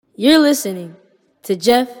You're listening to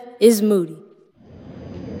Jeff is Moody.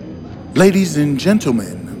 Ladies and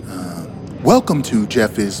gentlemen, welcome to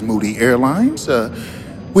Jeff is Moody Airlines.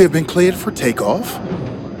 We have been cleared for takeoff.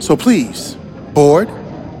 So please, board,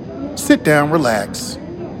 sit down, relax.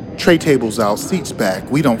 Tray tables out, seats back.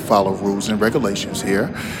 We don't follow rules and regulations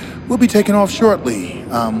here. We'll be taking off shortly.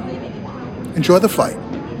 Enjoy the flight.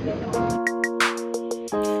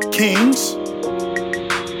 Kings,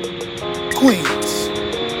 queens,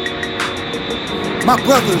 my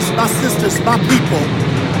brothers, my sisters, my people,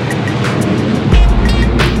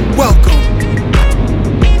 welcome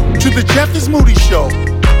to the Jeff is Moody Show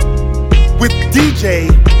with DJ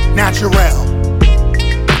Naturel.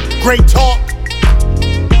 Great talk,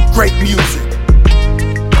 great music.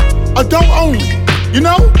 Adult only, you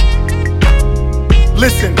know?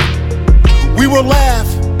 Listen, we will laugh,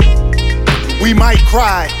 we might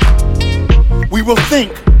cry, we will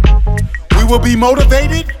think, we will be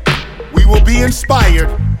motivated, we will be inspired,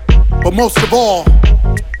 but most of all,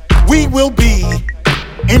 we will be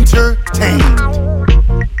entertained.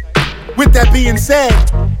 With that being said,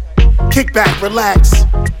 kick back, relax,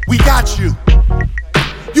 we got you.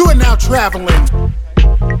 You are now traveling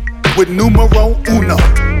with numero uno.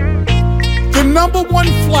 The number one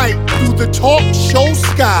flight through the talk show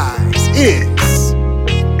skies is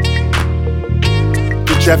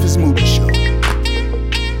the Jeff is Moody Show.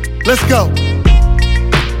 Let's go.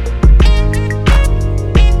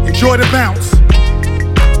 Enjoy the bounce.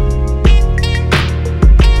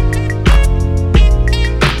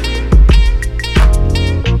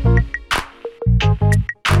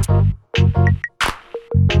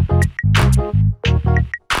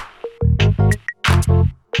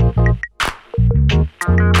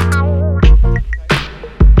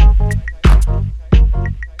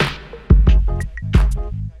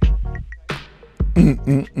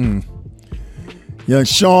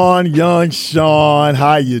 Young Sean,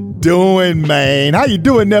 how you doing, man? How you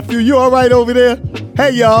doing, nephew? You all right over there?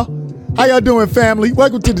 Hey, y'all. How y'all doing, family?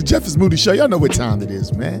 Welcome to the Jeff is Moody Show. Y'all know what time it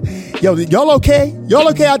is, man. Yo, y'all okay? Y'all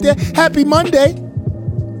okay out there? Happy Monday.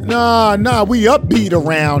 Nah, we upbeat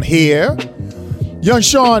around here. Young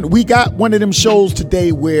Sean, we got one of them shows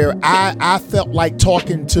today where I felt like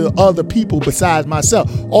talking to other people besides myself.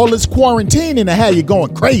 All this quarantining and how you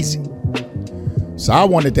going crazy. So I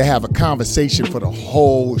wanted to have a conversation for the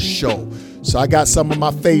whole show. So I got some of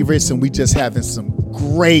my favorites and we just having some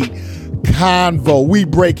great convo. We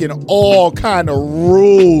breaking all kind of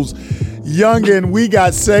rules. Youngin', we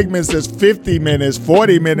got segments that's 50 minutes,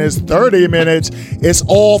 40 minutes, 30 minutes. It's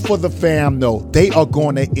all for the fam, though. They are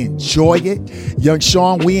going to enjoy it. Young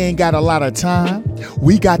Sean, we ain't got a lot of time.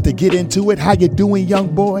 We got to get into it. How you doing,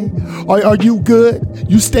 young boy? Are you good?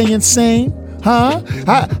 You staying sane? Huh?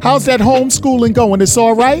 How's that homeschooling going? It's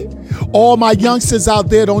all right? All my youngsters out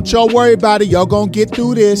there, don't y'all worry about it. Y'all gonna get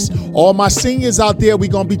through this. All my seniors out there, we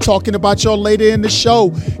gonna be talking about y'all later in the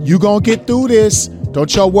show. You gonna get through this.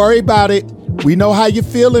 Don't y'all worry about it. We know how you're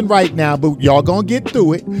feeling right now, but y'all gonna get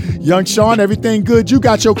through it. Young Sean, everything good? You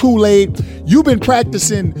got your Kool-Aid. You've been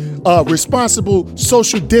practicing responsible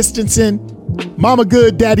social distancing. Mama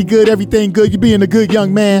good, daddy good, everything good. You being a good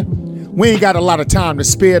young man. We ain't got a lot of time to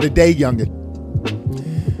spare today, youngin'.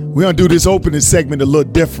 We're gonna do this opening segment a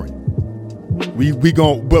little different.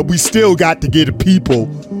 But we still got to give the people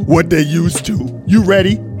what they used to. You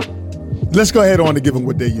ready? Let's go ahead on and give them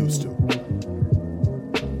what they used to.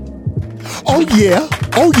 Oh yeah.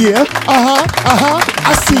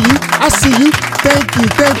 I see you. Thank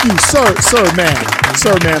you, sir, ma'am.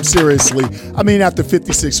 Seriously, I mean, after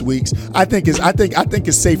 56 weeks, I think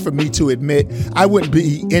it's safe for me to admit I wouldn't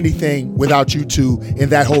be anything without you two in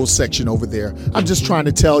that whole section over there. I'm just trying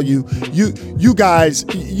to tell you, you guys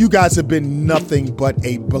have been nothing but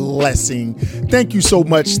a blessing. Thank you so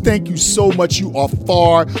much. You are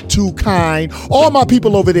far too kind. All my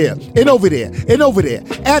people over there, and over there,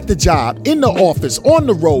 at the job, in the office, on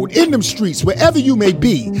the road, in them streets, wherever you may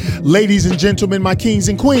be, ladies and gentlemen, my kings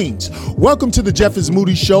and queens, welcome to the Jeff is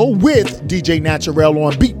Moody Show with DJ Naturel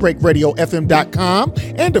on BeatBreakRadioFM.com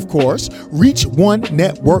and, of course,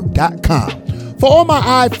 ReachOneNetwork.com. For all my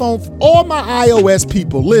iPhone, all my iOS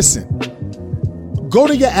people, listen, go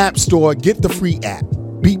to your app store, get the free app,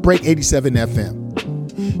 BeatBreak 87 FM.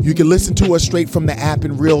 You can listen to us straight from the app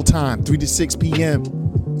in real time, 3 to 6 p.m.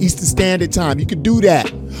 Eastern Standard Time. You can do that.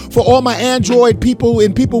 For all my Android people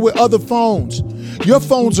and people with other phones, your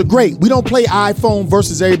phones are great. We don't play iPhone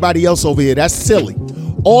versus everybody else over here. That's silly.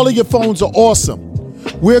 All of your phones are awesome.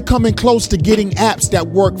 We're coming close to getting apps that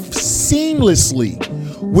work seamlessly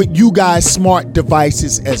with you guys' smart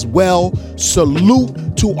devices as well.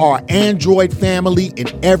 Salute to our Android family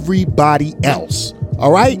and everybody else.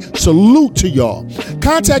 All right? Salute to y'all.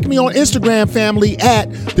 Contact me on Instagram, family,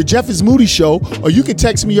 at The Jeff is Moody Show, or you can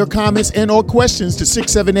text me your comments and or questions to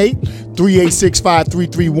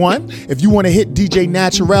 678-386-5331. If you want to hit DJ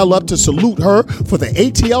Naturel up to salute her for the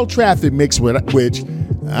ATL traffic mix, which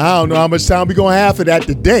I don't know how much time we're going to have for that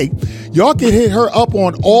today. Y'all can hit her up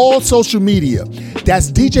on all social media.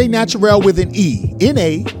 That's DJ Naturel with an E,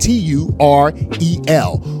 Naturel.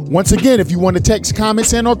 Once again, if you want to text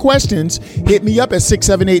comments and or questions, hit me up at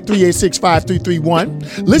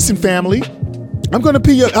 678-386-5331. Listen, family, I'm going to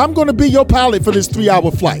be your pilot for this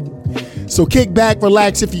 3-hour flight. So kick back,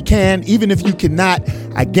 relax if you can. Even if you cannot,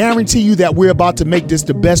 I guarantee you that we're about to make this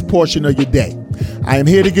the best portion of your day. I am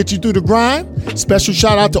here to get you through the grind. Special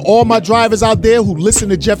shout out to all my drivers out there who listen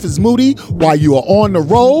to Jeff is Moody while you are on the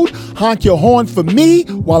road. Honk your horn for me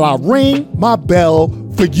while I ring my bell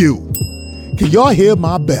for you. Can y'all hear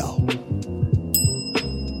my bell?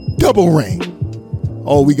 Double ring.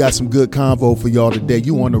 Oh, we got some good convo for y'all today.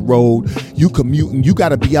 You on the road, you commuting, you got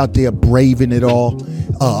to be out there braving it all.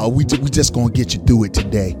 We just going to get you through it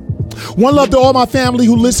today. One love to all my family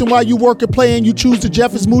who listen while you work or play and you choose the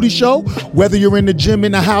Jeff is Moody Show. Whether you're in the gym,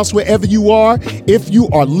 in the house, wherever you are, if you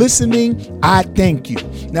are listening, I thank you.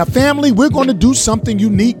 Now, family, we're going to do something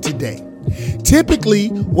unique today. Typically,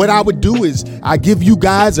 what I would do is I give you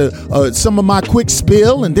guys some of my quick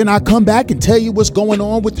spill, and then I come back and tell you what's going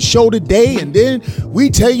on with the show today, and then we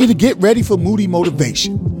tell you to get ready for Moody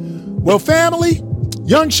Motivation. Well, family,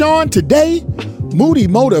 Young Sean, today, Moody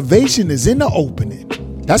Motivation is in the opening.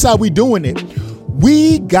 That's how we doing it.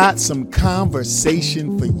 We got some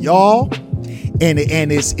conversation for y'all, and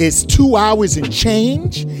it's 2 hours and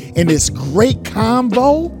change, and it's great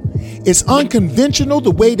convo. It's unconventional the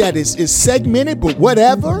way that it's segmented, but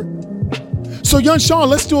whatever. So, Young Sean,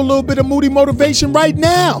 let's do a little bit of Moody Motivation right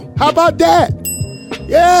now. How about that?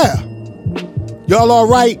 Yeah. Y'all all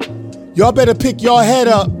right? Y'all better pick your head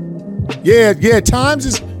up. Yeah,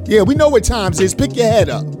 we know what times is. Pick your head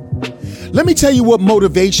up. Let me tell you what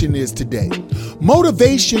motivation is today.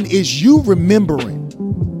 Motivation is you remembering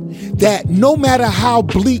that no matter how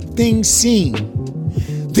bleak things seem,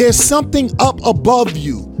 there's something up above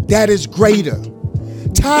you that is greater.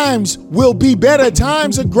 Times will be better.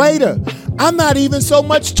 Times are greater. I'm not even so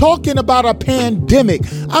much talking about a pandemic.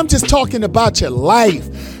 I'm just talking about your life.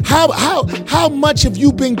 How much have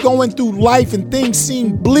you been going through life and things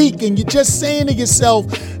seem bleak and you're just saying to yourself,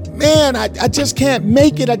 man, I just can't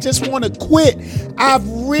make it. I just want to quit. I've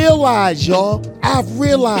realized, y'all. I'm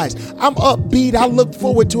upbeat. I look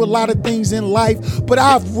forward to a lot of things in life, but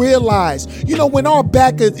I've realized, when our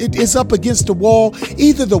back is up against the wall,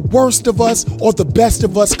 either the worst of us or the best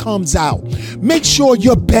of us comes out. Make sure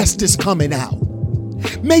your best is coming out.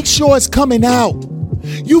 Make sure it's coming out.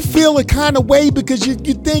 You feel a kind of way because you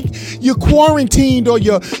think you're quarantined or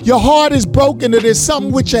your heart is broken or there's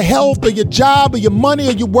something with your health or your job or your money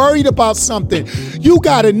or you're worried about something. You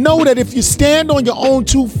got to know that if you stand on your own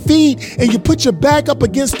 2 feet and you put your back up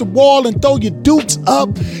against the wall and throw your dukes up,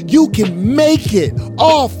 you can make it.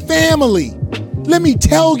 All family. Let me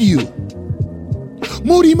tell you.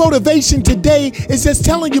 Moody Motivation today is just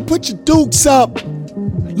telling you put your dukes up.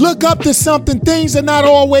 Look up to something. Things are not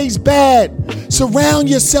always bad. Surround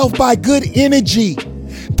yourself by good energy.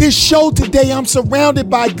 This show today, I'm surrounded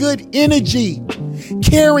by good energy,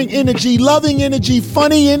 caring energy, loving energy,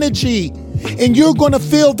 funny energy, and you're going to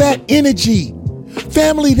feel that energy.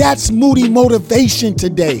 Family, that's Moody Motivation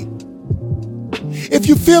today. If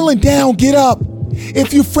you're feeling down, get up.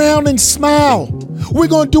 If you're frowning, smile. We're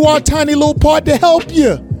going to do our tiny little part to help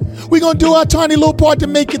you. We're going to do our tiny little part to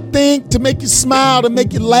make you think, to make you smile, to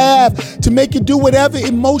make you laugh, to make you do whatever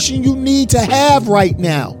emotion you need to have right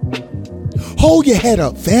now. Hold your head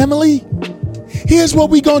up, family. Here's what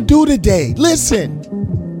we're going to do today. Listen.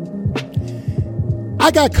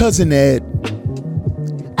 I got Cousin Ed.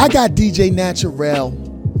 I got DJ Naturel.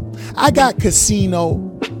 I got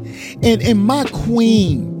Casino. And my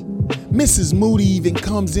queen, Mrs. Moody, even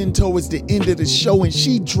comes in towards the end of the show and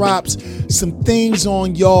she drops some things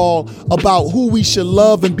on y'all about who we should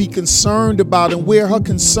love and be concerned about and where her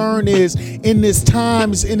concern is in this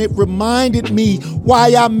times. And it reminded me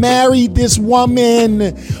why I married this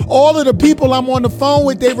woman. All of the people I'm on the phone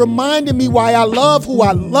with, they reminded me why I love who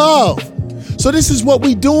I love. So this is what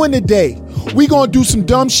we doing today. We gonna do some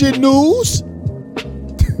dumb shit news.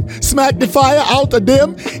 Smack the fire out of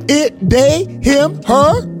them, it, they, him,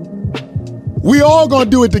 her. We all gonna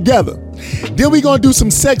do it together. Then we gonna do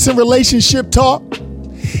some sex and relationship talk.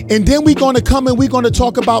 And then we're going to come and we're going to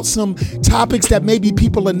talk about some topics that maybe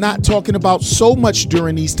people are not talking about so much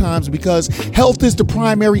during these times, because health is the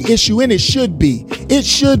primary issue, and it should be. It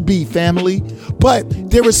should be, family. But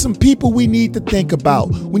there are some people we need to think about.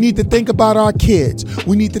 We need to think about our kids.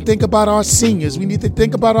 We need to think about our seniors. We need to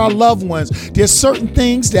think about our loved ones. There's certain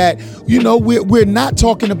things that, we're not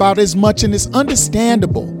talking about as much, and it's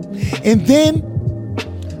understandable. And then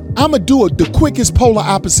I'm going to do the quickest polar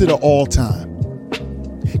opposite of all time.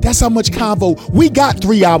 That's how much convo. We got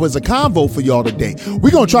 3 hours of convo for y'all today. We're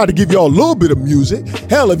going to try to give y'all a little bit of music.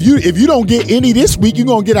 Hell, if you don't get any this week, you're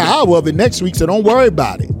going to get an hour of it next week, so don't worry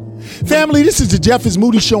about it. Family, this is the Jeff is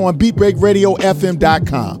Moody Show on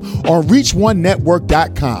BeatBreakRadioFM.com, on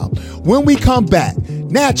ReachOneNetwork.com. When we come back,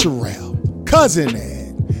 Naturel, Cousin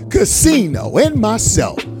Ed, Casino, and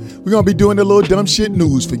myself, we're going to be doing a little dumb shit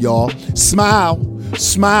news for y'all. Smile.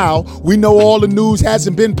 We know all the news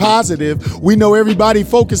hasn't been positive. We know everybody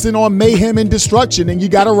focusing on mayhem and destruction, and you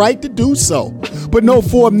got a right to do so. But no,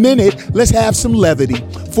 for a minute, let's have some levity.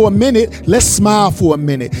 For a minute, let's smile for a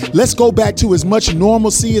minute. Let's go back to as much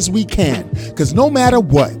normalcy as we can. Because no matter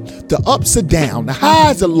what, the ups or downs, the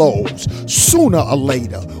highs or lows, sooner or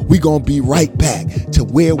later, we're going to be right back to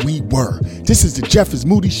where we were. This is the Jeff is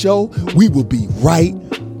Moody Show. We will be right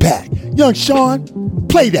back. Young Sean,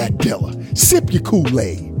 play that Dilla. Sip your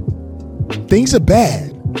Kool-Aid. Things are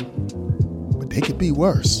bad, but they could be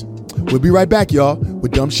worse. We'll be right back, y'all,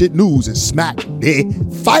 with dumb shit news and smack the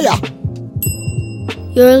fire.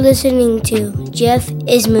 You're listening to Jeff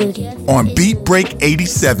is Moody on Beat Break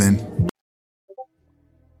 87.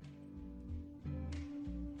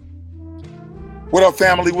 What up,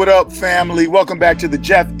 family? What up, family? Welcome back to the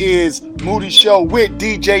Jeff is Moody Show with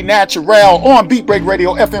DJ Naturel on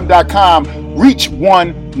BeatBreakRadioFM.com,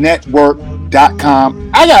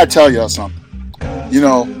 ReachOneNetwork.com. I gotta tell y'all something. We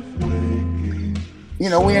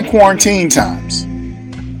in quarantine times.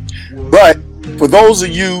 But for those of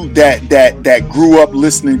you that grew up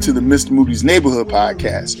listening to the Mr. Moody's Neighborhood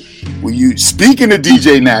podcast, when you speaking to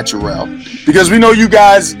DJ Naturel, because we know you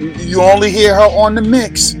guys, you only hear her on the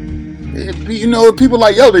mix. People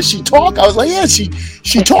like, yo, does she talk? I was like, yeah, she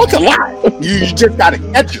talk a lot. You just gotta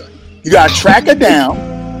catch her. You gotta track her down.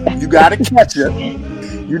 You gotta catch her.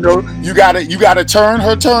 You gotta turn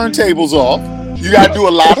her turntables off. You gotta do a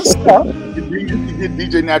lot of stuff to get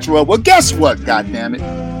DJ Naturel. Well, guess what? Goddammit,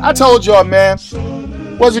 I told y'all, man,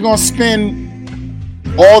 wasn't gonna spend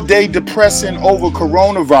all day depressing over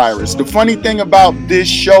coronavirus. The funny thing about this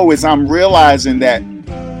show is I'm realizing that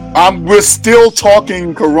we're still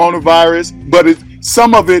talking coronavirus, but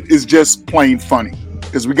some of it is just plain funny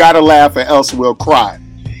because we got to laugh or else we'll cry.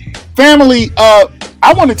 Family,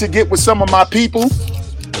 I wanted to get with some of my people,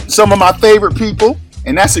 some of my favorite people,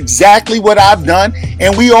 and that's exactly what I've done.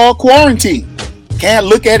 And we all quarantined. Can't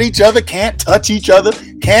look at each other, can't touch each other,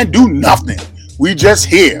 can't do nothing. We just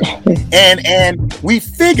here. And we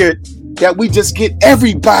figured that we just get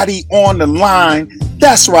everybody on the line.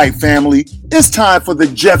 That's right, family. It's time for the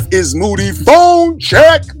Jeff is Moody phone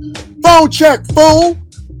check. Phone check, fool.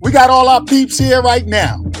 We got all our peeps here right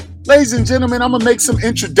now. Ladies and gentlemen, I'm going to make some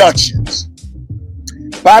introductions.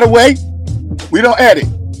 By the way, we don't edit.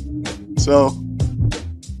 So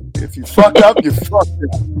if you fuck up, you fucked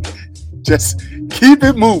up. Just keep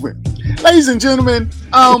it moving. Ladies and gentlemen,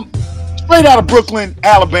 straight out of Brooklyn,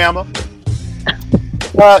 Alabama.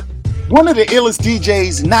 One of the illest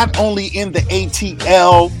DJs, not only in the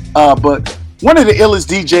ATL, but one of the illest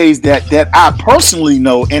DJs that I personally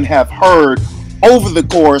know and have heard over the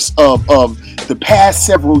course of the past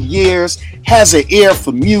several years, has an ear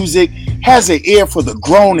for music, has an ear for the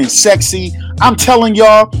grown and sexy. I'm telling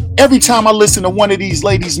y'all, every time I listen to one of these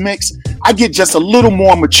ladies mix, I get just a little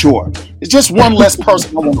more mature. It's just one less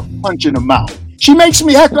person I want to punch in the mouth. She makes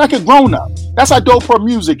me act like a grown-up. That's how dope her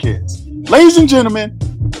music is. Ladies and gentlemen,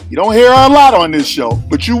 you don't hear her a lot on this show,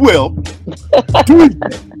 but you will.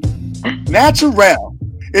 Naturel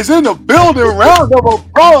is in the building. Round of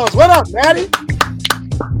applause. What up, Natty?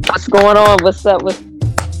 What's going on? What's up? What's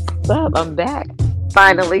up? I'm back.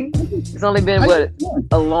 Finally. It's only been,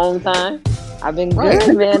 a long time? I've been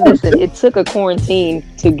good, man. Listen, it took a quarantine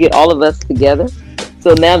to get all of us together.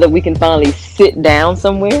 So now that we can finally sit down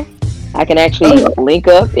somewhere, I can actually link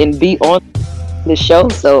up and be on the show.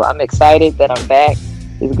 So I'm excited that I'm back.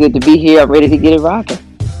 It's good to be here. I'm ready to get it rocking.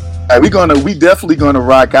 All right, we definitely gonna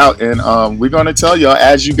rock out, and we're gonna tell y'all,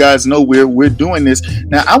 as you guys know, we're doing this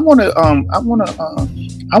now. I wanna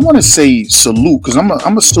say salute, because I'm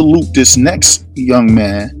gonna salute this next young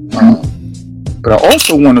man, but I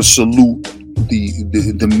also want to salute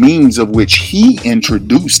the means of which he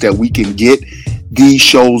introduced that we can get these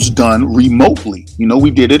shows done remotely. You know,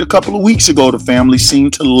 we did it a couple of weeks ago. The family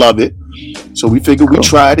seemed to love it. So we figured we'd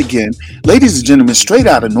try it again. Ladies and gentlemen, straight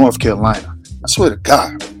out of North Carolina. I swear to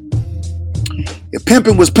God. If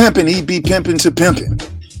pimping was pimping, he'd be pimping to pimping.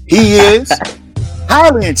 He is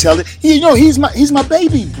highly intelligent. He's my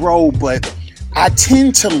baby bro, but I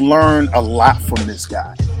tend to learn a lot from this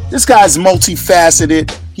guy. This guy's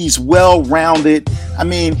multifaceted. He's well-rounded. I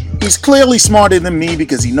mean, he's clearly smarter than me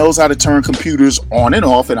because he knows how to turn computers on and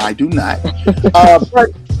off, and I do not. But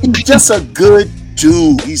he's just a good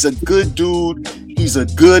dude. He's a good dude. He's a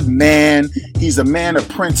good man. He's a man of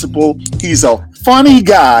principle. He's a funny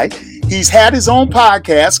guy. He's had his own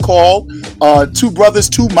podcast called Two Brothers,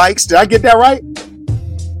 Two Mics. Did I get that right?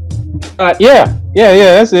 Yeah,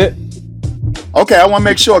 that's it. Okay, I want to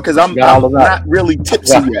make sure because I'm not really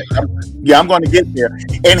tipsy yet. I'm going to get there.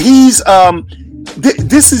 And he's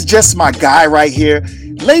this is just my guy right here,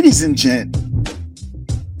 ladies and gents.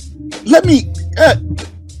 Let me.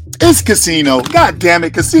 It's Casino. God damn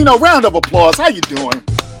it, Casino! Round of applause. How you doing?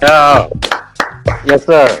 Yes,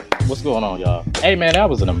 sir. What's going on, y'all? Hey, man, that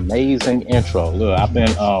was an amazing intro. Look, I've been,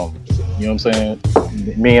 you know what I'm saying?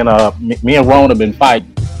 Me and Ron have been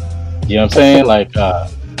fighting. You know what I'm saying? Like, you know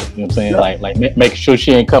what I'm saying? Like making sure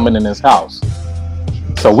she ain't coming in this house.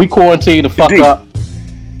 So we quarantined the fuck up.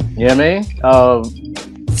 You know what I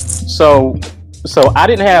mean? So I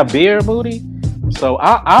didn't have beer, Moody. So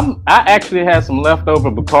I actually had some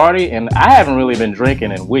leftover Bacardi, and I haven't really been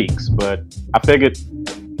drinking in weeks. But I figured,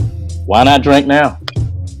 why not drink now?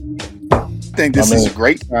 I think this is a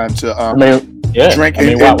great time to drink.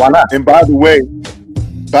 Why not? And by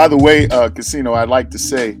the way, Casino, I'd like to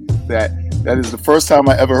say that is the first time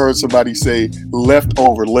I ever heard somebody say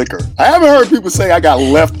leftover liquor. I haven't heard people say I got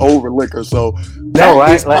leftover liquor. So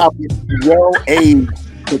that is probably well-aged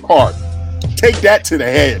Bacardi. Take that to the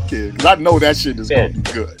head, kid, because I know that shit is going to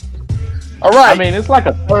be good. All right. I mean, it's like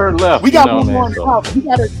a third left. We got one more.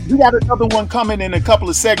 We got another one coming in a couple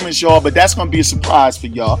of segments, y'all, but that's going to be a surprise for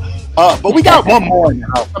y'all. But we got one more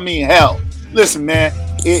now. I mean, hell, listen, man.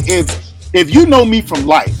 If you know me from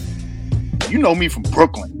life, you know me from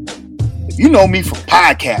Brooklyn. If you know me from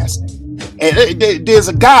podcasting, and there's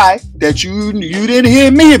a guy that you didn't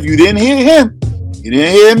hear me if you didn't hear him. You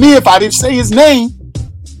didn't hear me if I didn't say his name.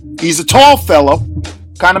 He's a tall fellow.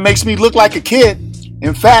 Kind of makes me look like a kid.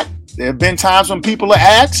 In fact, there have been times when people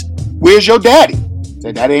have asked, "Where's your daddy?" I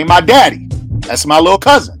said, "That ain't my daddy. That's my little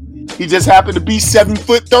cousin. He just happened to be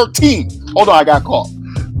 7'13". Hold on, I got caught.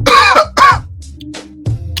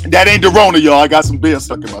 That ain't the Rona, y'all. I got some beer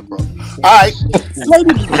stuck in my throat. All right,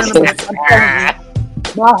 ladies and gentlemen, I'm telling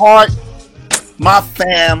you, my heart, my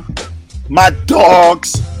fam, my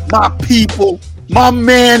dogs, my people, my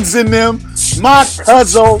mans in them, my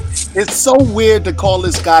cousin. It's so weird to call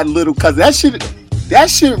this guy little cousin. That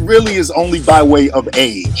shit really is only by way of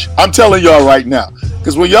age. I'm telling y'all right now.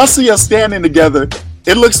 Because when y'all see us standing together,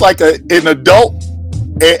 it looks like an adult.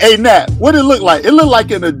 Hey, Nat, what it look like? It look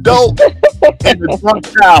like an adult and a drunk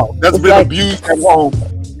child that's been abused at home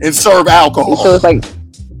and serve alcohol. So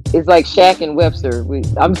it's like Shaq and Webster.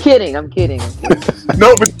 I'm kidding.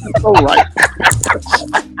 No, but you're so right.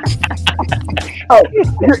 Oh,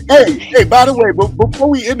 hey, by the way, before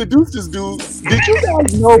we introduce this dude, did you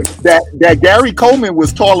guys know that Gary Coleman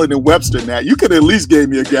was taller than Webster now? You could at least gave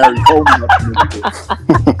me a Gary Coleman.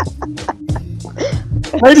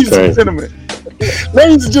 Ladies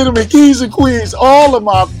and gentlemen, keys and queens, all of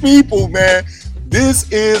my people, man,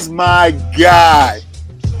 this is my guy.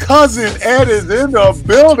 Cousin Ed is in the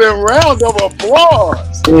building. Round of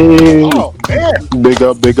applause. Oh, man. Big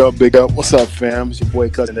up. What's up, fam? It's your boy,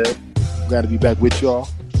 Cousin Ed. Glad to be back with y'all.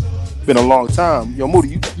 Been a long time. Yo,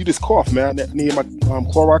 Moody, you just coughed, man. Need my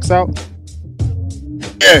Clorox out?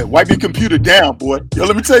 Yeah, wipe your computer down, boy. Yo,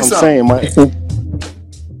 let me tell you something. I'm saying, man.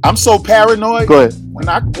 I'm so paranoid. Go ahead. When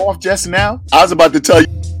I coughed just now, I was about to tell you,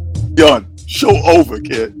 done. Show over,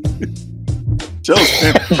 kid. Show's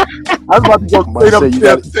finished. I was about to go straight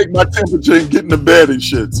upstairs to take my temperature and get in the bed and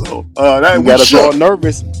shit. So that you got us all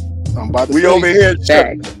nervous. I'm about to we over here.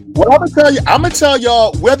 Well, I'm gonna tell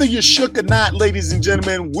y'all, whether you're shook or not, ladies and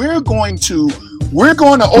gentlemen, we're going to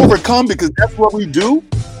overcome because that's what we do.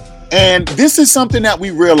 And this is something that we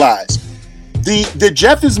realize. The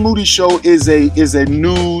Jeff is Moody show is a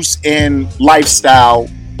news and lifestyle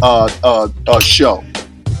show.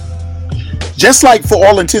 Just like for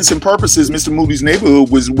all intents and purposes, Mr. Moody's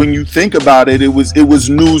Neighborhood was, when you think about it, it was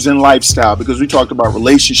news and lifestyle because we talked about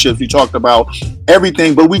relationships, we talked about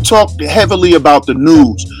everything, but we talked heavily about the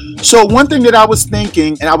news. So one thing that I was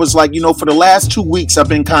thinking, and I was like, for the last 2 weeks, I've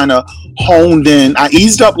been kind of honed in. I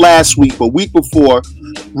eased up last week, but week before,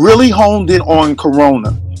 really honed in on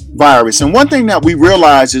coronavirus. And one thing that we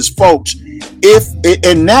realize is, folks,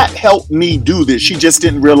 and Nat helped me do this. She just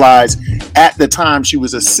didn't realize at the time she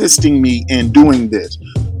was assisting me in doing this.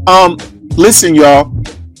 Listen, y'all,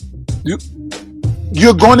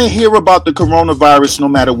 you're going to hear about the coronavirus no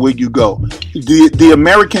matter where you go. The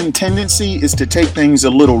American tendency is to take things a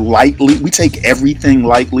little lightly. We take everything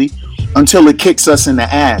lightly until it kicks us in the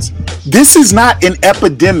ass. This is not an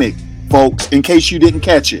epidemic, folks, in case you didn't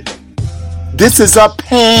catch it. This is a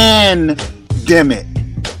pandemic.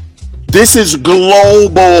 This is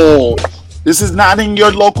global. This is not in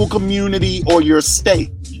your local community or your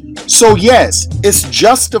state. So yes, it's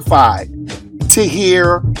justified to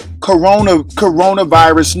hear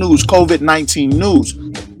coronavirus news, COVID-19 news.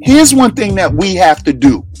 Here's one thing that we have to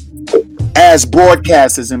do as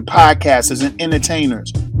broadcasters and podcasters and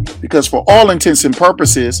entertainers, because for all intents and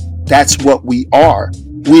purposes, that's what we are.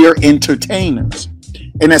 We are entertainers.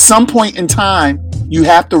 And at some point in time, you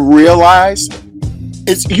have to realize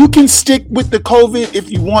you can stick with the COVID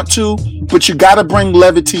if you want to, but you got to bring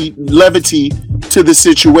levity to the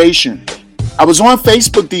situation. I was on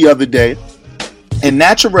Facebook the other day, and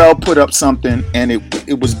Naturel put up something, and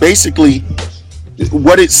it was basically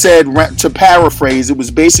what it said. To paraphrase, it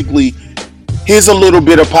was basically, here's a little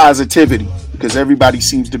bit of positivity, because everybody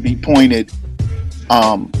seems to be pointed,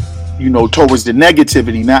 towards the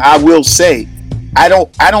negativity. Now, I will say, I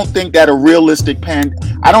don't think that a realistic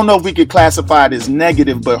I don't know if we could classify it as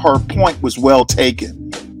negative, but her point was well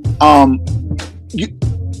taken.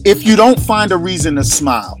 If you don't find a reason to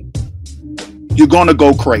smile, you're going to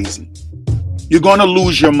go crazy. You're going to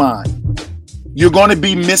lose your mind. You're going to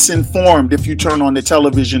be misinformed if you turn on the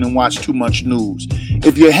television and watch too much news.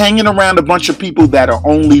 If you're hanging around a bunch of people that are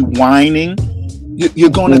only whining, you're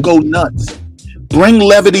going to go nuts. Bring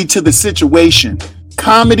levity to the situation.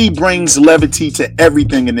 Comedy brings levity to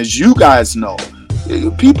everything. And as you guys know,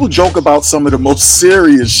 people joke about some of the most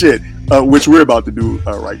serious shit, which we're about to do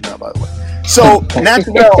right now, by the way. So,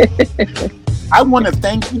 Naturel, I want to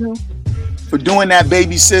thank you for doing that,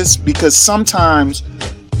 baby sis, because sometimes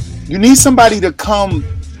you need somebody to come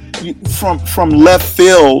from left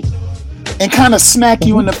field and kind of smack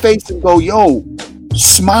you in the face and go, yo,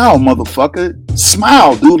 smile, motherfucker.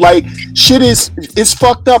 Smile, dude. Like, shit is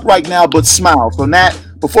fucked up right now, but smile. So Nat,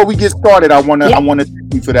 before we get started, I wanna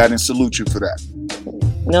thank you for that and salute you for that.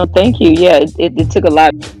 No, thank you. Yeah, it took a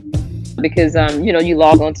lot, because you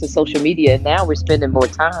log onto social media, and now we're spending more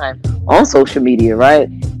time on social media, right?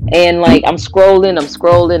 And like I'm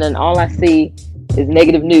scrolling, and all I see is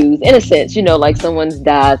negative news. In a sense, like someone's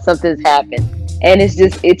died, something's happened, and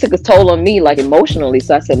it took a toll on me, like emotionally.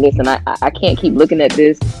 So I said, listen, I can't keep looking at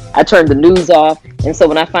this. I turned the news off, and so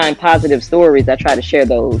when I find positive stories, I try to share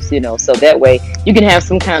those, so that way you can have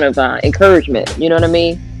some kind of encouragement. You know what I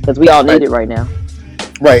mean? Because we all need it right now.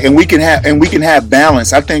 Right, and we can have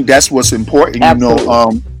balance. I think that's what's important.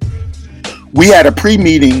 Absolutely. We had a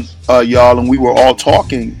pre-meeting, y'all, and we were all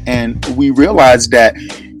talking, and we realized that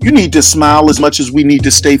you need to smile as much as we need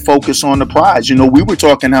to stay focused on the prize. We were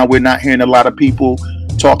talking how we're not hearing a lot of people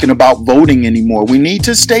talking about voting anymore. We need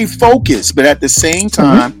to stay focused, but at the same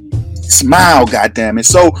time, smile, goddammit.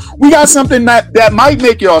 So we got something that might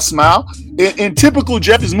make y'all smile. In typical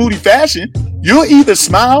Jeff is Moody fashion, you'll either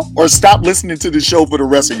smile or stop listening to the show for the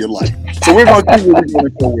rest of your life. So we're going to do what we're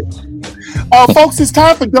going to do. Folks, it's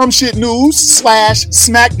time for Dumb Shit News /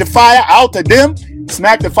 Smack the Fire Out of Them,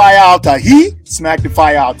 Smack the Fire Out of He, Smack the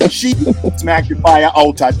Fire Out of She, Smack the Fire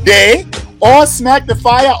Out of They, or Smack the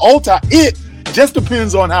Fire Out of It. Just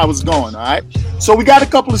depends on how it's going, all right? So we got a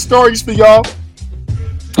couple of stories for y'all.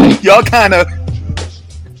 Y'all kind of...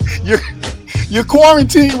 You're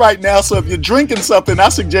quarantined right now, so if you're drinking something, I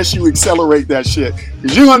suggest you accelerate that shit,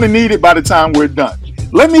 because you're going to need it by the time we're done.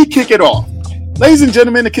 Let me kick it off. Ladies and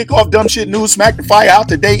gentlemen, to kick off Dumb Shit News, Smack the Fire Out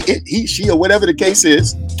today, it, he, she, or whatever the case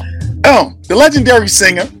is. The legendary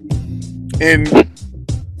singer and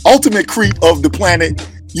ultimate creep of the planet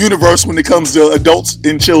universe when it comes to adults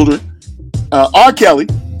and children, R. Kelly,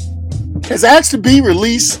 has asked to be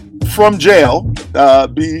released from jail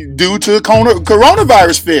due to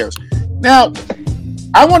coronavirus fears. Now,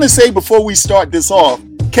 I want to say before we start this off,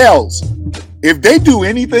 Kels, if they do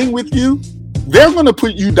anything with you, they're going to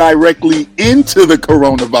put you directly into the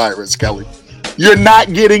coronavirus, Kelly. You're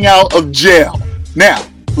not getting out of jail. Now,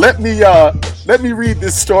 let me read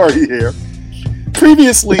this story here.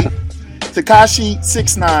 Previously, Tekashi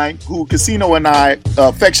 6ix9ine, who Casino and I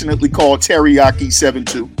affectionately call Teriyaki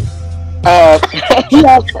 72, He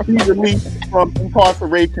has to be released from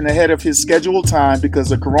incarceration ahead of his scheduled time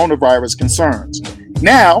because of coronavirus concerns.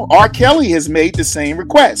 Now, R. Kelly has made the same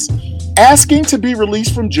request, asking to be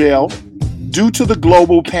released from jail due to the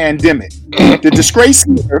global pandemic. The disgraced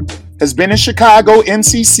singer has been in Chicago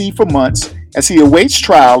MCC for months as he awaits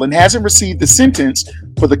trial and hasn't received the sentence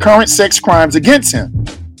for the current sex crimes against him.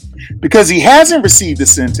 Because he hasn't received the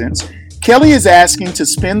sentence, Kelly is asking to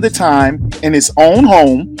spend the time in his own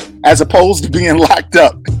home as opposed to being locked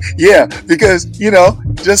up. Yeah, because,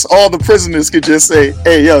 just all the prisoners could just say,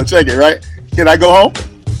 hey, yo, check it, right? Can I go home?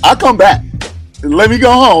 I'll come back. Let me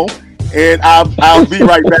go home, and I'll be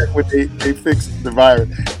right back when they fix the virus.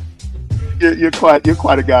 You're quite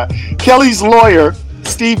a guy. Kelly's lawyer,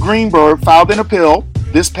 Steve Greenberg, filed an appeal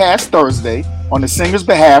this past Thursday on the singer's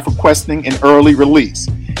behalf, requesting an early release.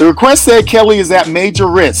 The request said Kelly is at major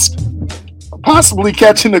risk of possibly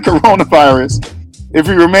catching the coronavirus if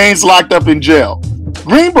he remains locked up in jail.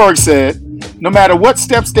 Greenberg said, no matter what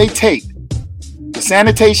steps they take, the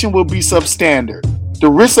sanitation will be substandard. The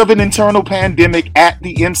risk of an internal pandemic at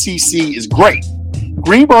the MCC is great.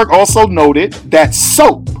 Greenberg also noted that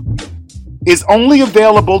soap is only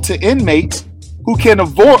available to inmates who can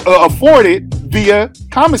afford it via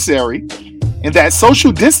commissary, and that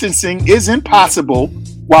social distancing is impossible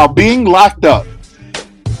while being locked up.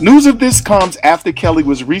 News of this comes after Kelly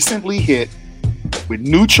was recently hit with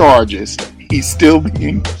new charges. He's still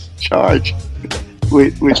being charged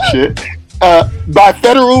with shit by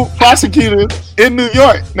federal prosecutors in New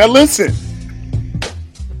York. Now listen,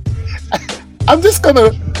 I'm just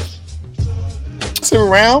gonna sit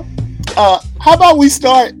around. How about we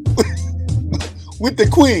start with the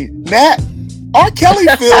Queen, Nat? R. Kelly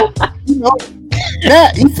feels,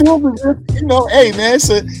 Nat, he feels as if, hey man,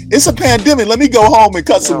 it's a pandemic. Let me go home and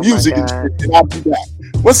cut some music and I'll be back.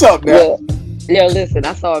 What's up, Nat? Yo, listen,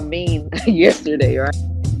 I saw a meme yesterday, right?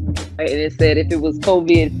 And it said if it was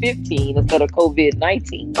COVID-15 instead of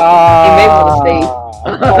COVID-19, you may want to say.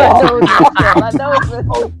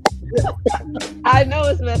 I know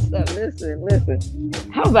it's messed up. Listen.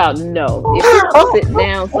 How about no? If you sit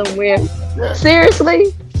down somewhere,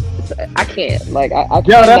 seriously, I can't. I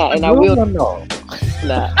cannot, and I will. No.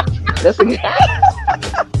 Nah, that's a good.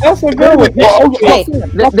 That's a good one.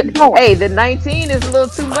 Hey, the 19 is a little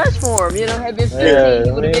too much for him. Had been 15,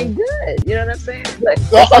 he would have been good. You know what I'm saying?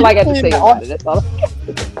 That's all I got to say about it. That's all.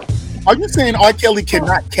 Are you saying R. Kelly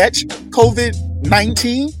cannot catch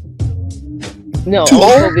COVID-19? No,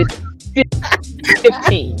 COVID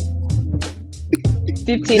 15.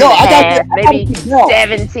 15 and a half, maybe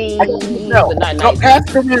 17. No,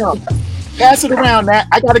 pass it around, Nat.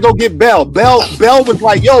 I gotta go get Bell. Bell was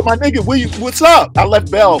like, yo, my nigga, what's up? I left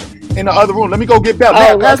Bell in the other room. Let me go get Bell.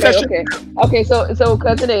 Okay, so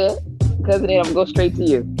cousin Ed, I'm gonna go straight to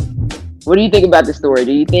you. What do you think about the story?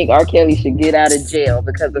 Do you think R. Kelly should get out of jail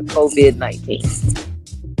because of COVID-19?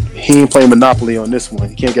 He ain't playing Monopoly on this one.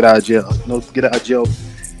 He can't get out of jail. No get out of jail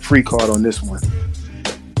free card on this one.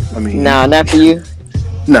 I mean, nah, not for you.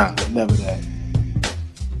 Nah, never that.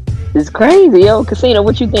 It's crazy, yo. Casino,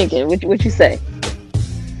 what you thinking? What you say?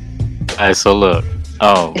 Alright, so look,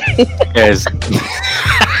 as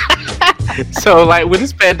so like with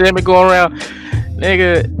this pandemic going around,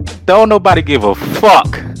 nigga, don't nobody give a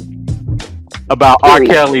fuck about R.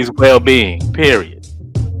 Kelly's well-being. Period.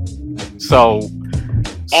 So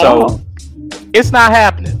it's not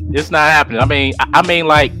happening. I mean,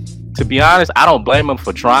 like, to be honest, I don't blame him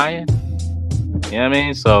for trying. You know what I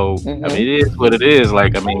mean? So, I mean, it is what it is.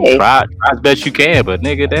 Like, I mean, try as best you can, but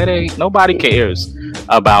nigga, that ain't, nobody cares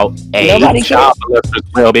about a child molester's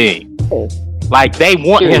well-being. Like, they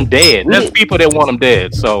want him dead. There's people that want him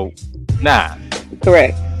dead. So, nah.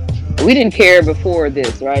 Correct. We didn't care before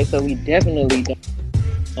this, right? So we definitely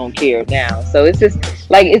don't care now. So it's just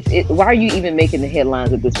like why are you even making the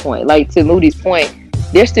headlines at this point? Like, to Moody's point,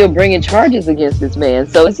 they're still bringing charges against this man.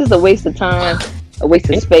 So it's just a waste of time, a waste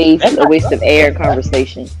of space, a waste of air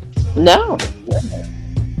conversation. No.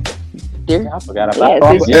 I forgot about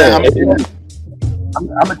that.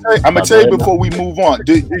 I'm gonna tell you before we move on.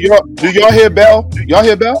 Do y'all hear Bell? Y'all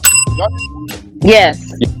hear Bell?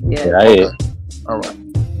 Yes. Yeah, I hear. All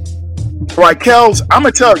right, Kels, I'm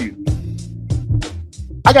gonna tell you.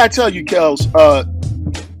 I gotta tell you, Kels,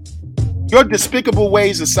 your despicable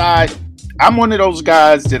ways aside, I'm one of those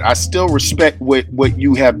guys that I still respect what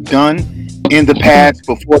you have done in the past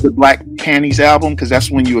before the Black Panties album, because that's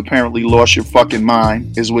when you apparently lost your fucking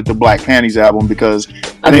mind, is with the Black Panties album, because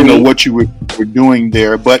I didn't know what you were doing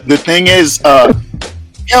there. But the thing is,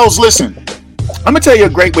 Kels, listen, I'm gonna tell you a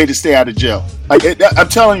great way to stay out of jail. Like, I'm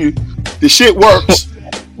telling you, the shit works.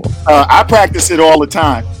 I practice it all the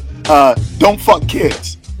time. don't fuck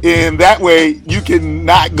kids. And that way you can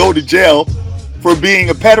not go to jail for being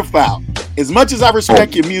a pedophile. As much as I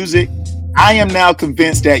respect your music, I am now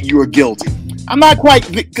convinced that you are guilty. I'm not quite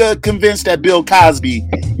convinced that Bill Cosby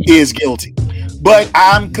is guilty, but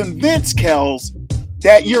I'm convinced, Kels,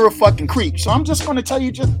 that you're a fucking creep. So I'm just going to tell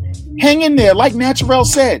you, just hang in there. Like Naturel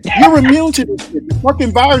said, you're immune to this shit. The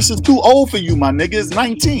fucking virus is too old for you, my nigga. It's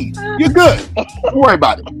 19. You're good. Don't worry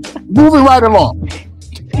about it. Moving right along.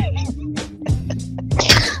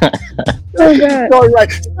 Oh, God. Sorry,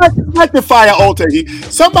 right. Smack the fire altar heat.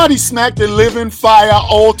 Somebody smack the living fire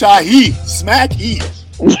altar heat. Smack heat.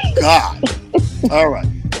 God. All right.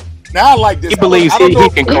 Now I like this. He believes he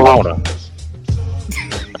can corona.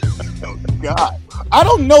 Oh, God. I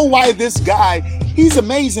don't know why this guy, he's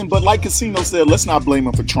amazing, but like Casino said, let's not blame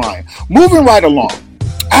him for trying. Moving right along.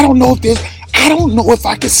 I don't know if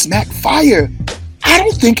I can smack fire. I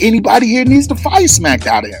don't think anybody here needs the fire smacked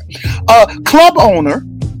out of here. Club owner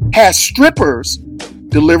has strippers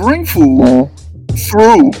delivering food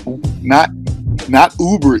through not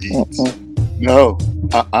Uber Eats. No.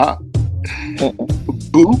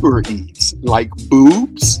 Boober Eats. Like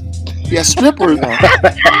boobs. Yeah, strippers.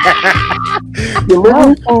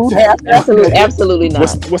 Delivering food. Absolutely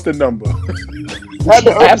not. What's the number?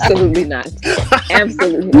 Absolutely not.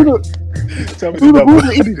 Absolutely not. Tell me the number.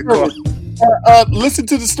 Listen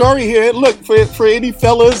to the story here. Look, for any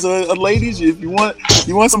fellas or ladies, if you want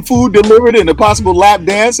some food delivered and a possible lap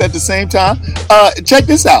dance at the same time, check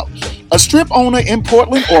this out. A strip owner in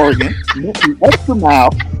Portland, Oregon, went the extra mile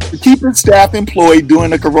to keep his staff employed during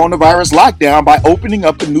the coronavirus lockdown by opening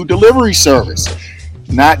up a new delivery service.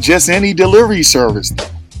 Not just any delivery service, though.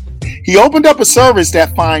 He opened up a service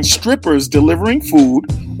that finds strippers delivering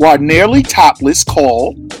food while nearly topless,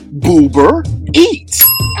 called Boober Eats.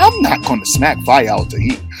 I'm not going to smack fire out to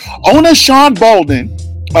eat. Owner Sean Bolden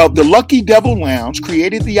of the Lucky Devil Lounge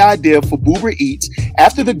created the idea for Boober Eats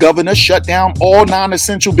after the governor shut down all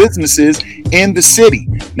non-essential businesses in the city.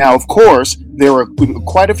 Now, of course, there are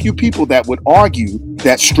quite a few people that would argue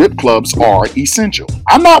that strip clubs are essential.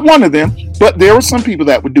 I'm not one of them, but there are some people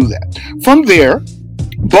that would do that. From there,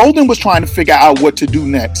 Bolden was trying to figure out what to do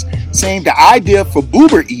next, saying the idea for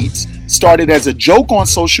Boober Eats started as a joke on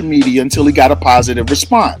social media until he got a positive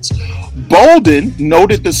response. Bolden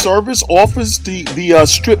noted the service offers the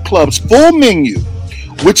strip club's full menu,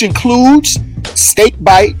 which includes steak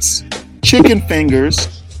bites, chicken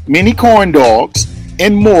fingers, mini corn dogs,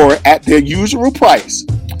 and more at their usual price.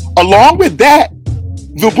 Along with that,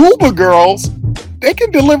 the Boober girls, they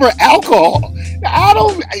can deliver alcohol.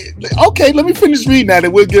 Okay, let me finish reading that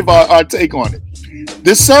and we'll give our take on it.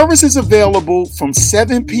 The service is available from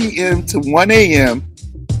 7 p.m. to 1 a.m.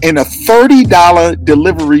 and a $30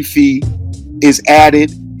 delivery fee is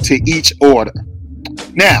added to each order.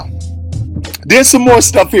 Now, there's some more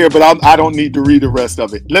stuff here, but I don't need to read the rest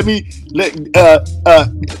of it.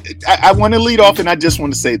 I want to lead off, and I just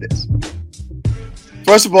want to say this.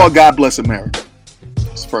 First of all, God bless America.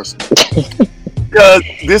 It's first. Because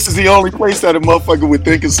this is the only place that a motherfucker would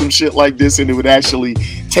think of some shit like this and it would actually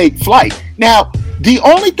take flight. Now, the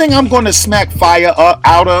only thing I'm going to smack fire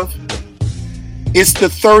out of is the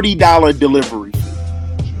 $30 delivery fee.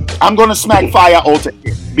 I'm going to smack fire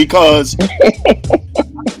altogether because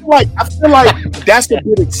I feel like that's a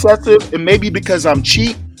bit excessive, and maybe because I'm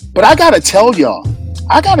cheap. But I got to tell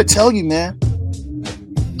you, man,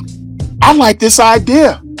 I like this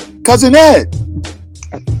idea. Cousin Ed.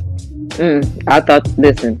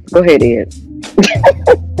 Listen, go ahead, Ed.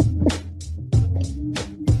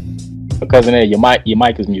 Cousin Ed, your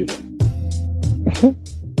mic is muted.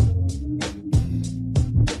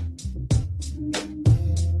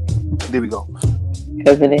 There we go.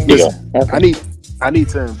 Cousin Ed. Listen, I need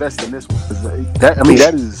to invest in this one.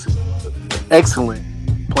 That is excellent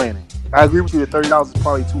planning. I agree with you that $30 is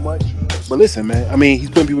probably too much. But listen, man, he's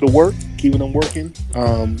putting people to work, keeping them working,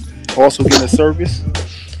 also getting a service.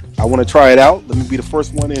 I want to try it out. Let me be the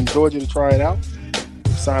first one in Georgia to try it out.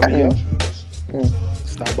 Sign me up.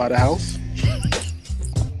 Stop by the house.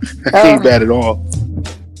 Ain't bad at all.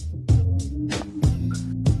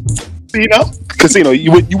 Casino.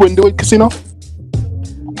 You wouldn't do it, Casino?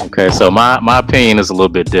 Okay, so my opinion is a little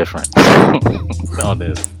bit different on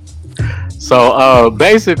this. So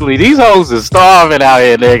basically, these hoes is starving out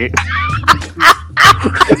here, nigga.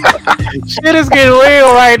 Shit is getting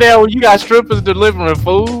real right now when you got strippers delivering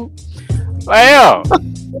food. Like,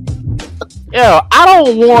 yo, I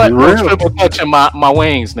don't want a stripper touching my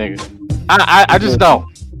wings, nigga. I just don't.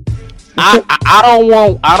 I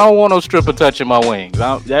don't want no stripper touching my wings.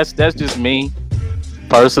 That's just me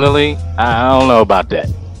personally. I don't know about that.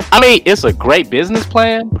 It's a great business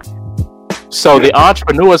plan, So the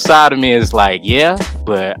entrepreneur side of me is like, yeah,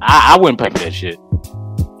 but I wouldn't pay for that shit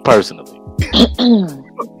personally.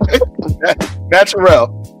 Naturel.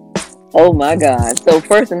 Oh my God. So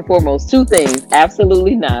first and foremost, two things.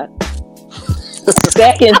 Absolutely not.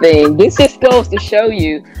 Second thing, this just goes to show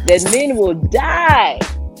you that men will die.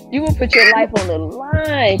 You will put your life on the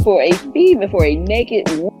line for a female, for a naked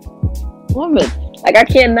woman. Like, I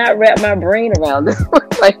cannot wrap my brain around this.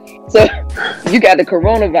 Like, so you got the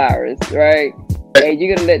coronavirus, right? And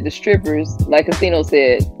you're gonna let the strippers, like Casino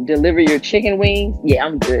said, deliver your chicken wings? Yeah,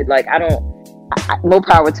 I'm good. Like, more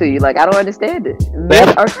power to you. Like, I don't understand it. Men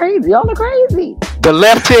are crazy. Y'all are crazy. The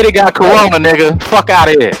left titty got corona, nigga. Fuck out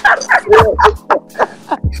of here.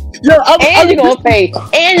 And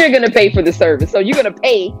you're gonna pay for the service. So you're gonna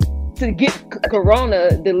pay to get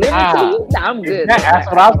corona delivered to you? Nah, I'm good. That's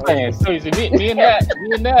what I'm saying. So me and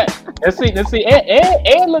that. Let's see,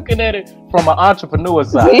 and looking at it from an entrepreneur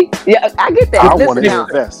side. See? Yeah, I get that. I want to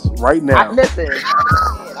invest right now. Listen,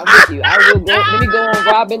 I'm with you. I will go. Let me go on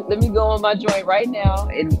Robin. Let me go on my joint right now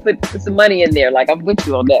and put some money in there. Like, I'm with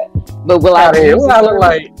you on that. But will I look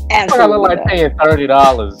like paying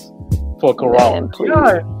 $30 for corona?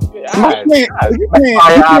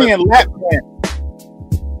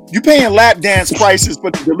 You're paying lap dance prices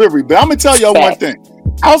for the delivery. But I'm gonna tell y'all one thing.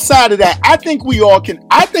 Outside of that, I think we all can.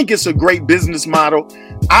 I think it's a great business model.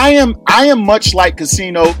 I am much like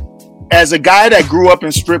Casino, as a guy that grew up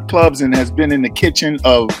in strip clubs and has been in the kitchen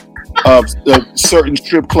of certain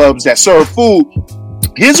strip clubs that serve food.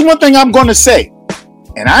 Here's one thing I'm gonna say,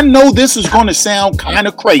 and I know this is gonna sound kind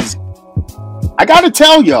of crazy. I gotta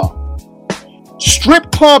tell y'all,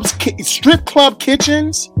 strip club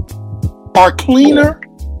kitchens are cleaner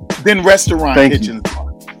than restaurant kitchens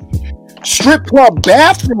are. Strip club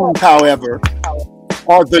bathrooms, however,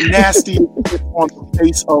 are the nastiest on the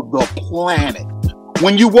face of the planet.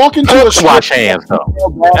 When you walk into a strip wash hands, though.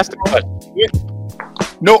 That's the question.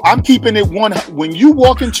 No, I'm keeping it one. When you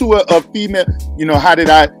walk into a female, you know, how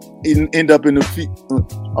did I end up in the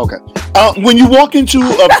okay? When you walk into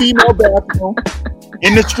a female bathroom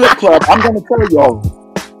in the strip club, I'm gonna tell y'all,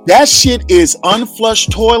 that shit is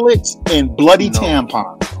unflushed toilets and bloody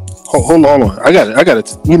tampons. Hold on. I got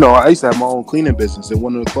it. You know, I used to have my own cleaning business, and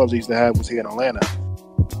one of the clubs I used to have was here in Atlanta.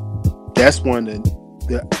 That's one of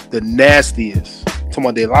the nastiest. Talking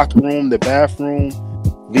about their locker room, the bathroom,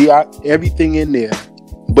 everything in there.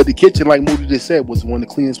 But the kitchen, like Moody just said, was one of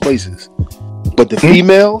the cleanest places. But the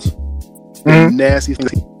females, the nastiest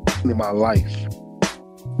in my life.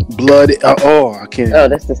 Blood. I can't. Oh,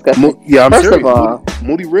 that's disgusting. Yeah, I'm First serious. of all,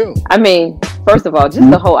 Moody real. I mean, first of all, just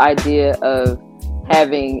the whole idea of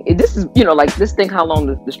having this is, you know, like, this thing, how long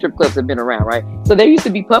the strip clubs have been around, right? So there used to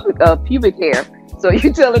be pubic hair. So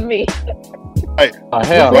you're telling me before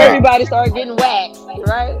everybody started getting waxed,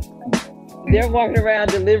 right? They're walking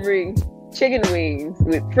around delivering chicken wings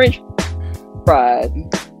with French fries.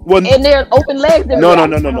 Well, and they're open legs. No. I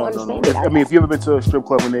mean, if you ever been to a strip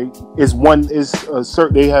club and they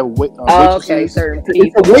have okay, certain people.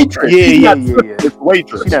 It's a waitress. Yeah. It's a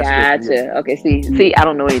waitress. Gotcha. Yeah. Okay. See, I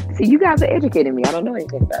don't know anything. See, you guys are educating me. I don't know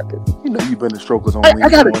anything about this. You know, you've been to strokers on. I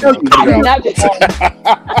gotta tell you.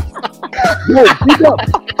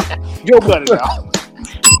 Yo, cut it out.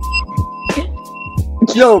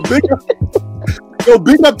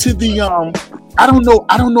 Big up to the I don't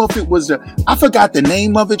know if it was I forgot the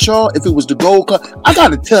name of it, y'all. If it was the Gold Club, I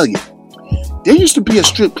gotta tell you, there used to be a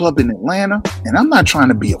strip club in Atlanta, and I'm not trying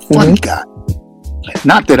to be a funny guy.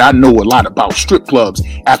 Not that I know a lot about strip clubs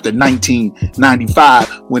after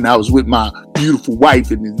 1995 when I was with my beautiful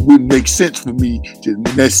wife, and it wouldn't make sense for me to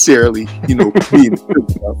necessarily, you know, be in a strip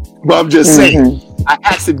club. But I'm just saying, I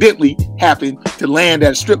accidentally happened to land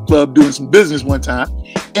at a strip club doing some business one time,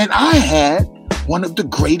 and I had one of the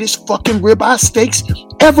greatest fucking ribeye steaks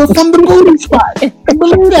ever from the Moody spot. I couldn't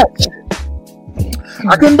believe that.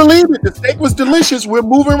 I couldn't believe it. The steak was delicious. We're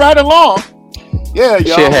moving right along. Yeah,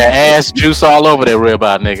 y'all. Shit had ass juice all over that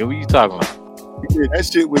ribeye, nigga. What you talking about? Yeah, that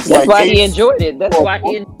shit was. That's why he enjoyed it. That's why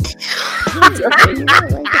he.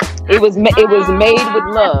 It was made with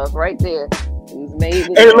love, right there. It was made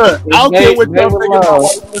with. Hey, look, I don't care what y'all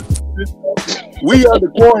think. We are the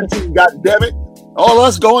quarantine. Goddamn it! All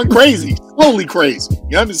us going crazy, slowly crazy.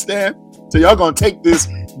 You understand? So y'all gonna take this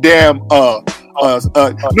damn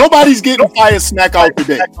nobody's getting fire snack out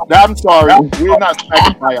today. I'm sorry, we're not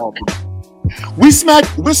smacking fire out today. We're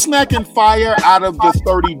smacking fire out of the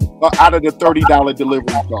 $30 delivery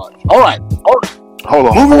charge. All right. Hold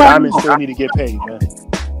on. Moving on. I still need to get paid, man.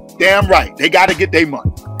 Damn right, they got to get their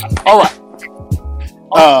money. All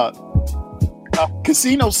right.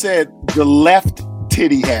 Casino said the left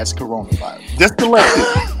titty has coronavirus. Just the left titty.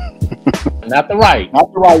 Not the right.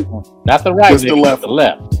 Not the right one. Not the right. Just the left. The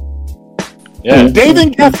left. Yeah.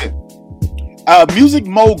 David Geffen, music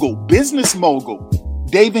mogul, business mogul,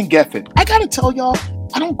 David Geffen. I gotta tell y'all,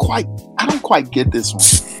 I don't quite get this one.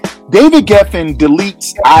 David Geffen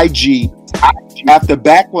deletes IG after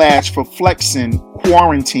backlash for flexing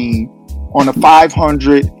quarantine on a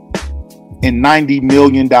 $590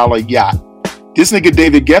 million yacht. This nigga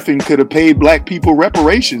David Geffen could have paid black people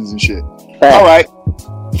reparations and shit. All right.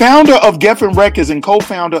 Founder of Geffen Records and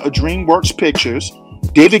co-founder of DreamWorks Pictures,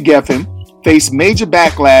 David Geffen faced major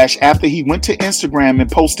backlash after he went to Instagram and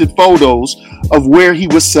posted photos of where he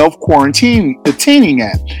was self-quarantining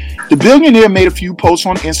at. The billionaire made a few posts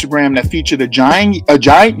on Instagram that featured a giant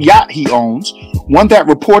yacht he owns, one that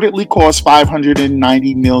reportedly cost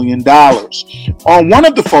 $590 million. On one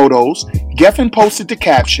of the photos, Geffen posted the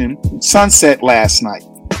caption, "Sunset last night.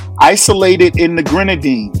 Isolated in the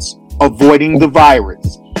Grenadines, avoiding the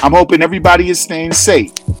virus. I'm hoping everybody is staying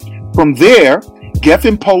safe." From there,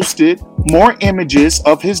 Geffen posted more images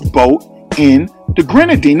of his boat in the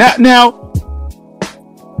Grenadine. Now,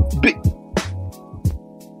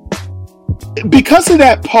 because of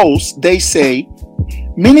that post, they say,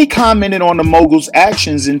 many commented on the mogul's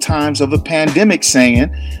actions in times of a pandemic,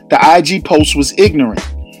 saying the IG post was ignorant.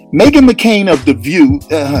 Megan McCain of The View,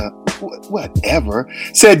 whatever,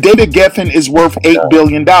 said David Geffen is worth $8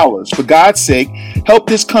 billion. For God's sake, help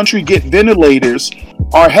this country get ventilators,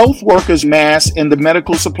 our health workers masks, and the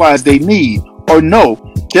medical supplies they need. Or no,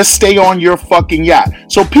 just stay on your fucking yacht.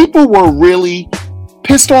 So people were really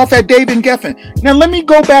pissed off at David Geffen. Now let me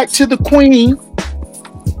go back to the Queen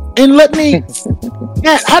and let me.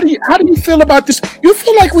 Matt, how do you feel about this? You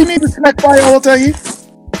feel like we need to smack fire all the time?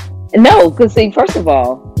 No, because see, first of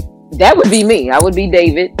all, that would be me. I would be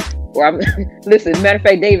David. Or I'm listen. Matter of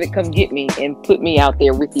fact, David, come get me and put me out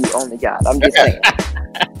there with you on the yacht. I'm just saying.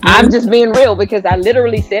 I'm just being real because I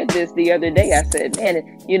literally said this the other day. I said,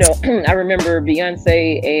 man, I remember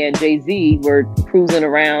Beyonce and Jay-Z were cruising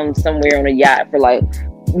around somewhere on a yacht for like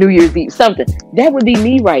New Year's Eve, something. That would be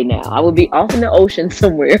me right now. I would be off in the ocean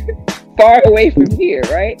somewhere far away from here,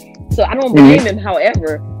 right? So I don't blame him.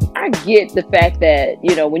 However, I get the fact that,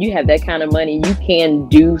 when you have that kind of money, you can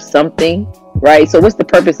do something, right? So what's the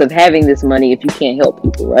purpose of having this money if you can't help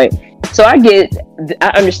people, right? So I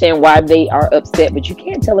understand why they are upset, but you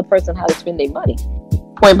can't tell a person how to spend their money.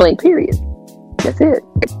 Point blank, period. That's it.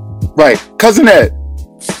 Right. Cousin Ed.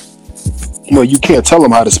 You can't tell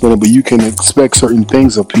them how to spend it, but you can expect certain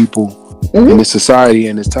things of people in this society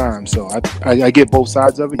and this time. So I get both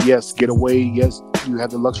sides of it. Yes, get away. Yes, you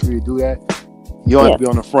have the luxury to do that. You don't have to be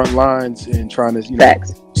on the front lines and trying to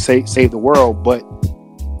save the world, but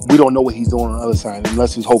we don't know what he's doing on the other side. And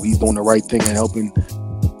let's just hope he's doing the right thing and helping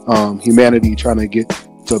humanity, trying to get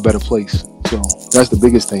to a better place. So that's the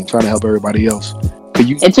biggest thing, trying to help everybody else. To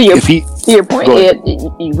your point, Ed,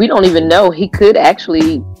 we don't even know. He could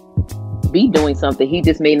actually be doing something. He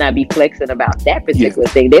just may not be flexing about that particular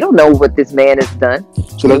thing. They don't know what this man has done.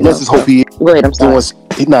 So let's just hope he. Go ahead. I'm sorry.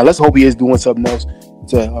 Let's hope he is doing something else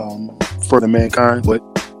to further mankind. But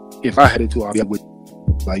if I had it to, I'd be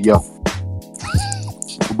like, yo,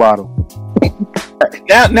 bottle.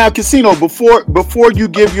 Now, Casino. Before you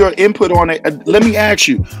give your input on it, let me ask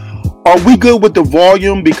you: are we good with the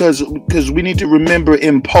volume? Because we need to remember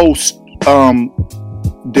in post,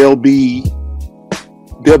 there'll be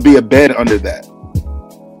a bed under that.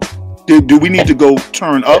 Do we need to go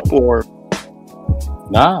turn up or?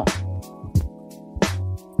 Nah.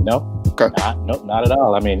 No. Okay. No, not at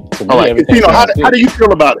all. I mean, to me, all right. everything. How do you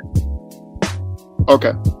feel about it?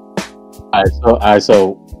 Okay. All right.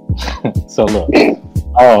 So look.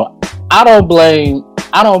 I don't blame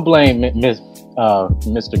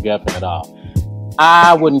Mr. Geffen at all.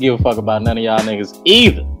 I wouldn't give a fuck about none of y'all niggas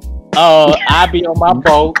either. I'd be on my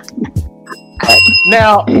boat.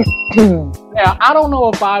 Now, I don't know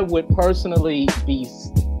if I would personally be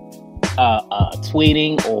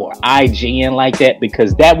tweeting or IGing like that,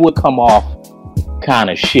 because that would come off kind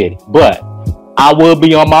of shitty. But I will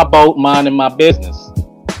be on my boat minding my business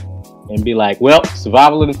and be like, well,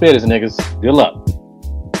 survival of the fittest, niggas. Good luck.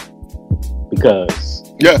 Because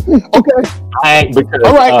okay.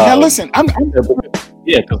 All right, now listen,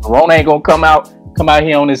 because Corona ain't gonna come out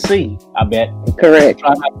here on his sea, I bet. Correct.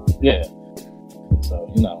 Yeah.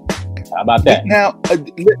 So how about that? Now,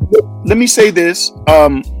 let me say this.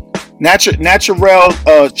 Naturel,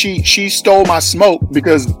 she stole my smoke,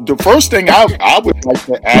 because the first thing I would like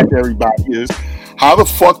to ask everybody is, how the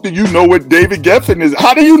fuck do you know what David Geffen is?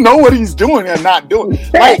 How do you know what he's doing and not doing?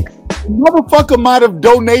 Like, motherfucker might have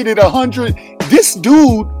donated 100. This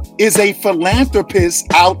dude is a philanthropist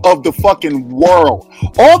out of the fucking world.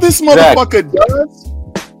 All this motherfucker does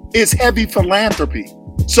is heavy philanthropy.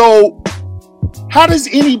 So how does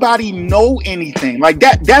anybody know anything? Like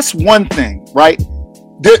that's one thing, right?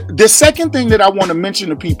 The second thing that I want to mention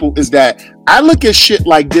to people is that I look at shit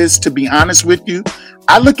like this, to be honest with you,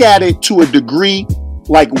 I look at it to a degree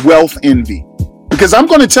like wealth envy. Because I'm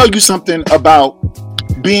going to tell you something about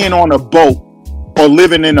being on a boat or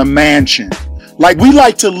living in a mansion. Like, we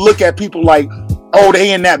like to look at people like, oh,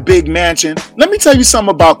 they in that big mansion. Let me tell you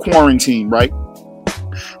something about quarantine, right?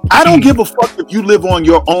 I don't give a fuck if you live on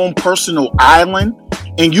your own personal island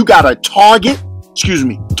and you got a Target,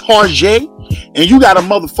 and you got a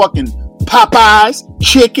motherfucking Popeyes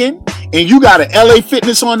chicken, and you got a LA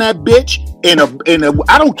Fitness on that bitch, and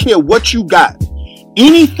I don't care what you got.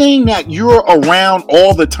 Anything that you're around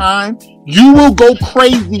all the time, you will go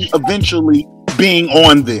crazy eventually being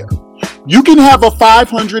on there. You can have a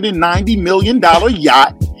 $590 million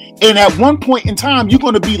yacht, and at one point in time, you're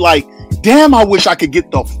going to be like, damn, I wish I could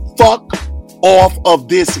get the fuck off of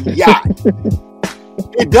this yacht.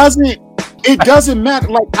 It doesn't matter.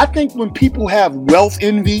 Like, I think when people have wealth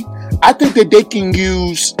envy, I think that they can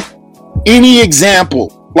use any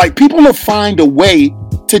example. Like, people will find a way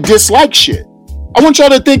to dislike shit. I want y'all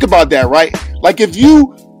to think about that, right? Like, if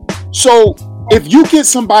you get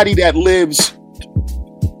somebody that lives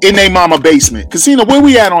in their mama basement, Casino, where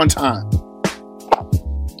we at on time?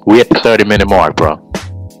 We at the 30-minute mark, bro.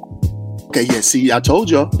 Okay, yeah, see, I told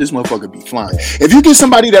y'all, this motherfucker be flying. If you get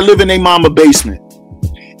somebody that live in their mama basement,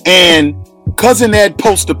 and Cousin Ed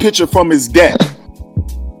posts a picture from his deck,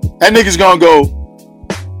 that nigga's gonna go,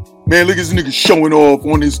 man, look at this nigga showing off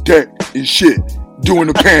on his deck and shit during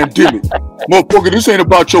the pandemic. Motherfucker, this ain't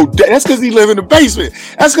about your deck. That's because he live in the basement.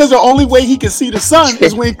 That's because the only way he can see the sun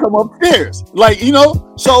is when he come upstairs. Like, you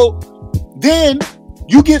know? So then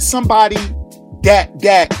you get somebody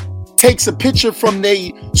that takes a picture from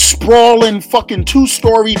they sprawling fucking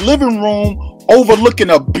 2-story living room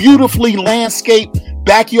overlooking a beautifully landscaped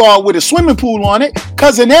backyard with a swimming pool on it.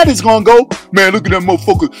 Cousin Ed is gonna go, man, look at that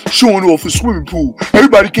motherfucker showing off a swimming pool.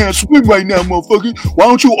 Everybody can't swim right now, motherfucker. Why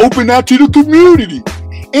don't you open that to the community?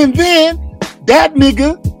 And then that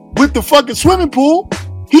nigga with the fucking swimming pool,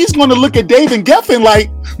 he's gonna look at David Geffen like,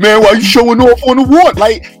 man, why you showing off on the water?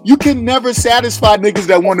 Like, you can never satisfy niggas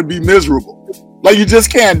that want to be miserable. Like, you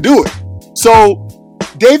just can't do it. So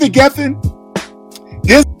David Geffen,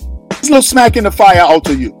 there's no smack in the fire out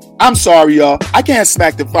to you. I'm sorry, y'all. I can't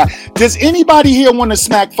smack the fire. Does anybody here want to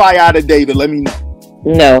smack fire out of David? Let me know.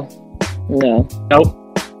 No. Nope.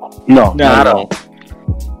 No, not at all.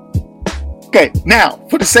 Okay, now,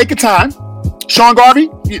 for the sake of time, Sean Garvey,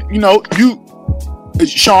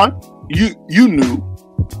 Sean, you knew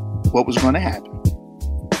what was going to happen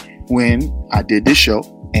when I did this show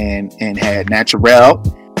and had Naturel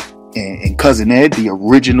and Cousin Ed, the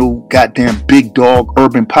original goddamn big dog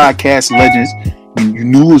urban podcast legends. You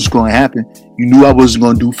knew it was going to happen. You knew I wasn't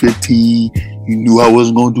going to do 15. You knew I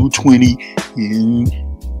wasn't going to do 20.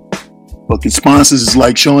 Fucking sponsors is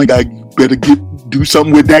like, Sean, you better do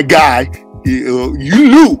something with that guy. You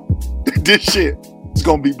knew that this shit is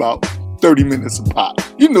going to be about 30 minutes a pop.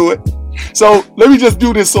 You knew it. So let me just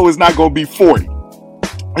do this so it's not going to be 40.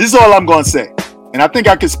 This is all I'm going to say. And I think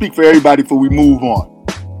I can speak for everybody before we move on.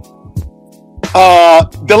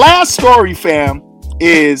 The last story, fam,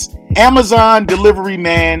 is Amazon delivery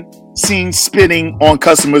man seen spitting on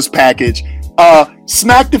customer's package.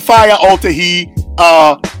 Smack the fire alter he.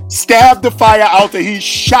 Stab the fire alter he.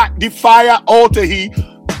 Shot the fire alter he.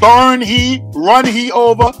 Burn he. Run he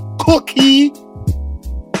over. Cook he.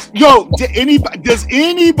 Yo, does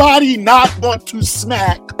anybody not want to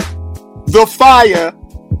smack the fire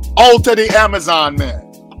alter the Amazon man?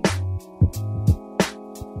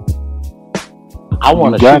 I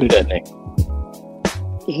want to shoot that nigga.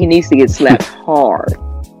 He needs to get slapped hard.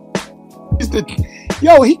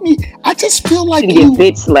 I just feel like he get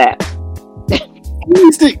bitch slapped. He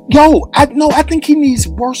needs to. I think he needs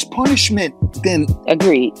worse punishment than.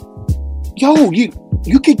 Agreed.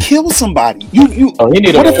 You could kill somebody. What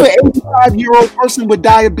if an 85-year-old person with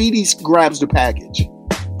diabetes grabs the package?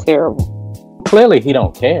 Terrible. Clearly, he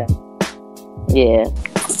don't care. Yeah.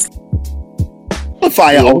 The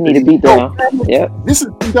fire alter. Need to be down. Yep. This is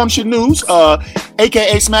dumb shit news.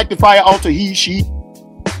 AKA smack the fire alter he, she.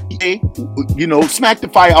 Smack the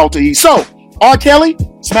fire alter he. So, R. Kelly,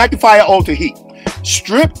 smack the fire alter he.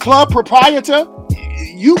 Strip club proprietor,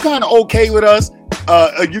 you kind of okay with us.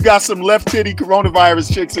 You got some left titty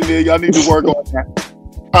coronavirus chicks in there. Y'all need to work on that.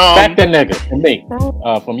 Smack that nigga from me.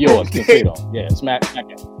 From yours. Yeah, smack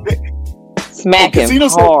it. Smack him Casino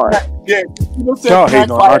hard. Yeah, Casino said Y'all smack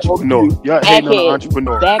hating on fire entrepreneur. OG. Y'all hating on an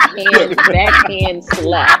entrepreneur. Backhand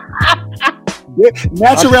slap.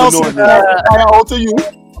 Naturel said smack fire to you.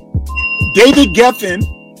 David Geffen,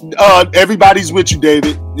 everybody's with you,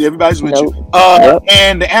 David. Everybody's with you.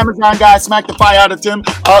 And the Amazon guy smacked the fire out of him.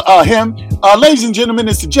 Ladies and gentlemen,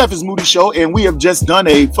 it's the Jeff is Moody show, and we have just done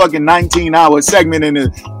a fucking 19-hour segment in a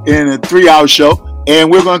 3-hour show,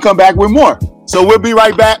 and we're gonna come back with more. So we'll be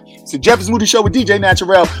right back. It's the Jeff is Moody show with DJ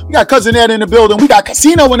Naturel. We got Cousin Ed in the building. We got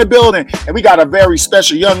Casino in the building, and we got a very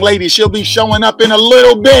special young lady. She'll be showing up in a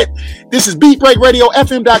little bit. This is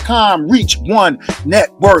BeatBreakRadioFM.com,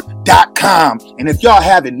 ReachOneNetwork.com. And if y'all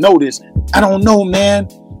haven't noticed, I don't know, man.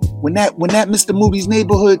 When that Mr. Moody's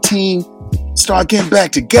neighborhood team start getting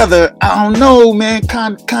back together, I don't know, man.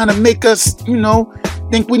 Kind of make us,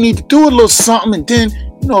 think we need to do a little something. And then,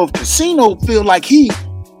 if Casino feel like he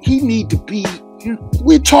need to be,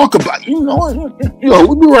 we talk about,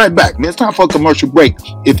 we'll be right back, man. It's time for a commercial break.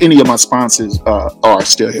 If any of my sponsors are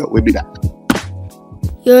still here, we'll be back.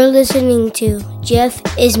 You're listening to Jeff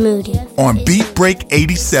is Moody on Beat Break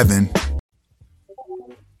 87.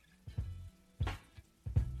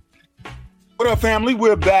 What up, family?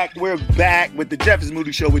 We're back. We're back with the Jeff is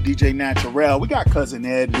Moody show with DJ Naturel. We got Cousin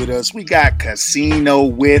Ed with us. We got Casino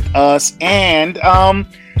with us. And I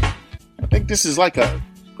think this is like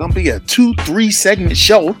gonna be a 2-3 segment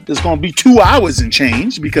show. That's gonna be 2 hours and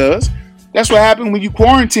change, because that's what happened when you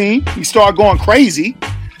quarantine. You start going crazy.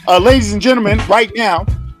 Ladies and gentlemen, right now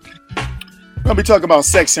we're gonna be talking about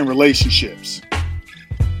sex and relationships,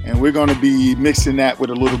 and we're gonna be mixing that with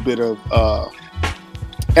a little bit of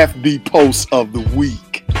FB posts of the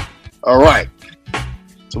week. All right,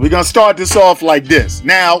 so we're gonna start this off like this.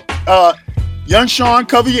 Now, young Sean,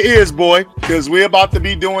 cover your ears, boy, because we're about to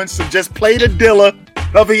be doing some just play the Dilla.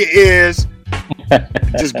 Cover your ears.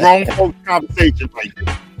 Just grown folks conversation right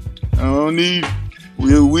there.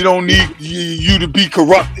 We don't need you to be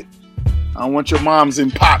corrupted. I don't want your moms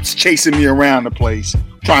and pops chasing me around the place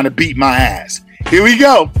trying to beat my ass. Here we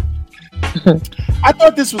go. I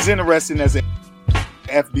thought this was interesting as an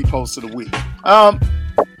FB post of the week. I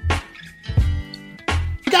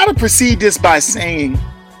gotta precede this by saying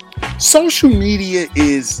social media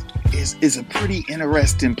is a pretty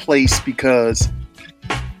interesting place, because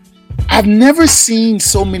I've never seen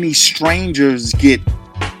so many strangers get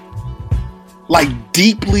like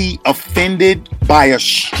deeply offended by a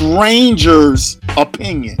stranger's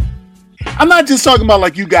opinion. I'm not just talking about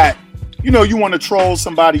like you want to troll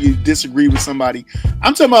somebody, you disagree with somebody.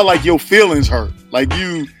 I'm talking about like your feelings hurt, like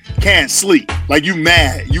you can't sleep, like you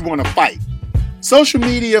mad, you want to fight. Social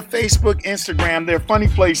media, Facebook, Instagram, they're funny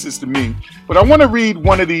places to me, but I want to read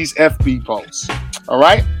one of these FB posts. All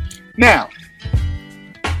right? Now,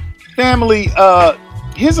 family,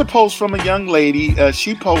 here's a post from a young lady.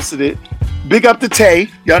 She posted it. Big up to Tay.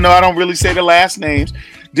 Y'all know I don't really say the last names.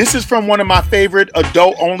 This is from one of my favorite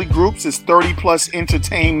adult-only groups. It's 30 Plus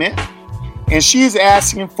Entertainment. And she is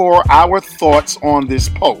asking for our thoughts on this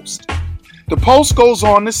post. The post goes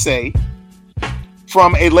on to say,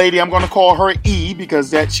 from a lady, I'm going to call her E, because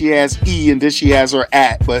that she has E and then she has her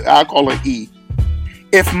at, but I'll call her E.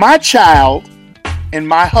 If my child and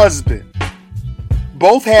my husband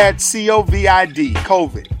both had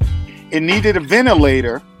COVID, and needed a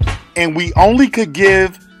ventilator, and we only could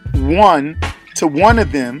give one to one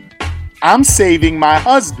of them, I'm saving my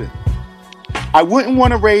husband. I wouldn't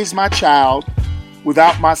want to raise my child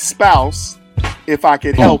without my spouse if I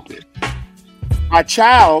could help it. My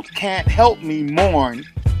child can't help me mourn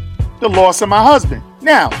the loss of my husband.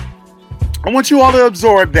 Now, I want you all to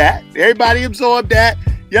absorb that. Everybody absorb that.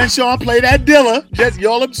 Young Sean, play that Dilla. Just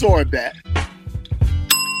y'all absorb that.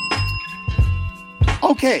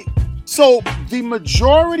 Okay, so the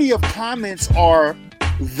majority of comments are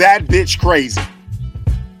that bitch crazy.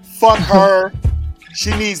 Fuck her. She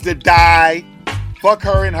needs to die. Fuck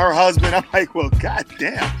her and her husband. I'm like, well,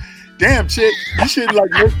 goddamn. Damn, chick. You should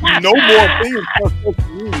like no more things on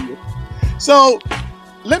social media. So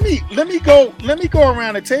let me go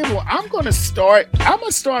around the table. I'm gonna start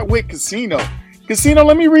with Casino. Casino,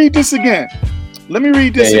 let me read this again.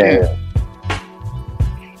 Again.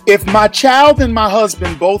 If my child and my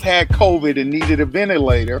husband both had COVID and needed a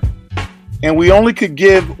ventilator, and we only could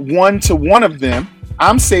give one to one of them,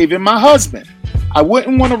 I'm saving my husband. I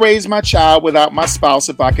wouldn't want to raise my child without my spouse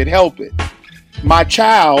if I could help it. My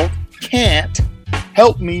child can't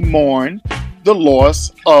help me mourn the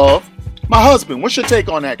loss of my husband. What's your take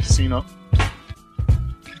on that, Casino?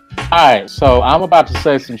 All right, so I'm about to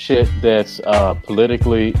say some shit that's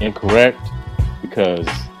politically incorrect, because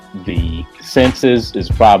the census is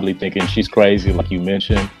probably thinking she's crazy, like you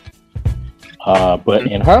mentioned. But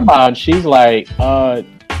in her mind, she's like, my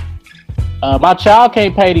child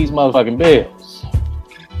can't pay these motherfucking bills.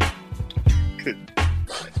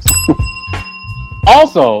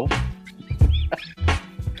 Also,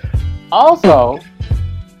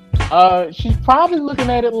 she's probably looking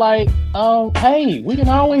at it like, hey, we can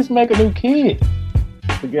always make a new kid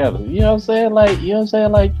together. You know what I'm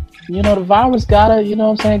saying? Like, the virus gotta, you know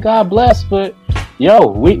what I'm saying, God bless, but yo,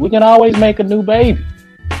 we can always make a new baby.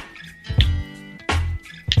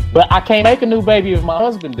 But I can't make a new baby if my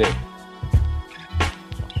husband did.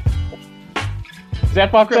 Is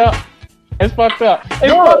that fucked up? It's fucked up.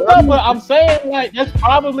 It's fucked up, but I'm saying like that's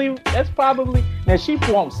probably now she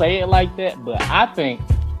won't say it like that, but I think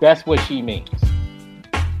that's what she means.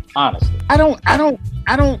 Honestly. I don't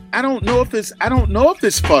know if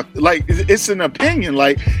it's fucked. Like it's an opinion.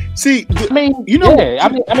 Like, see, I mean, yeah, I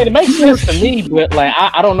mean, it makes sense to me, but like,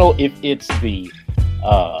 I don't know if it's the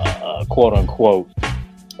quote unquote,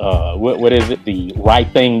 what is it, the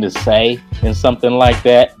right thing to say and something like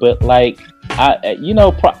that. But like,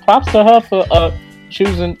 props to her for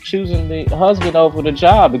choosing the husband over the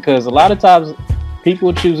child, because a lot of times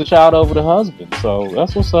people choose a child over the husband. So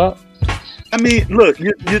that's what's up. I mean, look,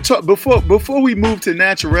 you talk before we move to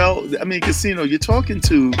Naturel. I mean, Casino, you're talking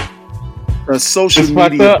to a social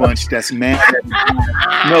media bunch that's mad.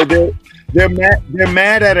 No, they're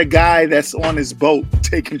mad at a guy that's on his boat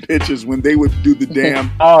taking pictures when they would do the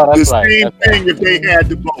damn same thing if they had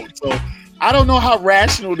the boat. So I don't know how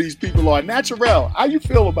rational these people are. Naturel, how you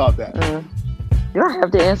feel about that? Do I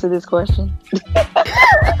have to answer this question?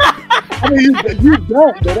 I mean, you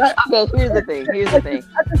don't. But okay, here's the thing.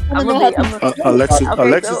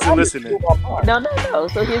 Alexis is listening. No.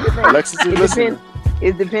 So here's the thing. Alexis is listening.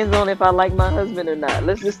 It depends on if I like my husband or not.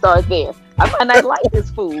 Let's just start there. I might not like this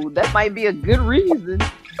food. That might be a good reason.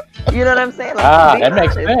 You know what I'm saying? That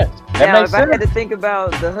makes sense. If I had to think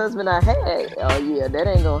about the husband I had, oh yeah, that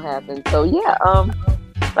ain't gonna happen. So yeah,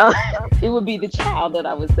 it would be the child that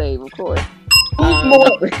I would save, of course.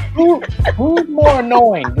 Who's more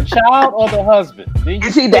annoying, the child or the husband? You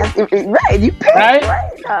see, that's right. You pick, right?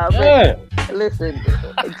 Yeah. Listen,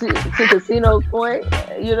 to Casino's point,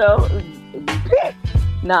 you pick.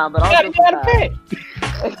 Nah, but I'll just pick.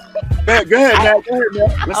 Go ahead, Matt.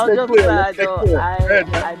 Let's I'll stay just clear. aside, though,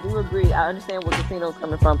 I do agree. I understand where Casino's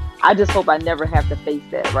coming from. I just hope I never have to face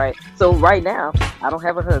that, right? So right now, I don't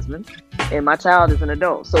have a husband, and my child is an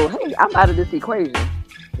adult. So hey, I'm out of this equation.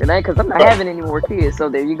 Because I'm not having any more kids, so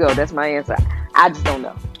there you go. That's my answer. I just don't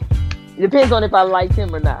know. It depends on if I like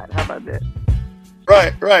him or not. How about that?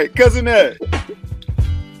 Right, Cousin Ed.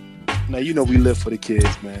 Now you know we live for the kids,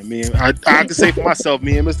 man. I have to say for myself,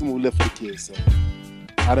 me and Mr. Moody live for the kids. So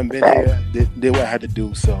I done been here, did what I had to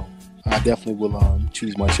do. So I definitely will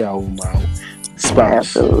choose my child with my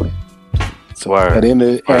spouse. Absolutely. So at the end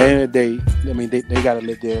of the day, I mean they gotta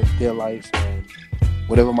live their life, and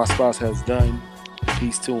whatever my spouse has done,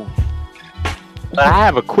 peace to him. I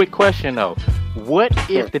have a quick question though. What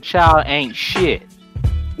if the child ain't shit?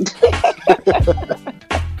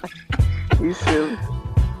 You silly.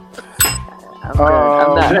 I'm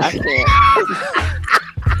not. I can't.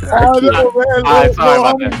 Sorry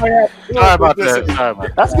about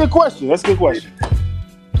that. That's a good question.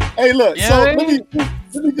 Hey, look. Yeah, so let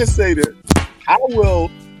me just say this. I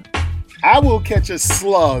will catch a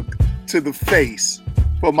slug to the face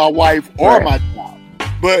for my wife or my child.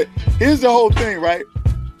 But here's the whole thing, right?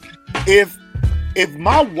 If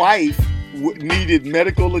my wife needed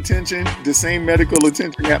medical attention, the same medical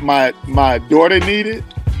attention that my daughter needed,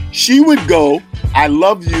 she would go, I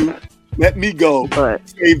love you, let me go,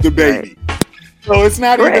 save the baby. So it's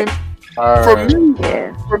not even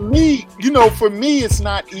for me, it's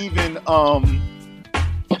not even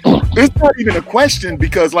it's not even a question,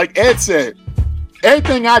 because like Ed said,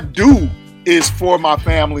 everything I do is for my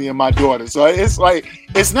family and my daughter. So it's like,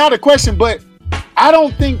 it's not a question. But I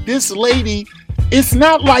don't think this lady, it's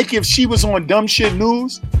not like if she was on dumb shit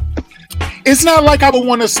news, it's not like I would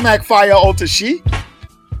want to smack fire Alta She,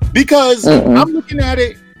 because I'm looking at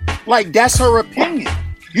it like that's her opinion.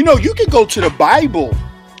 You can go to the Bible,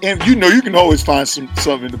 and you can always find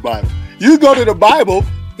something in the Bible. You go to the Bible,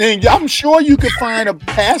 and I'm sure you could find a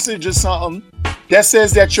passage or something that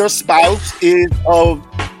says that your spouse is of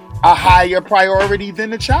a higher priority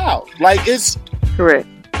than the child. Like, it's correct.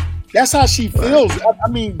 That's how she feels. I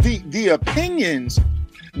mean, the opinions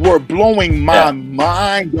were blowing my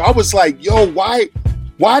mind. I was like, yo, why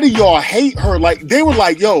do y'all hate her? Like, they were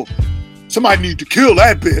like, yo, somebody need to kill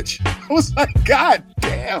that bitch. I was like, God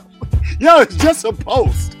damn. Yo, it's just a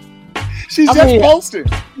post. She's posting.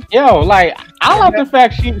 Yo, like, I like the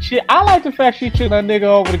fact I like the fact she took that nigga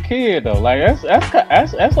over the kid though. Like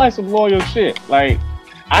that's like some loyal shit. Like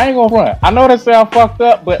I ain't gonna run. I know that sound fucked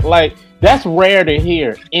up, but like that's rare to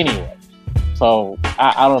hear anyway. So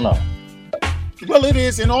I don't know. Well, it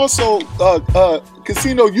is, and also,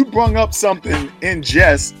 Casino, you brung up something in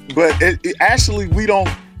jest, but it actually we don't.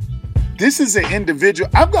 This is an individual.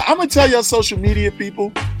 I'm gonna tell y'all, social media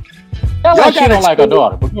people. Y'all like she don't like her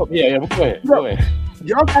daughter. But go ahead.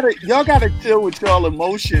 Y'all gotta chill with y'all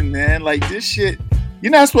emotion, man. Like this shit,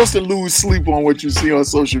 you're not supposed to lose sleep on what you see on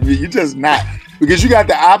social media. You're just not, because you got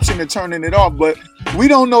the option of turning it off. But we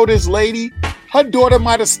don't know this lady. Her daughter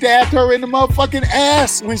might have stabbed her in the motherfucking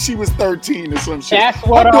ass when she was 13 or some shit. That's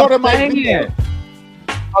what her daughter I'm might be saying.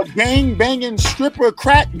 a gang banging stripper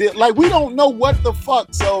crack. Like we don't know what the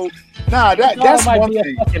fuck. So that's might one be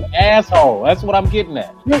thing. A fucking asshole. That's what I'm getting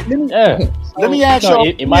at. Let me ask y'all.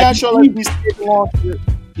 Let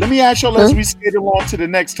me ask y'all as we skate along to the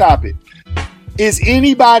next topic. Is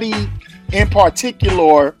anybody in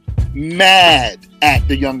particular mad at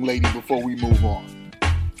the young lady before we move on?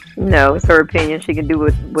 No, it's her opinion. She can do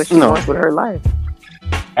what she wants with her life.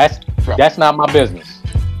 That's not my business.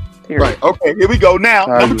 Period. Right. Okay. Here we go. Now,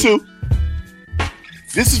 number 2.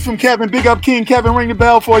 This is from Kevin. Big up, King. Kevin, ring the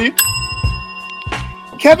bell for you.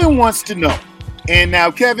 Kevin wants to know, and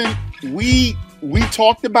now, Kevin, we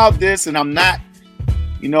talked about this, and I'm not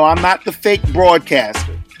the fake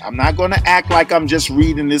broadcaster. I'm not going to act like I'm just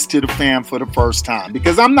reading this to the fam for the first time,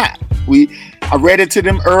 because I'm not. I read it to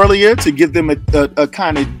them earlier to give them a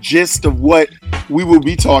kind of gist of what we will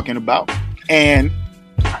be talking about. And,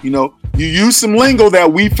 you use some lingo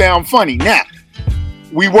that we found funny. Now,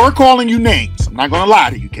 we were calling you names. I'm not going to lie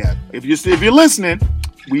to you, Kev. If you're listening,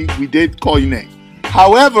 we did call you names.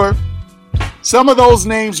 However, some of those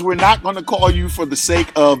names we're not going to call you for the sake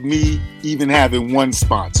of me even having one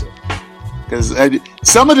sponsor. Because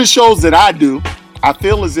some of the shows that I do, I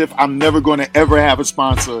feel as if I'm never going to ever have a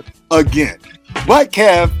sponsor again. But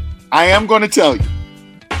Kev, I am going to tell you,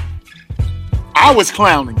 I was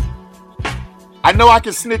clowning you. I know I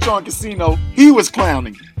can snitch on Casino. He was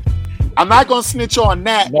clowning you. I'm not going to snitch on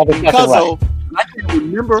that because of I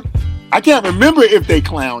can't remember if they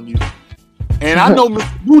clown you. And I know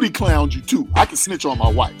Mr. Moody clowned you too. I can snitch on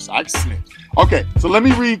my wife, so I can snitch. Okay, so let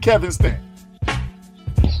me read Kevin's thing.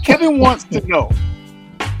 Kevin wants to know.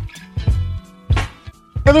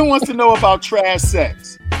 Kevin wants to know about trash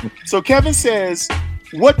sex. So Kevin says,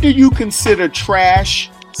 what do you consider trash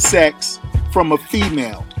sex from a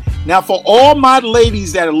female? Now, for all my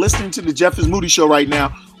ladies that are listening to the Jeff is Moody show right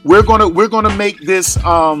now, we're gonna make this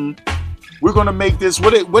what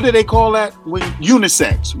do they call that?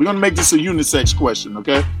 Unisex. We're gonna make this a unisex question,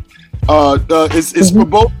 okay? It's for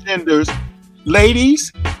both genders.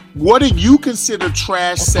 Ladies, what do you consider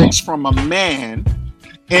trash sex from a man?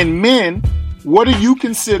 And men, what do you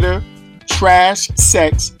consider trash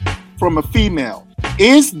sex from a female?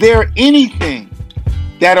 Is there anything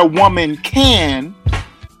that a woman can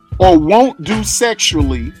or won't do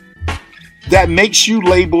sexually that makes you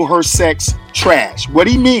label her sex trash? What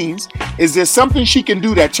he means is there's something she can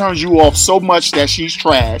do that turns you off so much that she's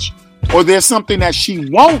trash, or there's something that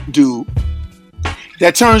she won't do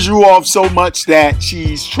that turns you off so much that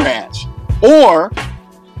she's trash. Or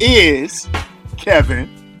is Kevin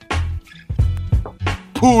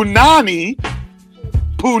punani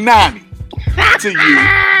to you?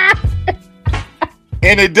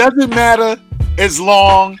 And it doesn't matter as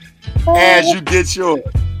long as you get yours.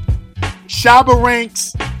 Shabba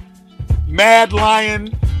Ranks, Mad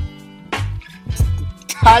Lion,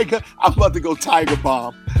 Tiger. I'm about to go Tiger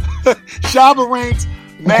Bomb. Shabba Ranks,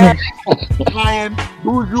 Mad Lion,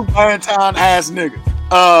 Buju Banton ass nigga.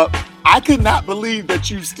 I could not believe that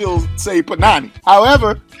you still say Panani.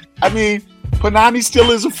 However, I mean, Panani still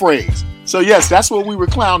is a phrase. So yes, that's what we were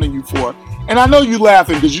clowning you for. And I know you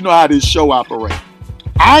laughing because you know how this show operates.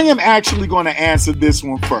 I am actually going to answer this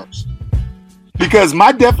one first, because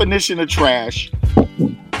my definition of trash.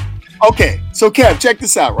 Okay, so Kev, check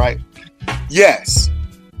this out, right? Yes,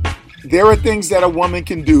 there are things that a woman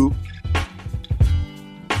can do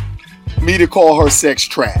me to call her sex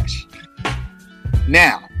trash.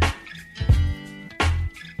 Now,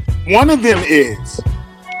 one of them is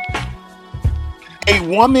a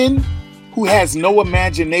woman who has no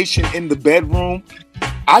imagination in the bedroom.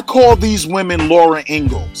 I call these women Laura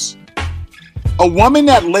Ingalls. A woman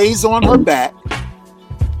that lays on her back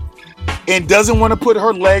and doesn't want to put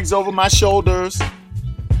her legs over my shoulders.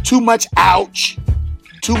 Too much ouch.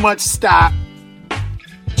 Too much stop.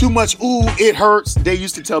 Too much ooh, it hurts. They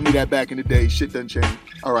used to tell me that back in the day. Shit doesn't change.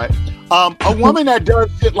 All right. A woman that does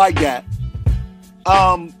shit like that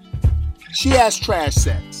she has trash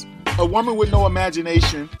sex. A woman with no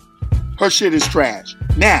imagination, her shit is trash.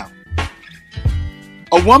 Now,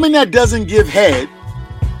 a woman that doesn't give head,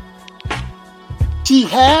 she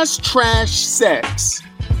has trash sex,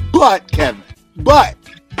 but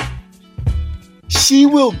she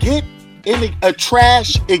will get in a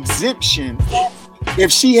trash exemption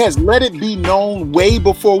if she has let it be known way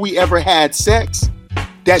before we ever had sex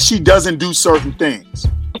that she doesn't do certain things.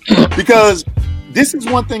 Because this is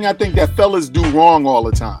one thing I think that fellas do wrong all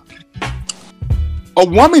the time. A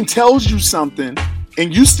woman tells you something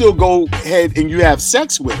and you still go ahead and you have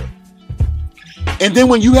sex with her. And then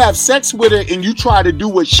when you have sex with her and you try to do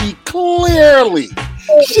what she clearly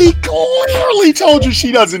told you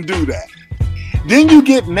she doesn't do that. Then you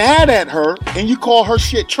get mad at her and you call her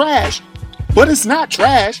shit trash. But it's not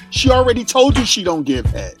trash. She already told you she don't give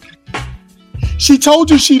head. She told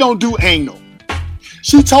you she don't do anal.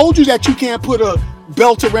 She told you that you can't put a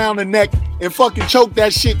belt around the neck and fucking choke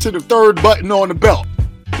that shit to the third button on the belt.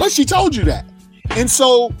 Like, she told you that. And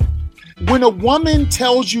so when a woman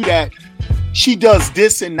tells you that she does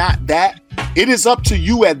this and not that, it is up to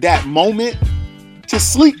you at that moment to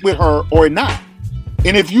sleep with her or not.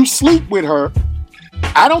 And if you sleep with her,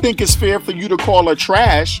 I don't think it's fair for you to call her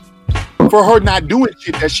trash for her not doing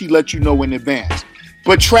shit that she let you know in advance.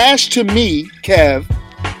 But trash to me, Kev,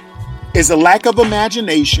 is a lack of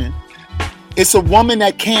imagination. It's a woman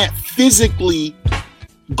that can't physically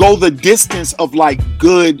go the distance of like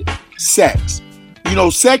good sex. You know,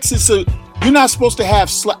 sex is you're not supposed to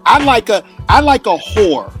have I like a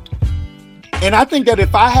whore. And I think that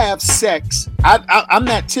if I have sex, I'm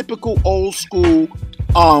that typical old school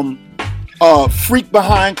freak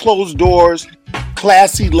behind closed doors,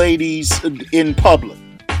 classy ladies in public.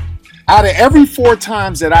 Out of every 4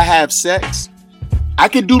 times that I have sex, I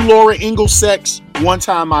could do Laura Ingalls sex 1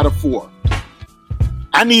 time out of 4.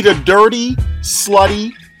 I need a dirty,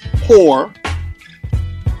 slutty whore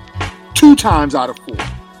 2 times out of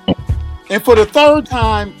 4. And for the 3rd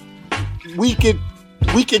time, we could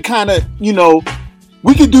kind of, you know,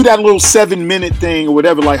 we could do that little 7-minute thing or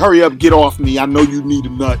whatever, like, hurry up, get off me. I know you need a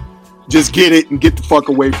nut. Just get it and get the fuck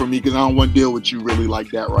away from me because I don't want to deal with you really like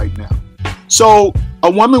that right now. So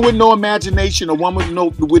a woman with no imagination, a woman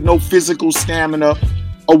with no physical stamina,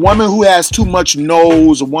 a woman who has too much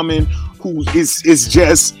nose, a woman who is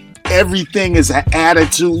just everything is an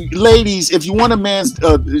attitude. Ladies, if you want a man's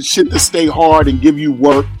shit to stay hard and give you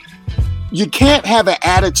work, you can't have an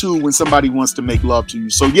attitude when somebody wants to make love to you.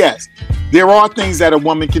 So yes, there are things that a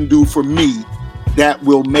woman can do for me that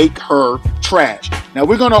will make her trash. Now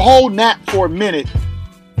we're going to hold Nat for a minute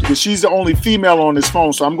because she's the only female on this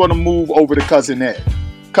phone. So I'm going to move over to Cousin Ed.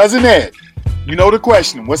 Cousin Ed, you know the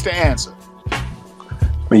question. What's the answer?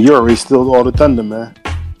 I mean, you already stole all the thunder, man.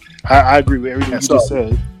 I agree with everything you just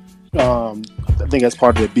said. I think that's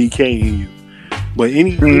part of the BK in you. But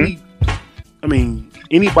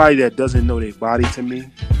anybody that doesn't know their body to me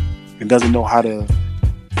and doesn't know how to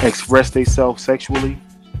express themselves sexually,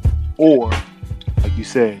 or like you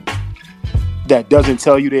said, that doesn't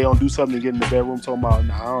tell you they don't do something to get in the bedroom talking about,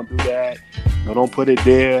 no, I don't do that. No, don't put it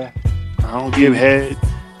there. I don't give head.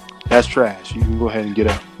 That's trash. You can go ahead and get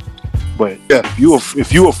up. But if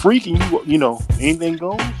you a freak and you know anything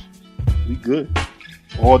goes, we good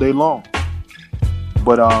all day long.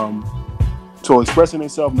 But so expressing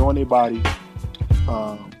themselves, knowing their body,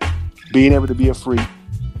 being able to be a freak,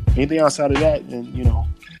 anything outside of that, and you know,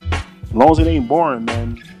 as long as it ain't boring,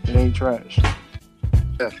 man, it ain't trash.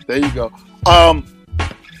 Yeah, there you go.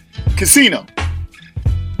 Casino.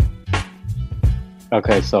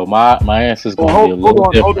 Okay, so my answer is going to be a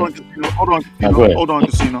little different. Hold on,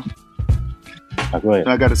 Casino. Go ahead.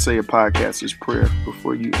 I got to say a podcaster's prayer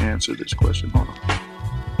before you answer this question. Hold on.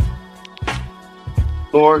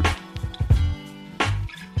 Lord,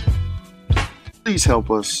 please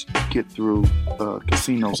help us get through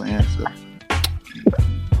Casino's answer.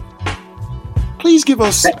 Please give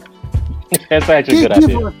us. That's actually a good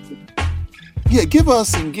idea. Give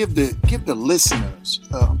us and give the listeners,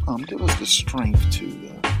 give us the strength to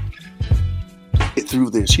get through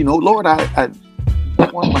this. You know, Lord, I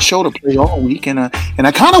want my show to play all week, and I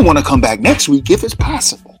kind of want to come back next week if it's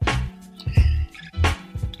possible.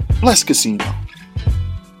 Bless Casino.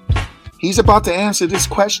 He's about to answer this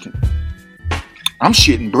question. I'm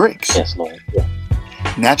shitting bricks. Yes, Lord. Yeah.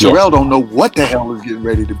 Naturel don't know what the hell is getting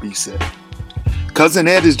ready to be said. Cousin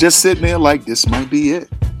Ed is just sitting there like, this might be it.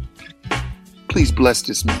 Please bless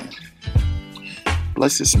this man.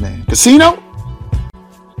 Bless this man. Casino?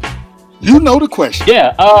 You know the question.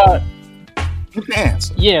 Yeah. What's the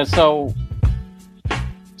answer? Yeah. So,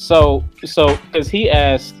 because he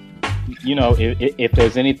asked, if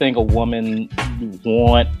there's anything a woman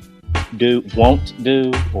won't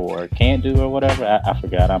do or can't do or whatever, I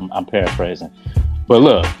forgot. I'm paraphrasing. But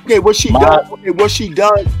look. Okay, what she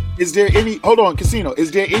does, is there any, hold on, Casino,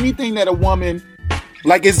 is there anything that a woman,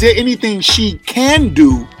 like, is there anything she can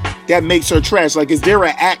do that makes her trash? Like, is there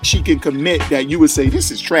an act she can commit that you would say,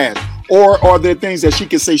 this is trash? Or are there things that she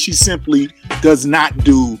can say she simply does not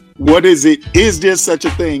do? What is it? Is there such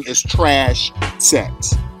a thing as trash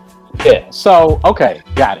sex? Yeah. So, okay,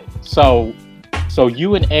 got it. So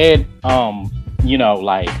you and Ed,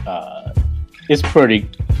 it's pretty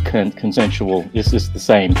consensual. It's just the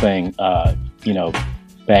same thing.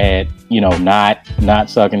 Bad. Not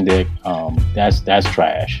sucking dick. That's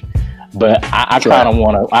trash. But I kind of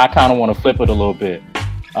want to flip it a little bit.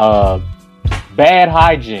 Bad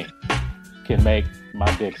hygiene can make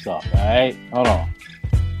my dick suck. All right, hold on.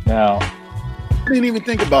 Now, I didn't even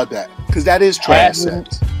think about that because that is trash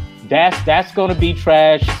sex. That's gonna be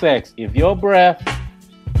trash sex. If your breath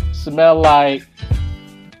smell like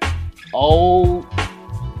old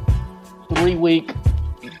 3-week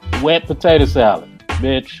wet potato salad,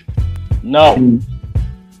 bitch, no,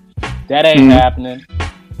 that ain't happening.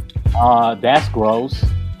 That's gross.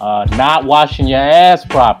 Not washing your ass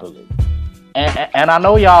properly. And I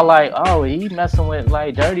know y'all like, oh, he messing with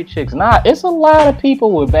like dirty chicks. Nah, it's a lot of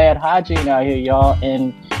people with bad hygiene out here, y'all.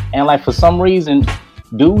 And like for some reason,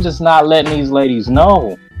 dudes is not letting these ladies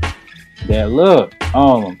know that look,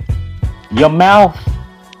 your mouth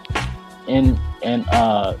and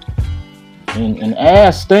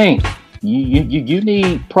ass stink. You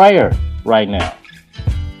need prayer right now.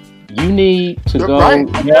 You need to go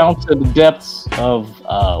down to the depths of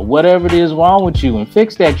whatever it is wrong with you and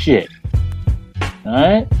fix that shit. All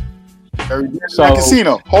right. So,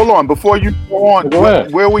 Casino, hold on before you go on.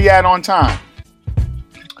 Where we at on time?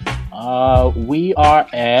 We are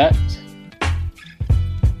at.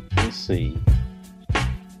 Let's see.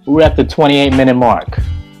 We're at the 28-minute mark.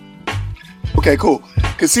 Okay, cool.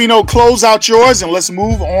 Casino, close out yours and let's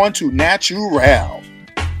move on to Naturel.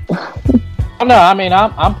 No, I mean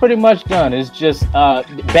I'm pretty much done. It's just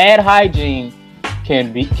bad hygiene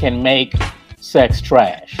can make sex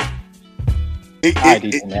trash.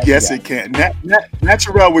 Yes, it can.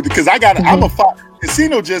 Naturel with it because I'm a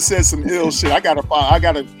Casino just said some ill shit. I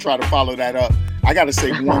gotta try to follow that up. I gotta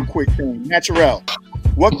say one quick thing. Naturel,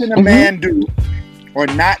 what can a man do or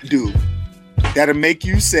not do that'll make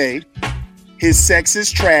you say his sex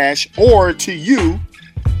is trash, or to you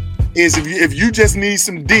is if you just need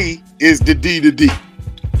some D, is the D to D?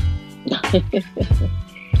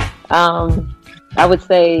 I would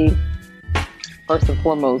say first and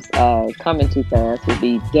foremost, coming too fast would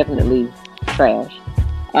be definitely trash.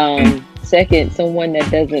 Second, someone that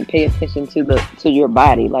doesn't pay attention to your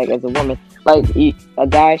body, like as a woman, like a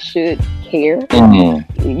guy should care.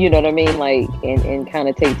 You know what I mean? Like, and kind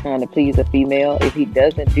of take time to please a female. If he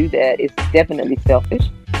doesn't do that, it's definitely selfish.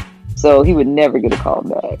 So he would never get a call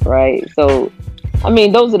back, right? So, I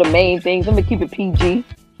mean, those are the main things. I'm gonna keep it PG.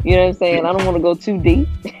 You know what I'm saying? I don't want to go too deep,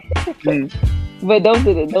 but those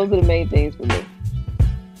are the main things for me.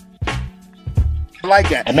 I like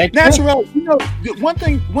that. Naturel, one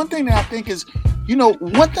thing that I think is,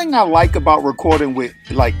 one thing I like about recording with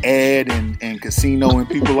like Ed and Casino and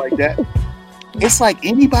people like that, it's like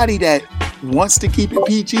anybody that wants to keep it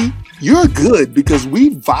PG, you're good because we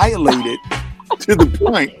violated to the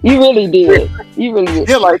point. You really did. You really did.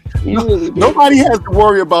 Yeah, like you really did. Nobody has to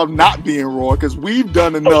worry about not being raw because we've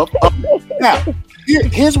done enough. Now,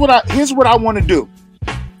 here's what I want to do.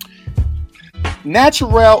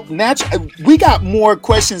 Naturel, we got more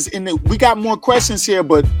questions we got more questions here,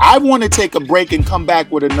 but I want to take a break and come back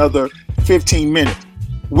with another 15 minutes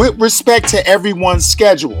with respect to everyone's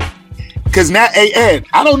schedule. Because now, hey Ed,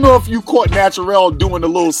 I don't know if you caught Naturel doing a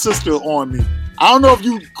little sister on me. I don't know if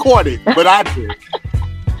you caught it, but I did.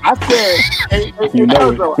 I said, hey, you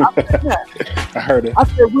know it. I heard it. I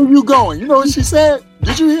said, where you going? You know what she said?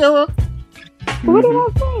 Did you hear her? What did I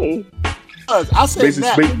say? I said,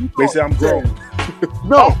 basically, I'm grown.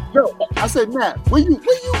 No. I said, Nat, where you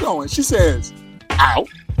going? She says, out.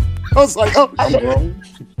 I was like, oh, I'm grown.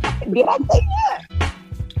 Did I say that?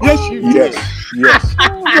 Yes, you did. Yes.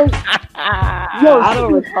 I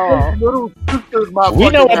don't recall. Little sisters, my we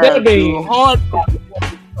know what that means. Hard.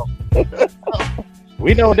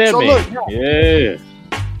 We know what that means. Yeah.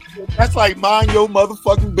 That's like mind your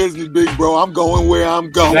motherfucking business, big bro. I'm going where I'm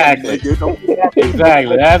going. Exactly.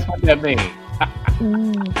 That's what that means.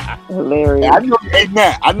 Hilarious.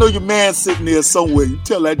 I know your man sitting there somewhere. You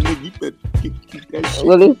tell that nigga you better keep that shit.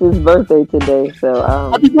 Well, it's his birthday today, so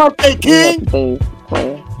happy birthday, King. Things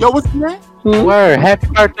planned. Yo, what's your name? Word. Happy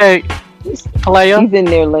birthday, player. He's in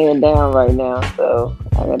there laying down right now, so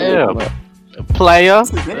I gotta wake him up. Player.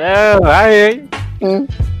 Yeah, I hear you.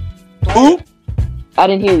 Who? I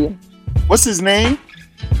didn't hear you. What's his name?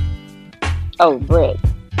 Oh, Brett.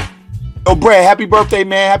 Oh, Brad, happy birthday,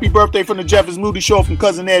 man. Happy birthday from the Jeff is Moody Show from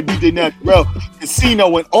Cousin Ed, DJ Naturel,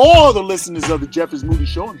 Casino, and all the listeners of the Jeff is Moody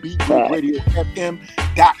Show and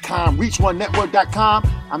BeatRadioFM.com, ReachOneNetwork.com.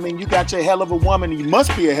 I mean, you got your hell of a woman, and you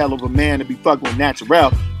must be a hell of a man to be fucking with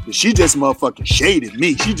Naturel, because she just motherfucking shaded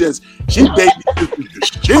me. She baby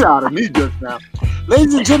the shit out of me just now.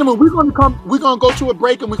 Ladies and gentlemen, we're gonna go to a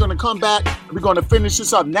break, and we're gonna come back, and we're gonna finish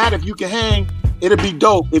this up. Nat, if you can hang, it'll be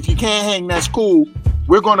dope. If you can't hang, that's cool.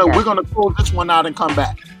 We're gonna close this one out and come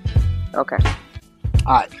back. Okay.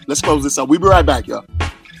 All right, let's close this up. We'll be right back, y'all.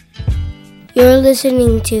 You're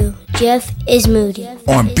listening to Jeff is Moody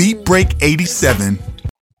on Beat Break 87.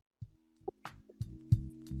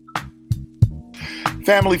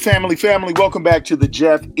 Family, welcome back to the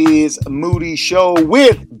Jeff is Moody Show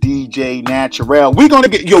with DJ Naturel. We're gonna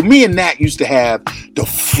get me and Nat used to have the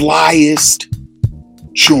flyest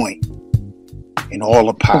joint in all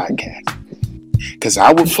the podcasts. Cause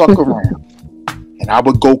I would fuck around and I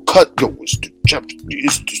would go cut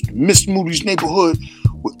it's just Miss Moody's neighborhood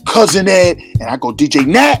with Cousin Ed, and I go DJ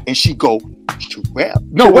Nat, and she go Terrell.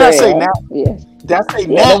 No, what I say Nat? Yeah. Did I say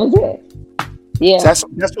Nat? That was it. Yeah. That's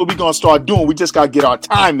what we're gonna start doing. We just gotta get our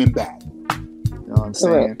timing back. You know what I'm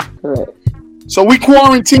saying? Correct. So we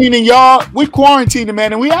quarantining, y'all. We quarantining,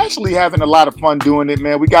 man, and we actually having a lot of fun doing it,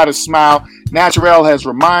 man. We gotta smile. Naturel has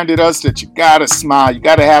reminded us that you gotta smile. You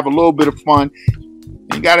gotta have a little bit of fun.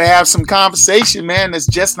 You gotta have some conversation, man. It's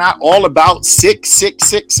just not all about sick.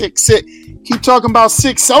 Keep talking about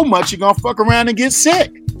sick so much, you're gonna fuck around and get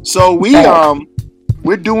sick. So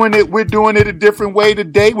we're doing it a different way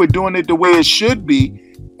today. We're doing it the way it should be.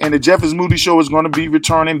 And the Jeff is Moody Show is going to be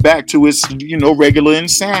returning back to its, regular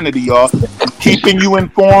insanity, y'all. Keeping you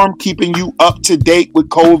informed, keeping you up to date with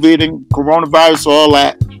COVID and coronavirus, all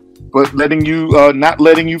that. But not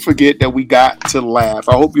letting you forget that we got to laugh.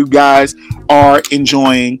 I hope you guys are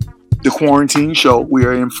enjoying the quarantine show. We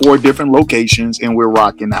are in 4 different locations and we're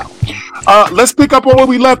rocking out. Let's pick up on where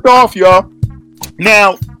we left off, y'all.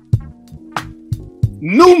 Now,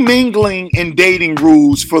 new mingling and dating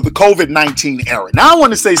rules for the COVID-19 era. Now, I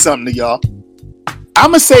want to say something to y'all. I'm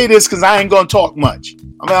going to say this because I ain't going to talk much.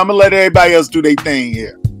 I'm going to let everybody else do their thing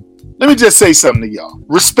here. Let me just say something to y'all,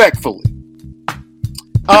 respectfully.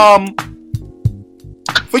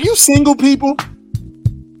 For you single people,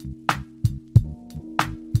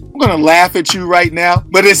 I'm going to laugh at you right now,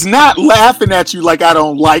 but it's not laughing at you like I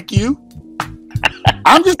don't like you.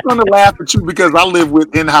 I'm just going to laugh at you because I live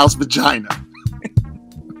with in-house vagina.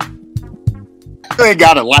 You ain't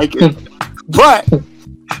gotta like it. But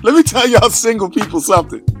let me tell y'all single people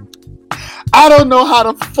something. I don't know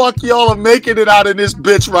how the fuck y'all are making it out of this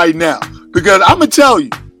bitch right now. Because I'm gonna tell you,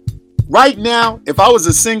 right now, if I was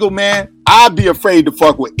a single man, I'd be afraid to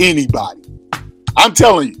fuck with anybody. I'm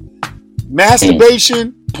telling you,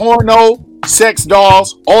 masturbation, porno, sex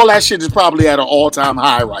dolls, all that shit is probably at an all-time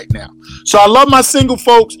high right now. So I love my single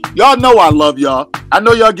folks. Y'all know I love y'all. I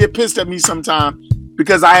know y'all get pissed at me sometimes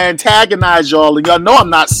because I antagonize y'all, and y'all know I'm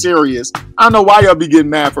not serious. I don't know why y'all be getting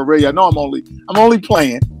mad for real. Y'all know I'm only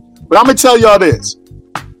playing. But I'm gonna tell y'all this.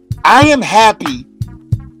 I am happy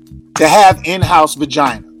to have in-house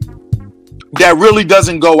vagina that really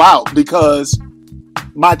doesn't go out, because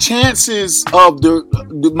my chances of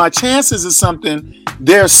something,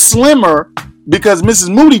 they're slimmer, because Mrs.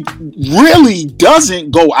 Moody really doesn't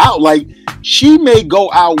go out. Like, she may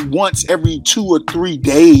go out once every 2 or 3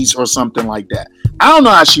 days or something like that. I don't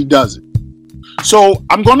know how she does it. So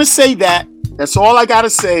I'm going to say that. That's all I got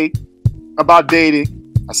to say about dating.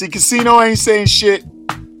 I see Casino ain't saying shit.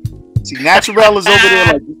 See, Naturel is over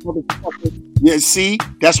there like, this motherfucker. Yeah, see?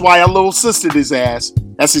 That's why I little sistered his ass.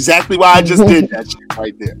 That's exactly why I just did that shit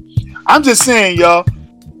right there. I'm just saying, y'all,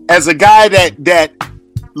 as a guy that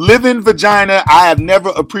live in vagina, I have never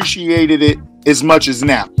appreciated it as much as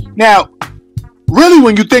now. Now, really,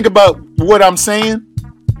 when you think about what I'm saying,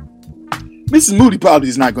 Mrs. Moody probably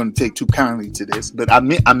is not going to take too kindly to this, but I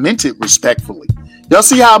meant it respectfully. Y'all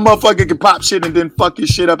see how a motherfucker can pop shit and then fuck his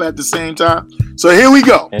shit up at the same time? So here we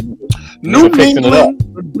go. New mingling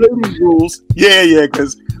dating rules. Yeah,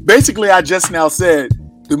 because basically I just now said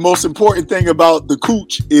the most important thing about the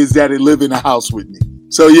cooch is that it live in a house with me.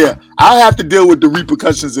 So yeah, I'll have to deal with the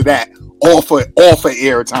repercussions of that off of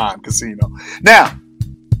air time, Casino. Now,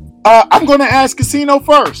 I'm going to ask Casino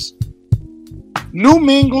first. New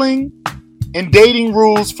mingling and dating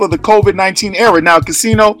rules for the COVID-19 era. Now,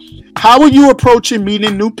 Casino, how are you approaching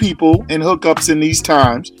meeting new people and hookups in these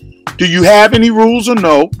times? Do you have any rules or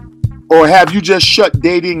no? Or have you just shut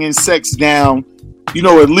dating and sex down,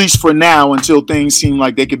 at least for now until things seem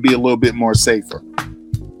like they could be a little bit more safer?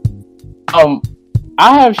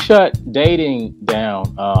 I have shut dating down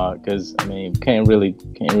because can't really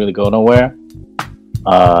go nowhere.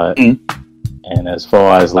 And as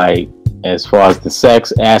far as the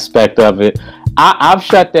sex aspect of it, I've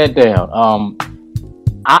shut that down.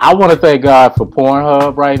 I want to thank God for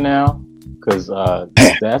Pornhub right now because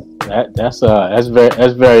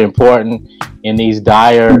that's very important in these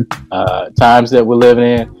dire times that we're living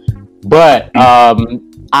in. But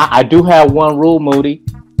I do have one rule, Moody.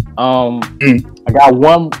 I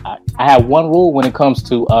have one rule when it comes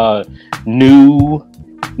to new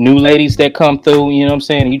ladies that come through. You know what I'm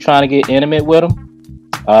saying? And you trying to get intimate with them.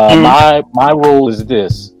 My rule is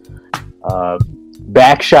this: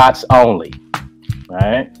 back shots only.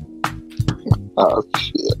 Right? Oh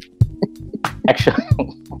shit!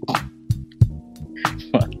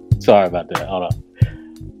 Sorry about that. Hold on.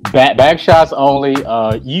 Back shots only.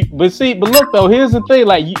 But look though. Here's the thing.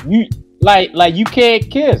 You can't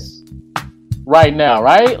kiss right now,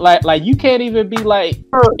 right? Like you can't even be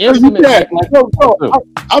intimate.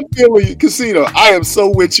 I'm feeling you, Casino. I am so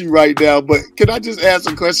with you right now. But can I just ask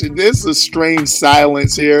a question? There's a strange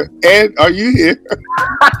silence here. Ed, are you here?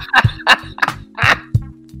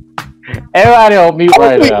 Everybody on mute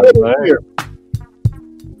right now.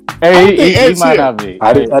 Hey, he might not be.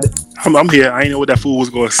 I'm here. I didn't know what that fool was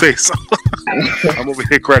going to say, so I'm over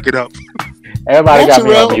here cracking up. Everybody got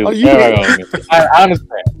me on mute. I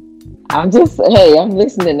understand. I'm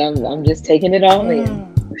listening. I'm just taking it all in.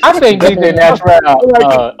 I think DJ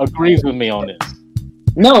Naturel agrees with me on this.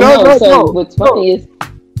 No. What's funny is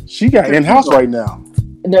she got in-house right now.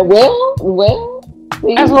 No, well.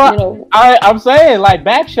 That's what I'm saying. Like,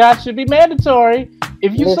 back shots should be mandatory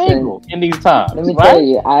if you're single in these times. Let me tell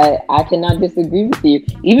you, I cannot disagree with you.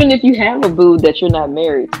 Even if you have a boo that you're not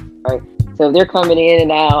married, right? So if they're coming in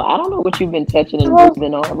and out, I don't know what you've been touching and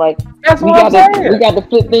moving on. Like, we got to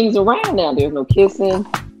flip things around now. There's no kissing,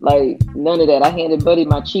 like none of that. I handed Buddy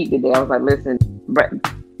my cheek today. I was like, listen,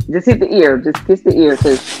 just hit the ear, just kiss the ear,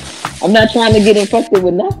 because I'm not trying to get infected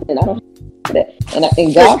with nothing. I don't. That.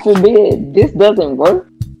 And God forbid this doesn't work,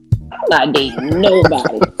 I'm not dating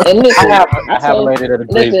nobody. And listen,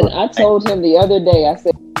 I told him the other day, I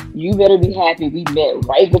said, you better be happy we met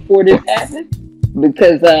right before this happened,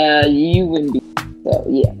 because you wouldn't be. So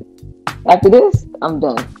yeah, after this, I'm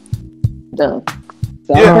done. So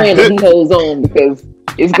I'm praying that he holds on, because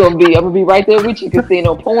it's gonna be. I'm gonna be right there with you,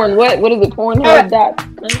 Casino. Porn. What is it?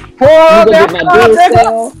 Pornhub.com. Let me go get my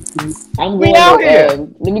Duracell. I'm going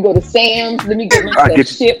to, let me go to Sam's. Let me get myself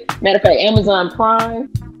shipped. Matter of fact, Amazon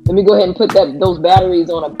Prime. Let me go ahead and put those batteries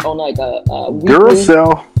on a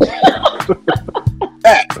Duracell.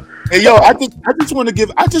 Hey yo, I just want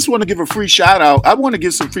to give a free shout out. I want to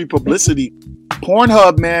give some free publicity.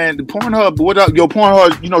 Pornhub, man. The Pornhub. What up, yo?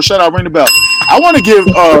 Pornhub. Shout out, ring the bell. I want to give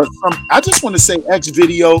I just want to say X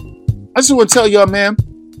video. I just want to tell y'all, man.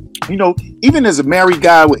 Even as a married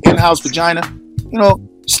guy with in-house vagina,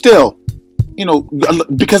 still,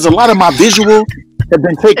 because a lot of my visuals have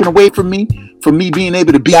been taken away from me being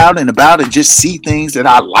able to be out and about and just see things that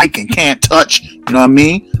I like and can't touch. You know what I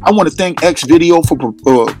mean? I want to thank X Video for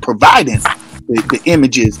providing the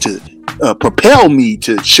images to propel me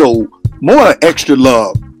to show more extra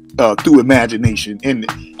love through imagination in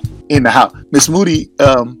the house. Miss Moody,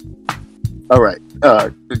 all right,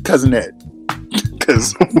 cousin Ed,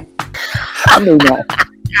 because I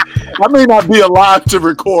may not be alive to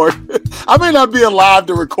record. I may not be alive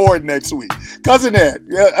to record next week. Cousin Ed,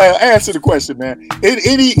 answer the question, man.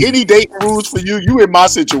 Any dating rules for you? You in my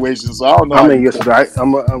situation, so I don't know. I mean, yes, right.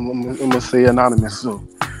 I'm gonna say anonymous. So,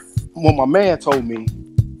 when my man told me,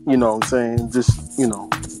 what I'm saying, just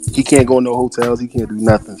he can't go to no hotels, he can't do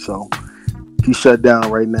nothing, so he shut down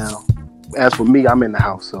right now. As for me, I'm in the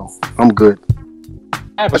house, so I'm good.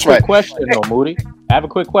 I have a quick question, though, Moody. I have a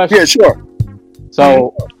quick question. Yeah, sure.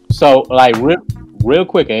 So like real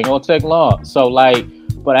quick, ain't gonna take long. So like,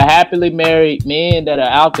 for the happily married men that are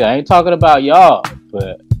out there, I ain't talking about y'all,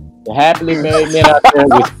 but the happily married men out there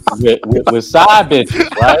with side bitches,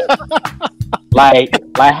 right?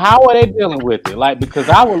 Like how are they dealing with it? Like, because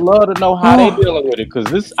I would love to know how they dealing with it,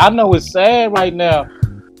 because I know it's sad right now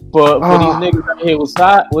for these niggas out here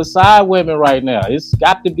with side women right now. It's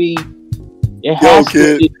got to be. It has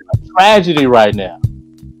to be a tragedy right now.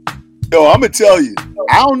 Yo, I'm gonna tell you.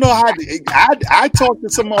 I don't know how. I talked to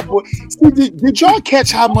some of my boys. Did y'all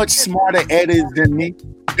catch how much smarter Ed is than me?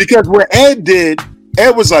 Because what Ed did,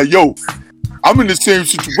 Ed was like, yo, I'm in the same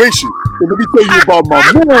situation. So let me tell you about my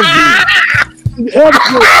man.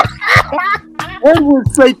 Ed would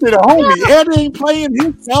say to the homie, Ed ain't playing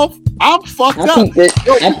himself. I'm fucked up. I peeped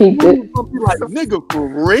it. Gonna be like, nigga, for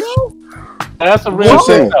real? That's a real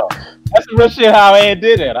shit, though. That's a real shit how Ed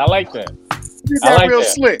did it. I like that. He did that real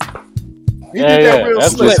slick. He did that real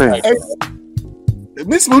slick. Hey,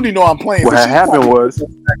 Miss Moody know I'm playing. What happened was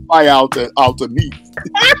fire out to me.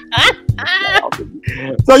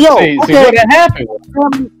 So yo, see what happened?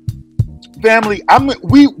 Family,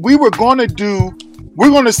 we were gonna do. We're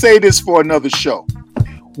gonna say this for another show.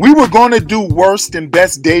 We were gonna do worst and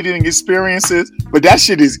best dating experiences, but that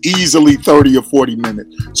shit is easily 30 or 40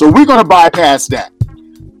 minutes. So we're gonna bypass that.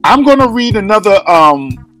 I'm gonna read another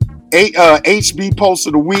HB post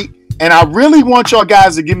of the week, and I really want y'all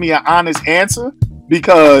guys to give me an honest answer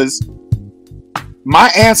because my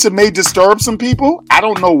answer may disturb some people. I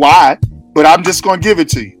don't know why, but I'm just gonna give it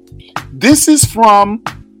to you. This is from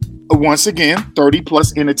once again 30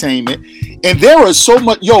 Plus Entertainment, and there is so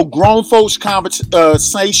much grown folks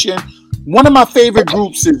conversation. One of my favorite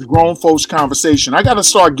groups is Grown Folks Conversation. I gotta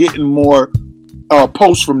start getting more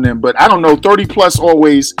posts from them, but I don't know, 30 Plus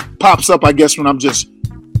always pops up, I guess, when I'm just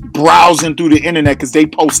browsing through the internet because they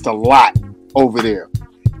post a lot over there.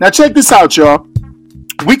 Now check this out, y'all.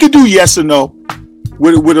 We could do yes or no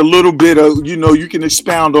with a little bit of, you can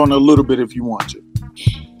expound on a little bit if you want to.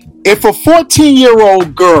 If a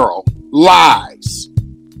 14-year-old girl lies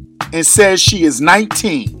and says she is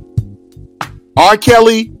 19, R.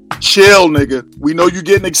 Kelly, chill, nigga. We know you're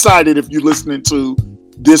getting excited if you're listening to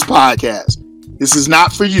this podcast. This is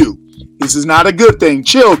not for you. This is not a good thing.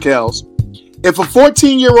 Chill, Kels. If a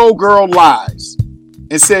 14-year-old girl lies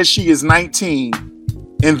and says she is 19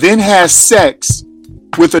 and then has sex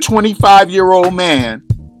with a 25-year-old man,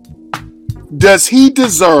 does he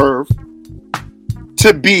deserve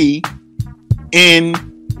to be in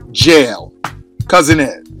jail? Cousin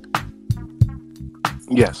Ed.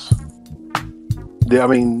 yes. I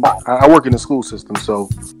mean, I work in the school system, so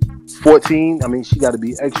 14, I mean, she got to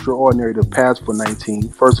be extraordinary to pass for 19.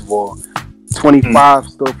 First of all, 25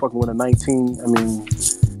 still fucking with a 19. I mean,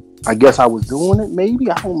 I guess I was doing it, maybe.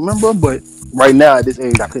 I don't remember, but right now at this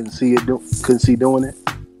age, I couldn't see doing it.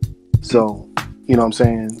 So, you know what I'm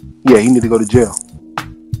saying? Yeah, he need to go to jail.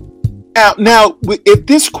 Now, if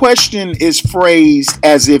this question is phrased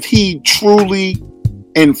as if he truly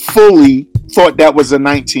and fully thought that was a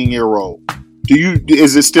 19-year-old,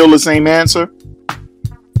 is it still the same answer?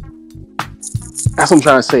 That's what I'm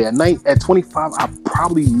trying to say. At 25, I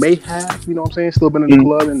probably may have, you know what I'm saying, still been in the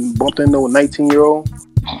club and bumped into a 19-year-old.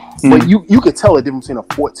 But you could tell the difference between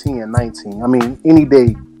a 14 and 19. I mean, any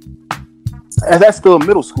day. And that's still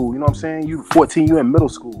middle school, you know what I'm saying? You 14, you in middle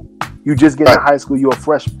school. You just get into high school, you're a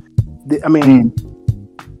freshman. I mean,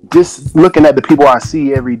 just looking at the people I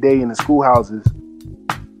see every day in the schoolhouses,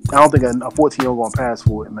 I don't think a 14-year-old gonna pass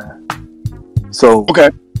for it, man. So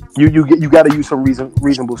you got to use some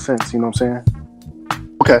reasonable sense, you know what I'm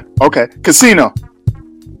saying? Okay. Casino.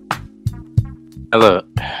 Look,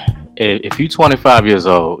 if you're 25 years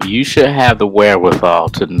old, you should have the wherewithal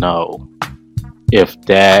to know if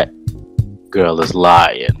that girl is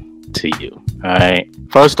lying to you. All right.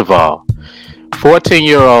 First of all,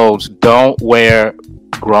 14-year-olds don't wear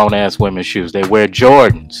grown-ass women's shoes. They wear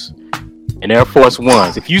Jordans and Air Force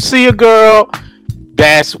Ones. If you see a girl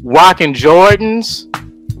that's rocking Jordans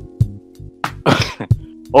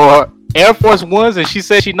or Air Force Ones and she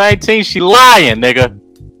says she's 19, she lying, nigga.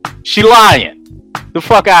 She lying. The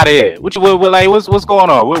fuck out of here. What's going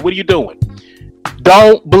on? What are you doing?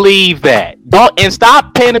 Don't believe that. And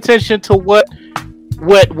stop paying attention to what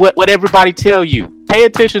everybody tell you. Pay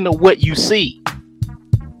attention to what you see.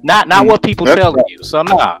 Not what people telling you. So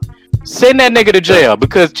send that nigga to jail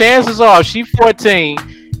because chances are she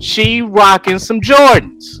 14, she rocking some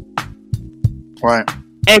Jordans. Right.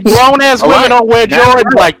 And grown ass women don't wear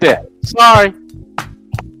Jordans like that. Sorry.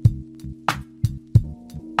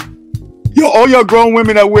 Yo, all y'all grown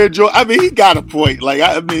women that wear Jordan. I mean, he got a point. Like,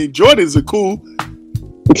 I mean, Jordans are cool.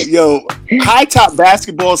 Yo, high top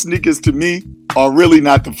basketball sneakers to me are really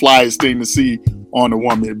not the flyest thing to see on a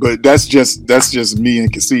woman. But that's just me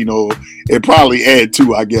and Casino. It probably Ed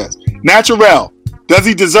too, I guess. Naturel, does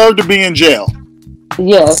he deserve to be in jail?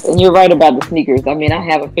 Yes, and you're right about the sneakers. I mean, I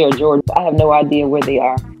have a pair of Jordans. I have no idea where they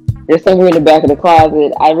are. They're somewhere in the back of the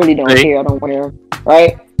closet. I really don't care. I don't wear them,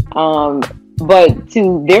 right? But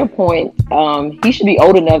to their point, he should be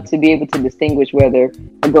old enough to be able to distinguish whether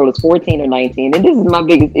a girl is 14 or 19. And this is my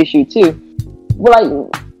biggest issue too. Well,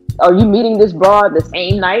 like, are you meeting this broad the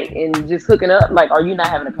same night and just hooking up? Like, are you not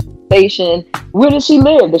having a conversation. Where does she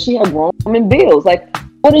live? Does she have grown woman bills? Like,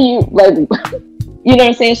 what are you like? You know what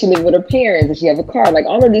I'm saying? She lives with her parents. Does she have a car? Like,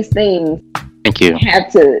 all of these things. Thank you.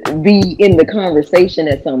 Have to be in the conversation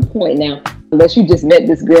at some point. Now, unless you just met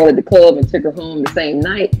this girl at the club and took her home the same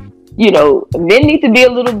night, you know, men need to be a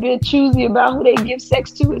little bit choosy about who they give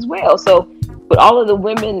sex to as well. So, but all of the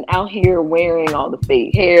women out here wearing all the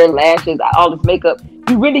fake hair, lashes, all this makeup,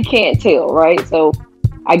 you really can't tell, right? So,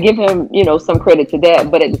 I give him, you know, some credit to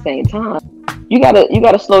that. But at the same time, you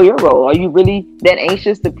gotta slow your roll. Are you really that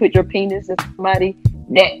anxious to put your penis in somebody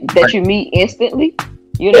that you meet instantly?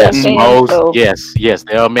 You know what I'm saying? So, yes.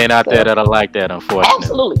 There are men out there that are like that, unfortunately.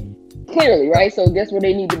 Absolutely. Clearly, right? So guess where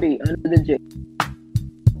they need to be? Under the jail.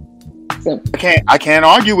 So. I can't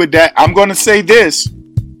argue with that. I'm going to say this.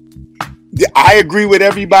 I agree with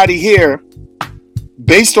everybody here.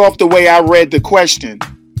 Based off the way I read the question,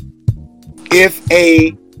 if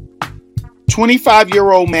a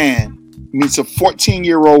 25-year-old man meets a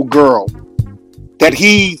 14-year-old girl that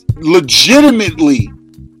he legitimately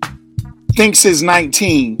thinks is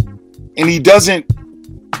 19 and he doesn't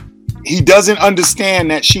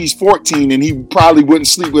understand that she's 14 and he probably wouldn't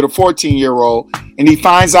sleep with a 14-year-old, and he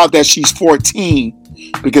finds out that she's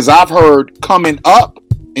 14, because I've heard coming up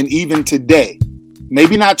and even today,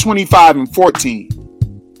 maybe not 25 and 14,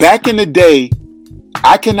 back in the day,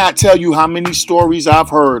 I cannot tell you how many stories I've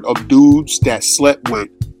heard of dudes that slept with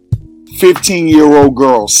 15-year-old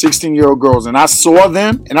girls, 16-year-old girls, and I saw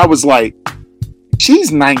them and I was like,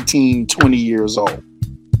 she's 19, 20 years old.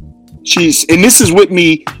 And this is with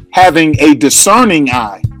me having a discerning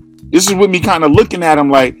eye. This is with me kind of looking at him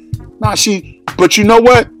like, nah, but you know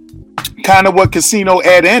what? Kind of what Casino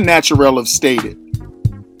Ed and Naturel have stated.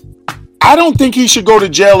 I don't think he should go to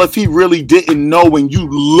jail if he really didn't know. When you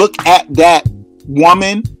look at that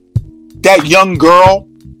woman, that young girl,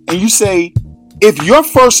 and you say, if your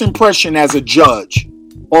first impression as a judge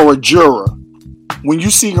or a juror, when you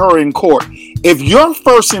see her in court, if your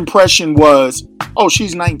first impression was, oh,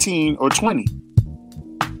 she's 19 or 20,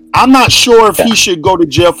 I'm not sure if he should go to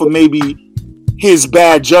jail for maybe his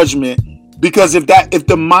bad judgment. Because if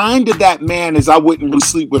the mind of that man is, I wouldn't really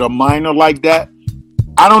sleep with a minor like that,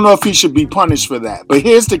 I don't know if he should be punished for that. But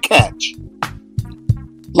here's the catch.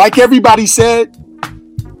 Like everybody said,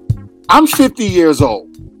 I'm 50 years old.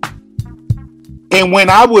 And when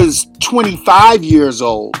I was 25 years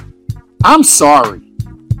old, I'm sorry.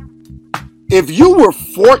 If you were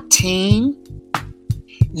 14,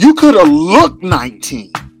 you could have looked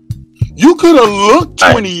 19. You could have looked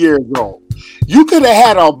 20 years old. You could have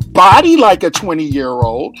had a body like a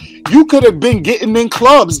 20-year-old. You could have been getting in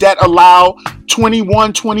clubs that allow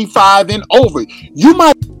 21, 25 and over. You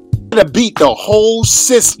might have beat the whole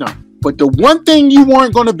system. But the one thing you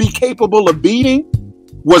weren't going to be capable of beating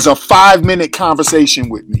was a 5-minute conversation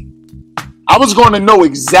with me. I was going to know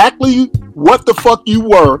exactly what the fuck you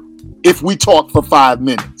were if we talked for 5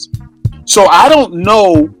 minutes. So I don't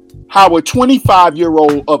know how a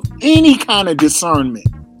 25-year-old of any kind of discernment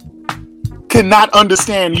cannot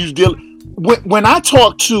understand you deal. When I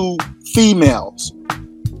talk to females,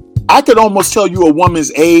 I could almost tell you a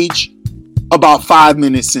woman's age about 5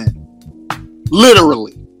 minutes in.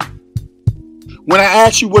 Literally. When I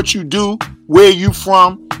ask you what you do, where you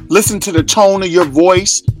from, listen to the tone of your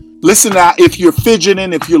voice, listen to if you're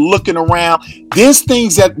fidgeting, if you're looking around. There's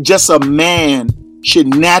things that just a man should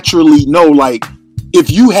naturally know, like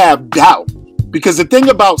if you have doubt. Because the thing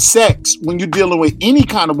about sex, when you're dealing with any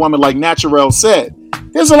kind of woman, like Naturel said,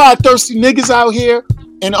 there's a lot of thirsty niggas out here.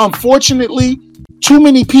 And unfortunately, too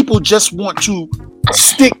many people just want to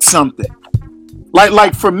stick something.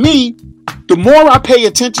 Like for me, the more I pay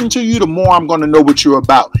attention to you, the more I'm going to know what you're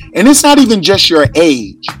about. And it's not even just your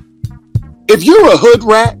age. If you're a hood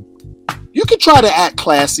rat, you can try to act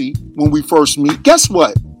classy when we first meet. Guess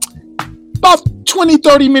what? About 20,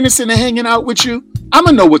 30 minutes into hanging out with you, I'm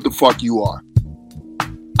going to know what the fuck you are.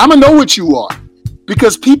 I'm going to know what you are.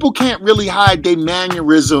 Because people can't really hide their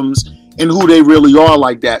mannerisms and who they really are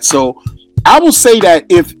like that. So I will say that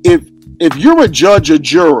if you're a judge or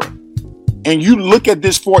juror and you look at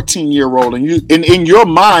this 14-year-old and in your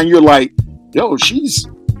mind, you're like, yo,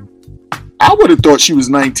 I would have thought she was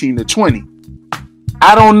 19 to 20.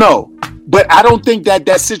 I don't know. But I don't think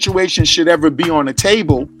that situation should ever be on the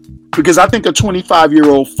table, because I think a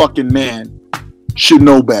 25-year-old fucking man should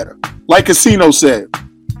know better. Like Casino said,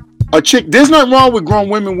 a chick, there's nothing wrong with grown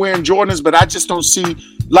women wearing Jordans, but I just don't see,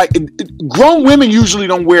 like, grown women usually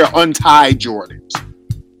don't wear untied Jordans.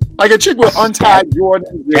 Like a chick with untied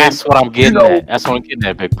Jordans. That's what I'm getting at. That's what I'm getting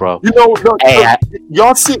at, big bro. You know,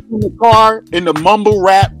 y'all sit in the car and the mumble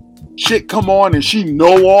rap shit come on and she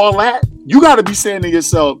know all that. you got to be saying to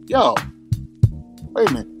yourself, yo, wait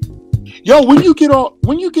a minute. Yo, when you get off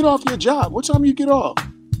your job, what time you get off?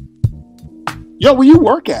 Yo, where you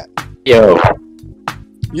work at? Yo.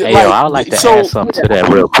 Yeah, hey, yo, I would like to add something to that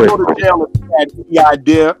real quick. Go to jail if he had any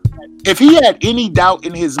idea. If he had any doubt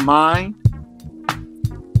in his mind,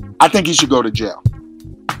 I think he should go to jail.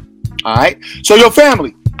 All right. So your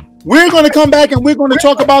family, we're going to come back and we're going to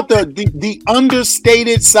talk about the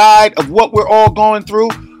understated side of what we're all going through.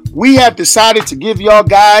 We have decided to give y'all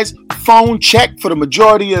guys phone check for the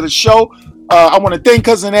majority of the show. I want to thank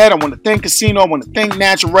Cousin Ed. I want to thank Casino. I want to thank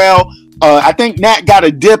Naturel. I think Nat got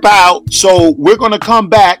to dip out. So we're going to come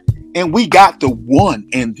back and we got the one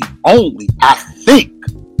and the only, I think,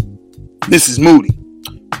 Mrs. Moody.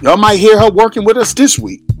 Y'all might hear her working with us this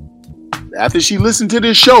week. After she listened to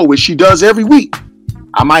this show, which she does every week,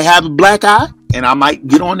 I might have a black eye and I might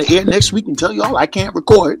get on the air next week and tell y'all I can't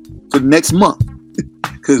record for the next month.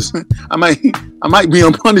 Because I might be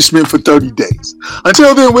on punishment for 30 days.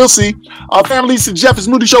 Until then, we'll see. Our family, it's the Jeff is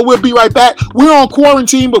Moody Show. We'll be right back. We're on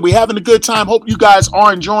quarantine, but we're having a good time. Hope you guys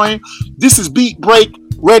are enjoying. This is Beat Break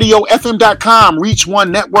Radio, FM.com,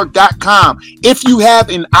 ReachOneNetwork.com. If you have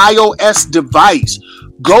an iOS device,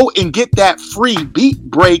 go and get that free Beat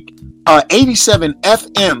Break 87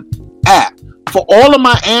 FM app. For all of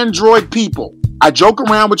my Android people, I joke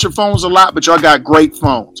around with your phones a lot, but y'all got great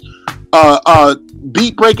phones.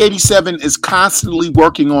 Beat Break 87 is constantly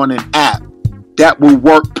working on an app that will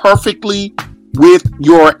work perfectly with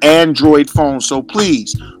your Android phone. So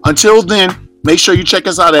please, until then, make sure you check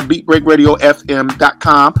us out at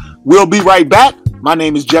beatbreakradiofm.com. We'll be right back. My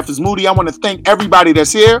name is Jeff is Moody. I want to thank everybody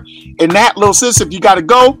that's here. And Nat, little sis, if you got to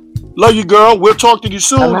go, love you, girl. We'll talk to you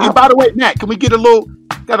soon. And by the way, Nat, can we get a little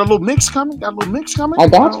mix coming? Got a little mix coming? I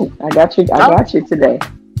got you today.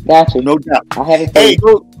 Got you. No doubt. I have it. Hey,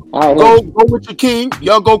 go with your king.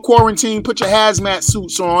 Y'all go quarantine. Put your hazmat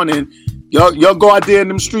suits on, and y'all go out there in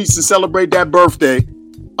them streets and celebrate that birthday.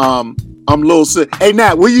 I'm little sick. Hey,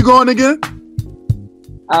 Nat, where you going again?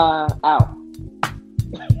 Out.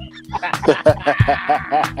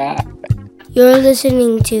 You're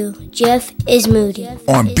listening to Jeff is Moody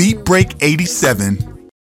on Beat Break 87.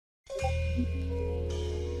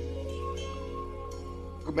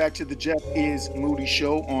 Welcome back to the Jeff is Moody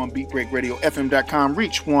Show on BeatBreakRadioFM.com,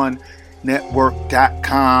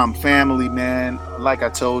 ReachOneNetwork.com. Family, man, like I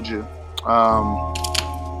told you,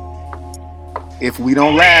 if we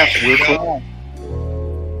don't laugh, we'll cry.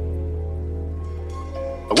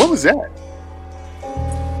 What was that?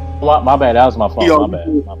 My bad. That was my phone. My bad.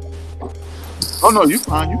 Oh no, you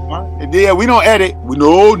fine. Yeah, we don't edit.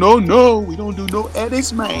 No. We don't do no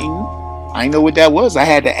edits, man. I didn't know what that was. I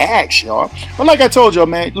had to ask y'all. But like I told y'all,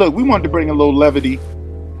 man, look, we wanted to bring a little levity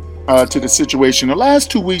to the situation. The last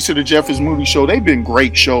 2 weeks of the Jeff is Moody Show, they've been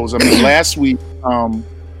great shows. I mean, last week,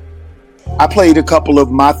 I played a couple of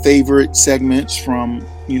my favorite segments from,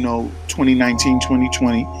 2019,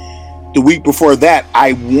 2020. The week before that,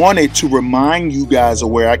 I wanted to remind you guys of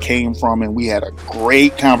where I came from, and we had a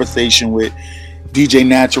great conversation with DJ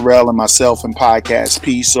Naturel and myself and Podcast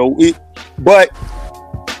P.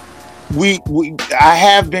 I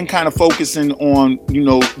have been kind of focusing on,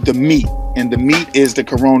 the meat, and the meat is the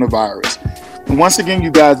coronavirus. And once again,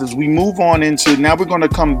 you guys, as we move on into, now we're going to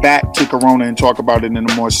come back to Corona and talk about it in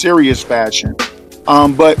a more serious fashion.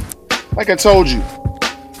 But like I told you,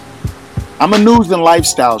 I'm a news and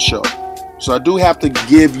lifestyle show. So I do have to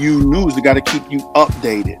give you news. I got to keep you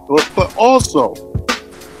updated, but also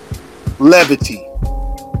levity,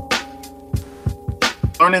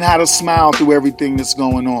 learning how to smile through everything that's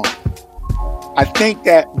going on. I think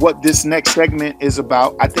that what this next segment is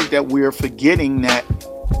about, I think that we're forgetting that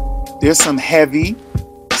there's some heavy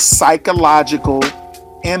psychological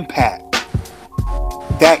impact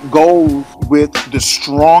that goes with the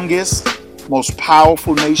strongest, most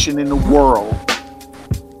powerful nation in the world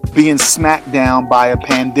being smacked down by a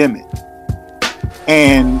pandemic.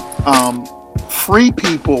 And free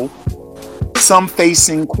people, some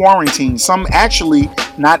facing quarantine, some actually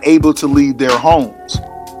not able to leave their homes.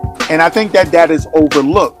 And I think that is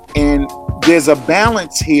overlooked. And there's a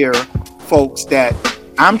balance here, folks, that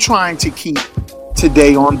I'm trying to keep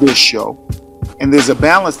today on this show. And there's a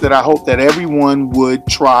balance that I hope that everyone would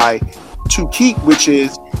try to keep, which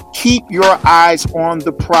is keep your eyes on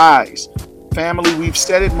the prize. Family, we've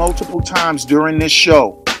said it multiple times during this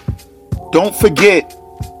show. Don't forget,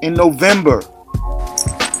 in November,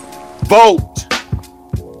 vote.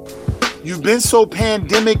 You've been so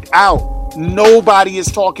pandemic out, nobody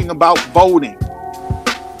is talking about voting.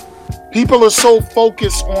 People are so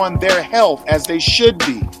focused on their health, as they should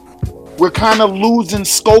be. We're kind of losing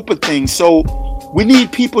scope of things. So We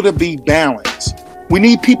need people to be balanced. We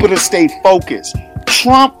need people to stay focused.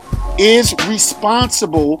 Trump is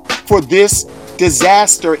responsible for this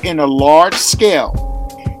disaster in a large scale.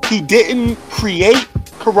 He didn't create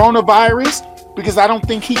coronavirus because I don't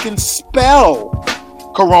think he can spell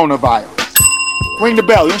coronavirus. Ring the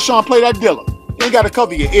bell. And Sean, play that Dilla. You ain't got to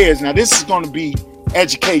cover your ears. Now, this is going to be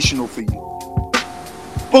educational for you.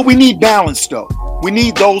 But we need balance, though. We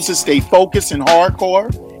need those to stay focused and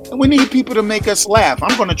hardcore. And we need people to make us laugh.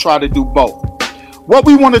 I'm going to try to do both. What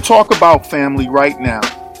we want to talk about, family, right now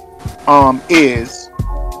is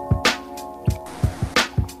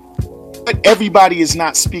what everybody is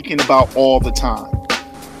not speaking about all the time.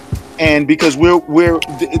 And because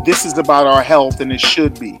this is about our health, and it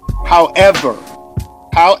should be. However,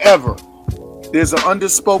 there's an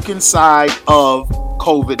underspoken side of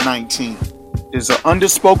COVID-19. There's an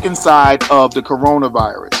underspoken side of the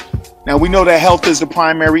coronavirus. Now, we know that health is the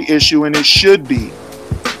primary issue, and it should be,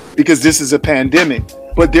 because this is a pandemic.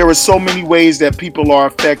 But there are so many ways that people are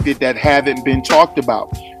affected that haven't been talked about.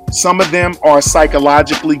 Some of them are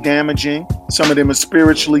psychologically damaging. Some of them are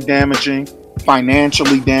spiritually damaging,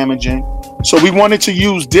 financially damaging. So we wanted to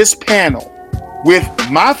use this panel with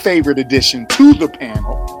my favorite addition to the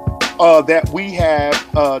panel that we have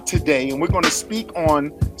today. And we're going to speak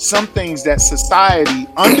on some things that society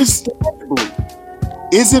understandably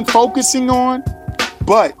isn't focusing on,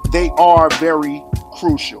 but they are very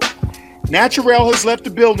crucial. Naturel has left the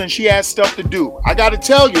building. She has stuff to do. I got to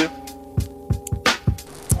tell you,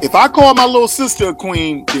 if I call my little sister a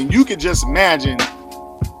queen, then you can just imagine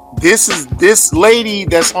this lady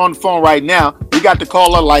that's on the phone right now. We got to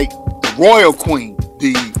call her like the royal queen,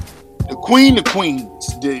 the queen of queens,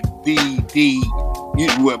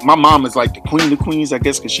 my mom is like the queen of queens, I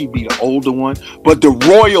guess, because she'd be the older one. But the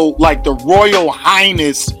royal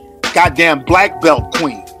highness, goddamn black belt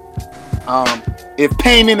queen. If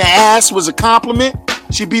pain in the ass was a compliment,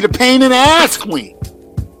 she'd be the pain in the ass queen.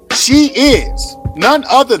 She is none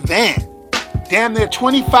other than damn near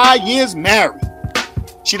 25 years married.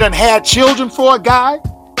 She done had children for a guy.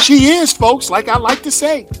 She is, folks, like I like to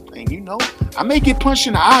say. And you know, I may get punched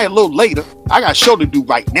in the eye a little later. I got a show to do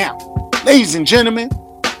right now. Ladies and gentlemen,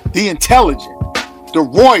 the intelligent, the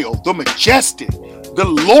royal, the majestic, the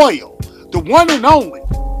loyal, the one and only,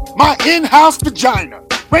 my in-house vagina.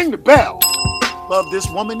 Ring the bell. Love this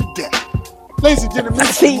woman to death. Ladies and gentlemen,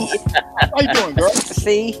 how you doing, girl?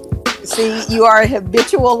 See, you are a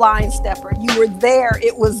habitual line stepper. You were there.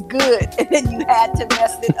 It was good. And then you had to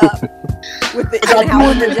mess it up with the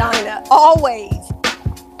in-house vagina. Always.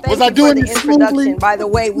 Thank you for the introduction. By the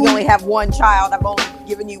way, we only have one child. I've only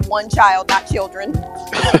given you one child, not children.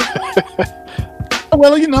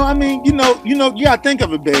 Well, you gotta think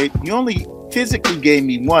of it, babe. You only physically gave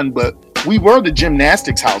me one, but we were the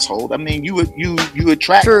gymnastics household. I mean, you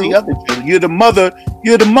attract the other children.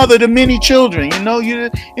 You're the mother to many children.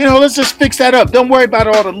 Let's just fix that up. Don't worry about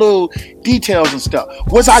all the little details and stuff.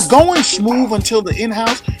 Was I going smooth until the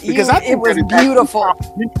in-house? Because it was beautiful.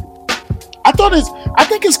 I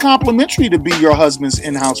think it's complimentary to be your husband's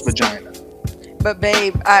in-house vagina. But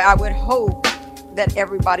babe, I would hope that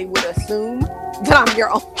everybody would assume that I'm your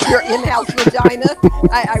in-house vagina.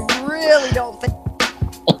 I really don't think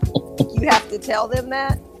you have to tell them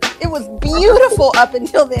that. It was beautiful up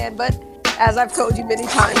until then, but as I've told you many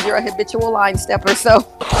times, you're a habitual line stepper, so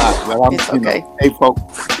it's okay. Hey, folks,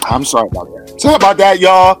 I'm sorry about that. Sorry about that,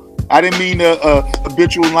 y'all. I didn't mean a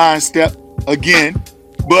habitual line step again,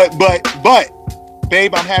 but,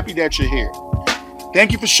 babe, I'm happy that you're here.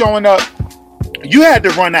 Thank you for showing up. You had to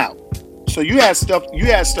run out, so you had stuff you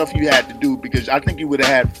had to do, because I think you would have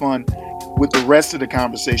had fun with the rest of the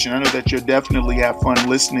conversation. I know that you'll definitely have fun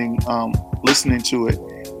listening to it.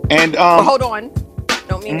 And well, hold on.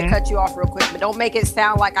 Don't mean to cut you off real quick, but don't make it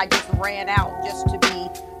sound like I just ran out just to be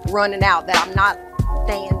running out, that I'm not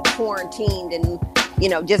staying quarantined and,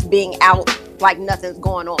 just being out like nothing's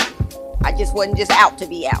going on. I just wasn't just out to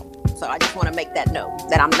be out. So I just want to make that note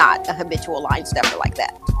that I'm not a habitual line stepper like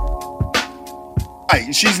that.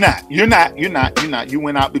 Right, she's not. You're not. You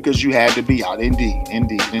went out because you had to be out. Indeed.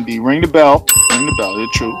 Ring the bell.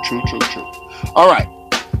 True. All right.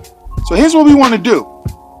 So here's what we want to do.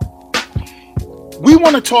 We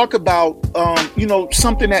want to talk about,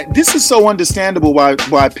 something that this is so understandable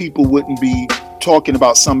why people wouldn't be talking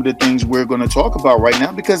about some of the things we're going to talk about right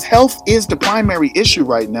now, because health is the primary issue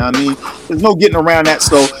right now. I mean, there's no getting around that.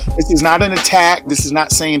 So this is not an attack. This is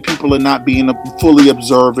not saying people are not being fully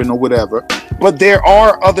observant or whatever. But there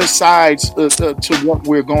are other sides to what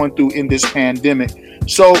we're going through in this pandemic.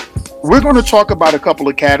 So we're going to talk about a couple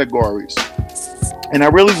of categories. And I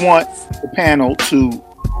really want the panel to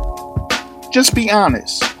just be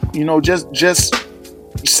honest. You know, just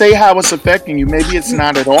say how it's affecting you. Maybe it's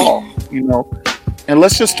not at all. You know, and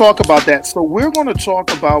let's just talk about that. So we're going to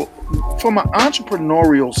talk about from an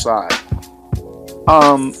entrepreneurial side.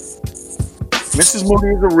 Mrs.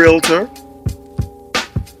 Moody is a realtor.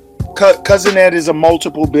 Cousin Ed is a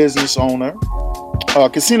multiple business owner.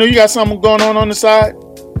 Casino, you got something going on the side?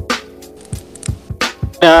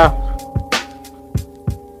 Yeah.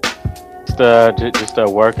 Just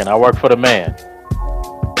working. I work for the man.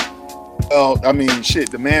 Well, I mean, shit,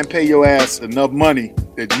 the man pay your ass enough money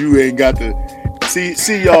that you ain't got to see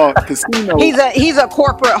y'all. Casino. He's a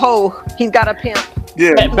corporate hoe. He's got a pimp.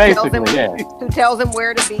 Yeah, basically, who tells him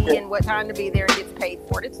where to be and what time to be there and gets paid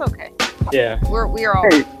for it. It's okay. Yeah. We're all,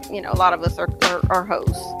 a lot of us are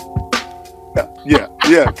hoes. Yeah.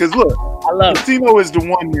 Because look, I love Casino is the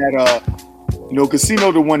one that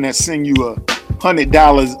Casino the one that send you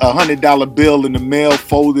 $100 bill in the mail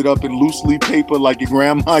folded up in loose leaf paper like your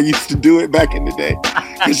grandma used to do it back in the day.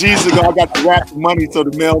 Because she used to go, I got to wrap the money so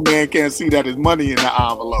the mailman can't see that his money in the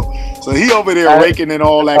envelope. So he over there raking in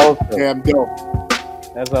all that damn dough.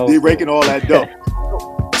 He raking all that dough.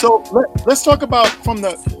 So let's talk about from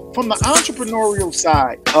the entrepreneurial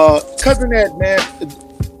side. Cousin Ed, man,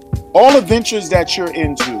 all the ventures that you're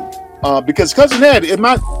into. Because Cousin Ed,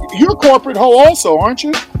 you're a corporate hoe also, aren't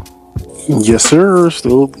you? Yes, sir.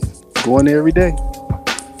 Still going there every day.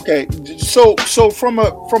 Okay, so from an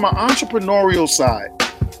entrepreneurial side,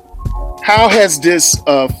 how has this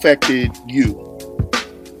affected you?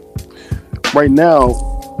 Right now,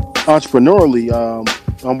 entrepreneurially,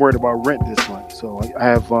 I'm worried about rent this month. So I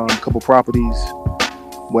have a couple properties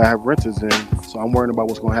where I have renters in. So I'm worried about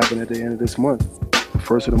what's going to happen at the end of this month,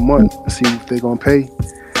 first of the month, to see if they're going to pay.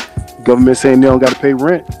 Government saying they don't got to pay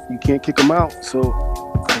rent. You can't kick them out. So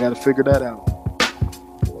I got to figure that out.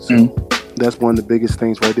 So that's one of the biggest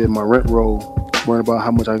things right there in my rent roll. Worrying about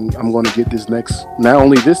how much I'm going to get not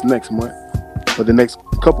only this next month, but the next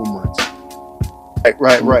couple months.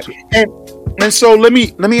 Right. And so let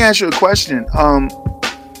me ask you a question.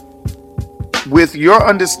 With your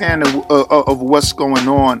understanding of what's going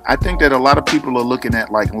on, I think that a lot of people are looking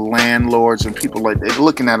at like landlords and people like they're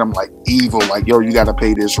looking at them like evil, like, yo, you got to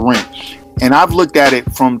pay this rent. And I've looked at it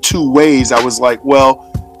from two ways. I was like, well,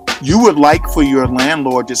 you would like for your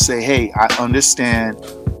landlord to say, hey, I understand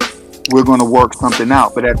we're going to work something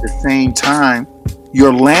out. But at the same time,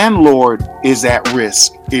 your landlord is at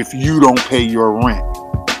risk if you don't pay your rent.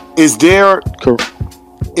 Is there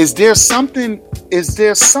something,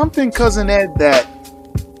 Cousin Ed, that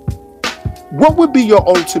what would be your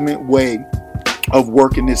ultimate way of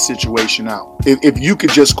working this situation out? If you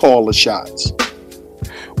could just call the shots.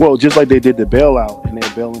 Well, just like they did the bailout and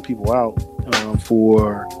they're bailing people out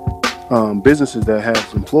for businesses that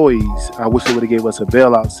have employees, I wish they would have gave us a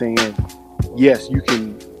bailout saying, yes, you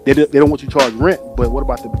can. They don't want you to charge rent, but what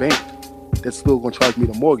about the bank that's still going to charge me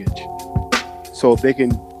the mortgage? So if they can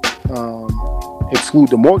exclude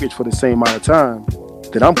the mortgage for the same amount of time,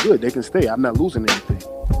 then I'm good. They can stay. I'm not losing anything.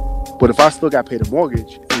 But if I still got to pay the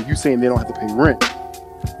mortgage and you saying they don't have to pay rent,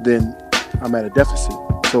 then I'm at a deficit.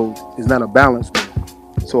 So it's not a balance there.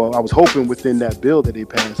 So I was hoping within that bill that they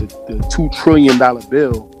passed, the $2 trillion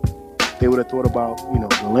bill, they would have thought about,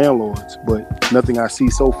 the landlords. But nothing I see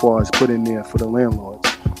so far is put in there for the landlords.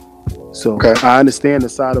 So I understand the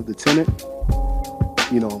side of the tenant.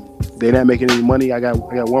 They're not making any money. I got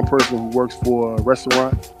one person who works for a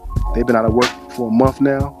restaurant. They've been out of work for a month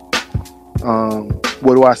now.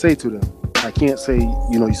 What do I say to them? I can't say,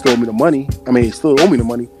 you still owe me the money. I mean, you still owe me the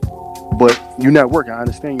money, but you're not working. I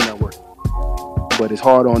understand you're not working. But it's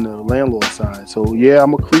hard on the landlord side. So yeah,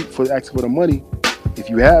 I'm a creep for asking for the money if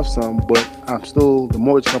you have some, but the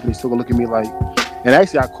mortgage company's still gonna look at me like, and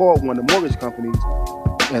actually I called one of the mortgage companies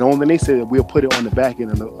and only they said we'll put it on the back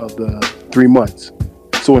end of the 3 months.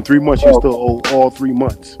 So in 3 months, you still owe all 3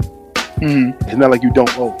 months. Mm-hmm. It's not like you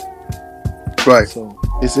don't owe. Right. So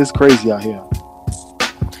it's crazy out here.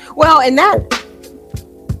 Well, and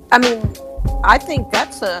I think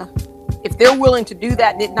that's if they're willing to do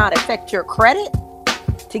that and it not affect your credit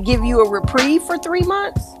to give you a reprieve for 3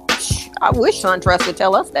 months, I wish SunTrust would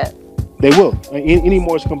tell us that. They will. Any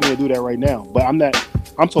mortgage company will do that right now. But I'm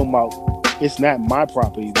talking about, it's not my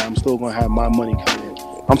property that I'm still going to have my money come in.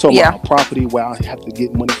 I'm talking about a property where I have to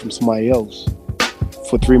get money from somebody else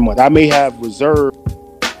for 3 months. I may have reserved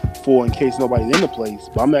for in case nobody's in the place,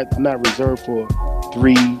 but I'm not reserved for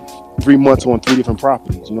three months on 3 different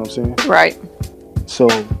properties. You know what I'm saying? Right. So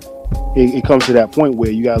it comes to that point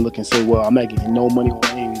where you got to look and say, well, I'm not getting no money on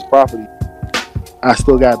any of these properties. I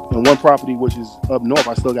still got in one property, which is up north,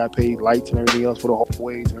 I still got paid lights and everything else for the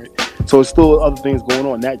hallways. Right? So it's still other things going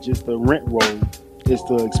on, not just the rent roll. It's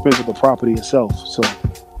the expense of the property itself. So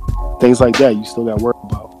things like that, you still got to worry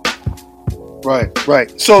about.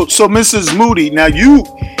 Right. So Mrs. Moody, now you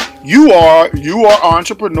are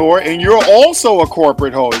entrepreneur and you're also a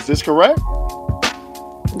corporate hoe. Is this correct?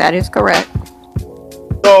 That is correct.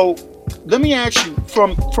 So let me ask you,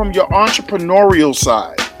 from your entrepreneurial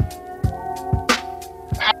side,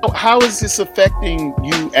 how is this affecting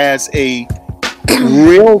you as a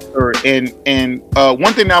realtor? And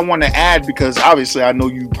one thing I want to add, because obviously I know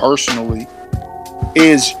you personally,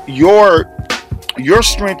 is your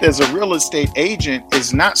strength as a real estate agent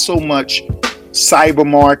is not so much cyber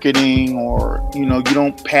marketing, or you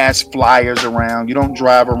don't pass flyers around, you don't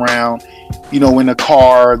drive around in a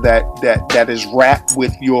car that is wrapped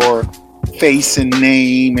with your face and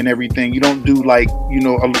name and everything. You don't do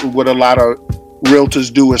what a lot of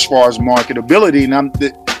realtors do as far as marketability, and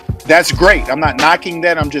that's great. I'm not knocking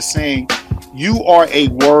that. I'm just saying you are a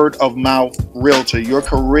word of mouth realtor. Your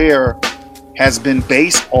career has been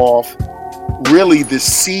based off really the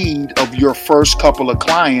seed of your first couple of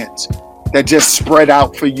clients that just spread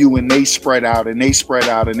out for you, and they spread out and they spread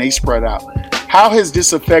out and they spread out. How has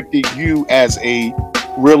this affected you as a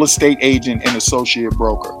real estate agent and associate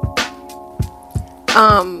broker?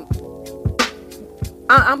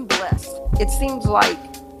 I'm blessed. It seems like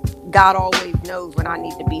God always knows when I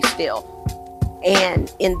need to be still.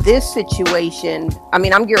 And in this situation,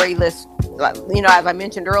 I'm Gary List. As I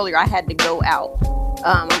mentioned earlier, I had to go out.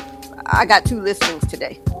 I got 2 listings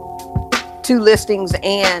today. 2 listings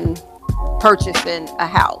and purchasing a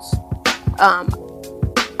house.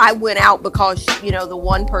 I went out because, the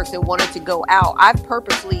one person wanted to go out. I've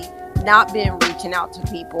purposely not been reaching out to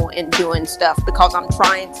people and doing stuff because I'm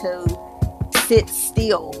trying to sit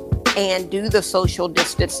still and do the social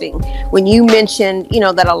distancing. When you mentioned,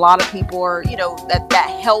 that a lot of people are,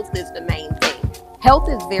 that health is the main thing. Health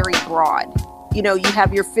is very broad. You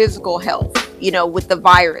have your physical health, with the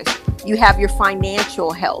virus. You have your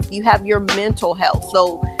financial health. You have your mental health.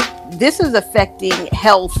 So this is affecting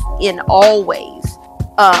health in all ways.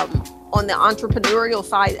 On the entrepreneurial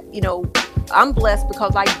side, I'm blessed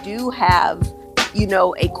because I do have,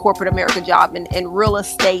 a corporate America job, and real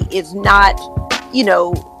estate is not,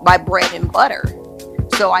 my bread and butter.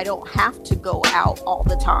 So I don't have to go out all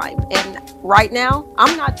the time. And right now,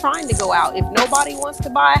 I'm not trying to go out. If nobody wants to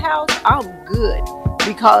buy a house, I'm good,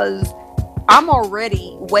 because I'm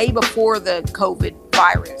already way before the COVID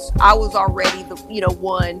virus. I was already the,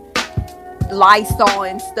 one Lysol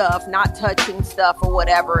and stuff, not touching stuff or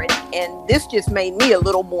whatever. And this just made me a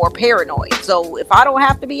little more paranoid. So if I don't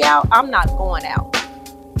have to be out, I'm not going out.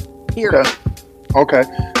 Period. Okay.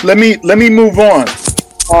 Let me move on.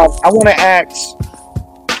 I want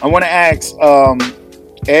to ask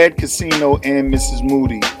Ed Casino and Mrs.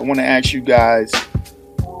 Moody. I want to ask you guys.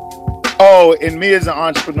 Oh, and me as an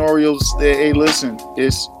entrepreneurial, hey, listen,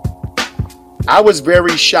 I was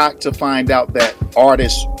very shocked to find out that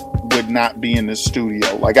artists would not be in the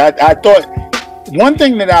studio. Like I thought, one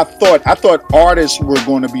thing that I thought artists were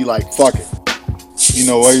going to be like, fuck it,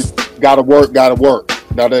 gotta work, da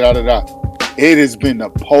da da da da. It has been the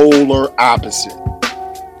polar opposite,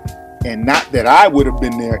 and not that I would have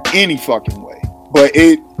been there any fucking way, but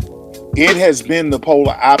it has been the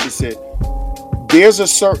polar opposite. There's a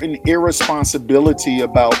certain irresponsibility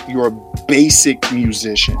about your basic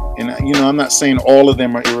musician, and I'm not saying all of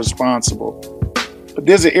them are irresponsible, but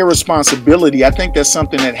there's an irresponsibility. I think that's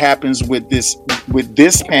something that happens with this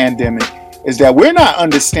pandemic, is that we're not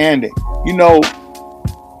understanding.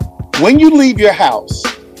 When you leave your house,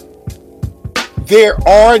 there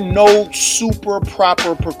are no super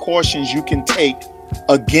proper precautions you can take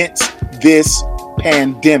against this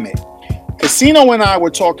pandemic. Casino and I were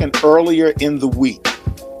talking earlier in the week,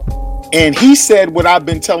 and he said what I've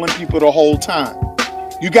been telling people the whole time.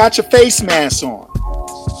 You got your face mask on.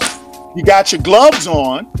 You got your gloves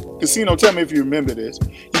on. Casino, tell me if you remember this.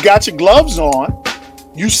 You got your gloves on.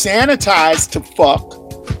 You sanitize to fuck.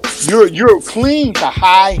 You're clean to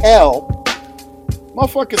high hell.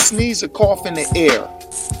 Motherfucker sneeze or cough in the air.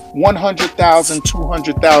 100,000,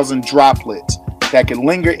 200,000 droplets that can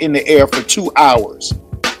linger in the air for 2 hours.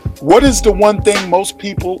 What is the one thing most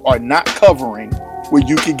people are not covering where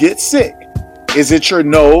you could get sick? Is it your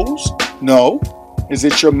nose? No. Is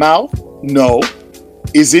it your mouth? No.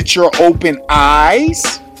 Is it your open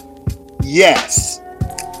eyes? Yes.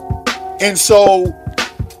 And so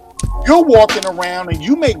you're walking around and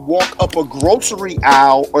you may walk up a grocery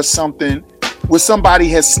aisle or something where somebody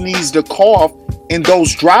has sneezed or coughed and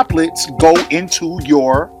those droplets go into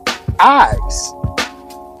your eyes.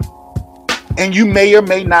 and you may or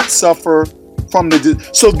may not suffer from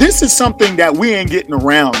so this is something that we ain't getting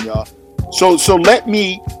around, y'all. So let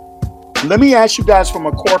me ask you guys from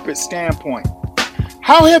a corporate standpoint,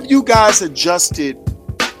 how have you guys adjusted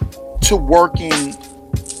to working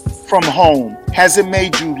from home? Has it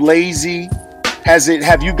made you lazy?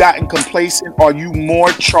 Have you gotten complacent? Are you more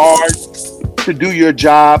charged to do your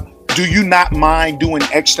job? Do you not mind doing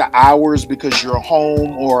extra hours because you're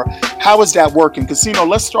home? Or how is that working? Casino,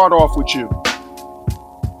 let's start off with you.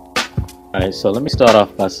 All right, so let me start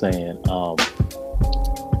off by saying,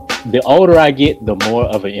 the older I get, the more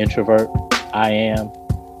of an introvert I am.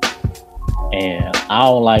 And I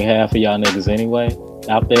don't like half of y'all niggas anyway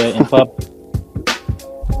out there in public.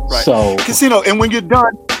 Right. So Casino, and when you're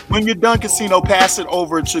done, Casino, pass it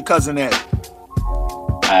over to Cousin Ed.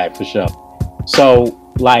 All right, for sure. So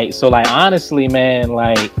honestly, man,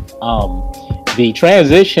 the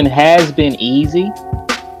transition has been easy.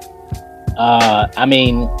 I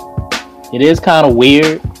mean, it is kind of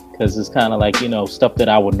weird because it's kind of like, stuff that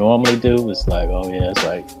I would normally do. It's like, oh yeah, it's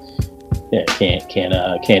like, yeah,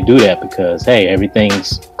 can't do that because hey,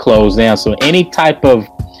 everything's closed down. So any type of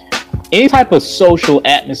social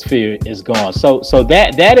atmosphere is gone. So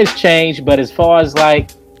that has changed. But as far as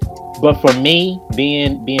but for me,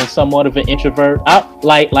 being somewhat of an introvert, I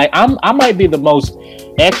might be the most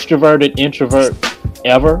extroverted introvert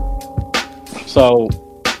ever. So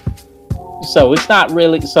it's not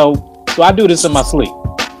really so I do this in my sleep.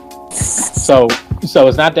 So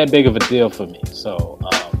it's not that big of a deal for me. So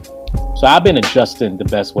I've been adjusting the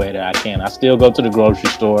best way that I can. I still go to the grocery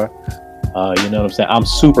store. You know what I'm saying? I'm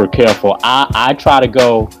super careful. I try to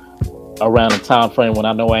go around a time frame when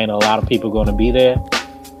I know ain't a lot of people going to be there,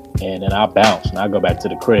 and then I bounce and I go back to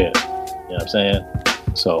the crib. You know what I'm saying?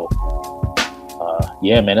 So,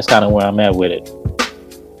 yeah, man, that's kind of where I'm at with it.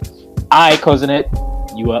 All right, Cousin Ed,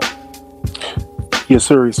 you up? Yes,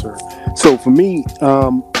 sir. So for me,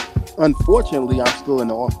 unfortunately, I'm still in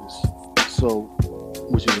the office. So,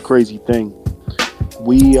 which is a crazy thing.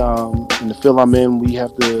 We, in the field I'm in, we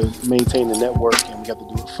have to maintain the network and we have to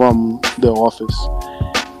do it from the office.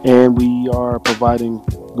 And we are providing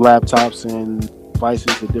laptops and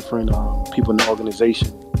devices to different people in the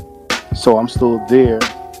organization. So I'm still there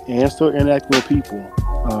and still interacting with people.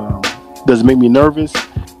 Does it make me nervous?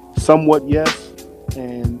 Somewhat, yes.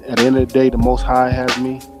 And at the end of the day, the Most High has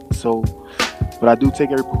me. So, but I do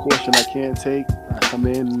take every precaution I can take. I come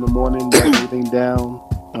in the morning, write everything down.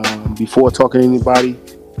 Before talking to anybody,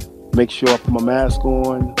 make sure I put my mask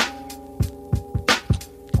on.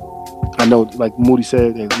 I know, like Moody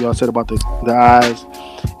said, and y'all said about the eyes.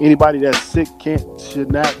 Anybody that's sick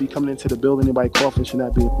should not be coming into the building. Anybody coughing should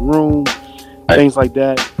not be in the room. Things like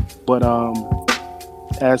that. But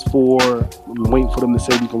as for waiting for them to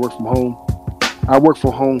say we can work from home, I worked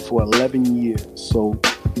from home for 11 years, so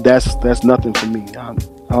that's nothing for me. I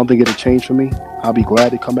don't think it'll change for me. I'll be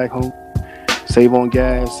glad to come back home. Save on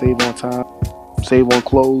gas, save on time, save on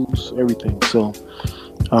clothes, everything. So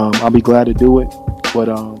I'll be glad to do it. But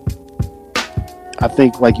I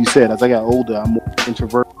think, like you said, as I got older, I'm more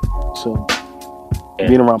introverted. So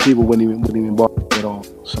being around people wouldn't even bother me at all.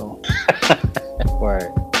 So.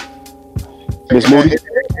 Word. Miss Moody?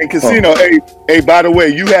 And Casino, hey, by the way,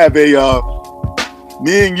 you have me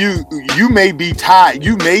and you may be tied.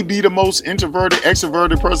 You may be the most introverted,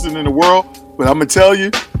 extroverted person in the world, but I'm gonna tell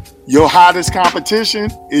you, your hottest competition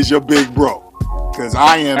is your big bro. Because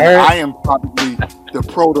I am probably the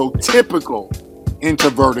prototypical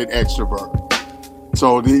introverted extrovert.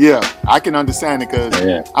 So yeah, I can understand it because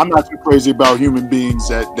I'm not too crazy about human beings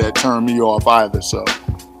that turn me off either. So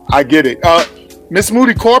I get it. Miss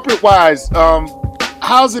Moody, corporate wise,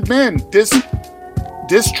 how's it been? This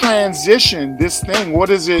transition, this thing, what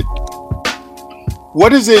is it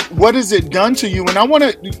done to you? And I want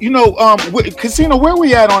to, Casino, where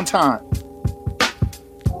we at on time?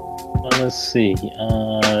 Let's see.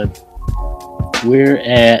 We're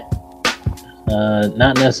at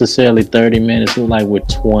not necessarily 30 minutes. It's like we're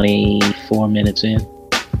 24 minutes in.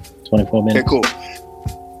 24 minutes. Okay, cool.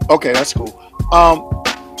 Okay, that's cool.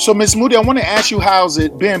 So Miss Moody, I want to ask you how's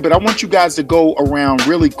it been, but I want you guys to go around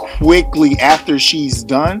really quickly after she's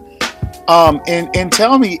done. And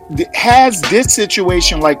tell me, has this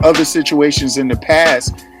situation, like other situations in the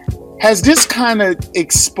past, has this kind of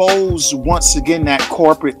exposed once again that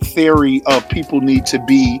corporate theory of people need to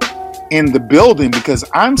be in the building? Because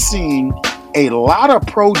I'm seeing a lot of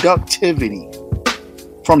productivity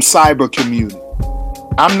from cyber community.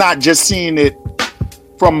 I'm not just seeing it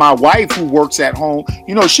from my wife who works at home.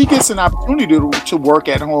 She gets an opportunity to work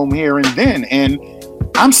at home here and then. And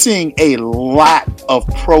I'm seeing a lot of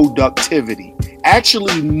productivity,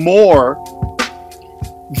 actually more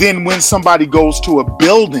then when somebody goes to a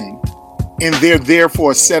building and they're there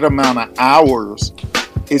for a set amount of hours,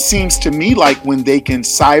 it seems to me like when they can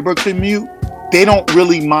cyber commute, they don't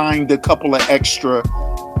really mind a couple of extra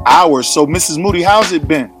hours. So, Mrs. Moody, how's it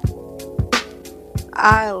been?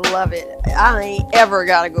 I love it. I ain't ever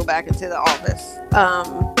got to go back into the office.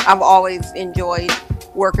 I've always enjoyed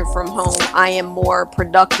working from home. I am more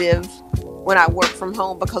productive when I work from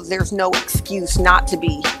home because there's no excuse not to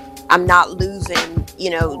be. I'm not losing,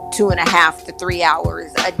 2.5 to 3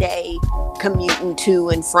 hours a day commuting to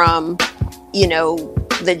and from,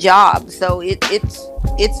 the job. So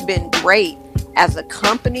it's been great as a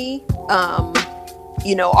company.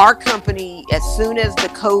 Our company, as soon as the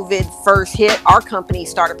COVID first hit, our company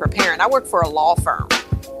started preparing. I work for a law firm,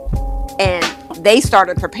 and they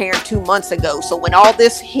started preparing 2 months ago. So when all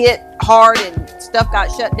this hit hard and stuff got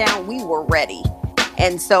shut down, we were ready.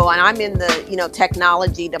 And I'm in the,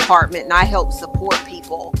 technology department, and I help support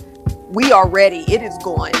people. We are ready. It is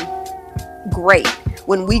going great.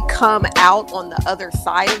 When we come out on the other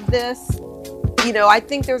side of this, I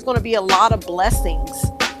think there's going to be a lot of blessings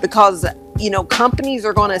because, companies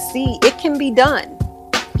are going to see it can be done.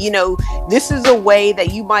 This is a way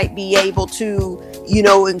that you might be able to,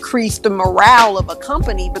 increase the morale of a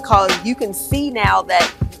company because you can see now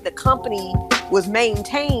that the company was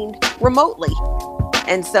maintained remotely.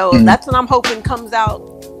 And so that's what I'm hoping comes out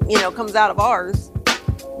of ours.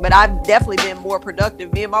 But I've definitely been more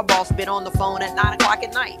productive. Me and my boss been on the phone at 9 o'clock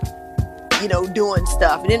at night, doing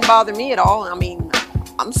stuff. It didn't bother me at all. I mean,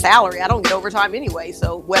 I'm salary. I don't get overtime anyway.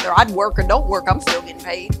 So whether I'd work or don't work, I'm still getting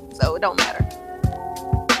paid. So it don't matter.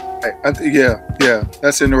 Yeah,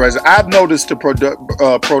 that's interesting. I've noticed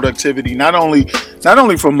the productivity not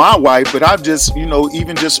only from my wife, but I've just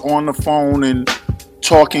even just on the phone and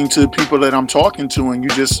talking to people that I'm talking to, and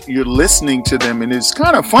you're listening to them, and it's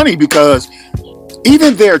kind of funny because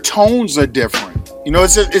even their tones are different.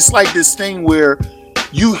 It's like this thing where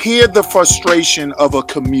you hear the frustration of a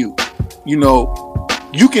commute.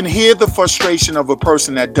 You can hear the frustration of a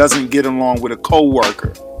person that doesn't get along with a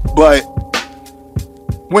coworker, but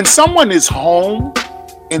when someone is home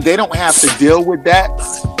and they don't have to deal with that,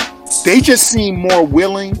 they just seem more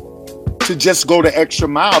willing to just go the extra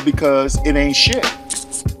mile because it ain't shit.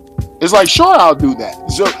 It's like, sure, I'll do that.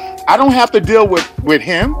 So I don't have to deal with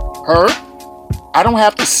him, her. I don't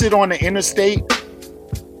have to sit on the interstate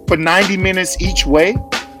for 90 minutes each way.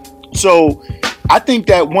 So I think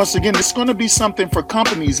that once again, it's going to be something for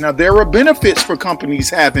companies. Now, there are benefits for companies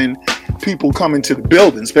having people come into the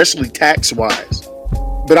building, especially tax-wise.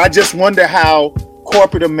 But I just wonder how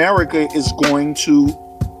corporate America is going to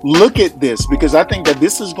look at this, because I think that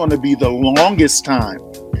this is going to be the longest time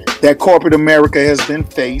that corporate America has been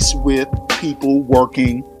faced with people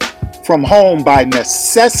working from home by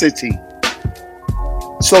necessity.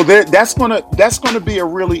 So that's gonna be a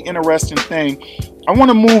really interesting thing. I want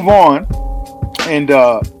to move on, and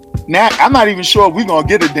now I'm not even sure if we're gonna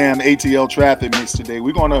get a damn ATL traffic mix today.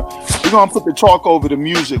 We're gonna put the talk over to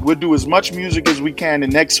music. We'll do as much music as we can,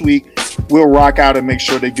 and next week we'll rock out and make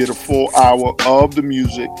sure they get a full hour of the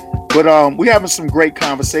music. But we're having some great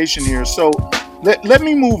conversation here. So let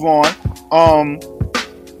me move on.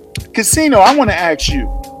 Casino, I want to ask you,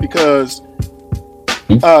 because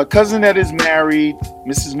Cousin Ed is married,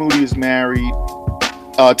 Mrs. Moody is married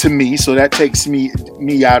to me, so that takes me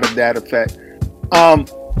out of that effect.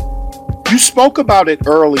 You spoke about it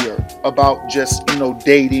earlier about just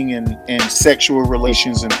dating and sexual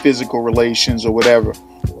relations and physical relations or whatever.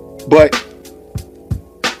 But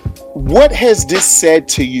what has this said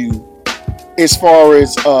to you as far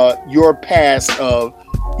as your past of,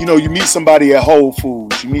 you meet somebody at Whole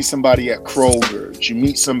Foods, you meet somebody at Kroger's, you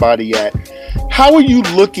meet somebody at... How are you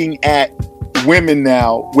looking at women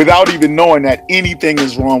now without even knowing that anything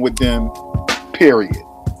is wrong with them, period?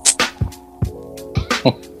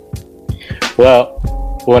 Well,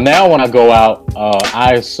 now when I go out,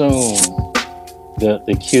 I assume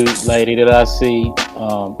the cute lady that I see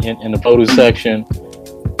in the produce section,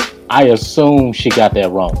 I assume she got that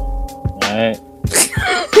wrong. All right.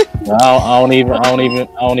 I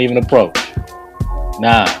don't even approach.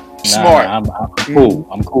 Nah. Smart. I'm cool.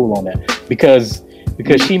 I'm cool on that because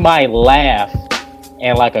she might laugh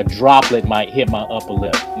and like a droplet might hit my upper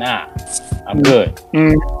lip. Nah, I'm good.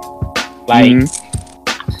 Like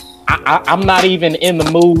I'm not even in the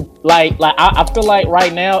mood. Like I feel like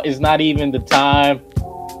right now is not even the time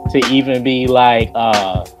to even be like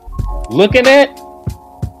looking at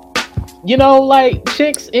like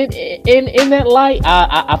chicks in that light.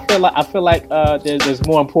 I feel like there's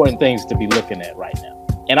more important things to be looking at right now.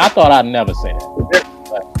 And I thought I'd never say that.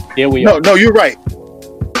 But here we are. No, you're right.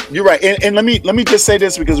 You're right. And let me just say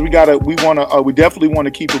this because we definitely want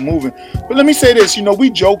to keep it moving. But let me say this, we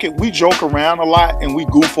joke around a lot and we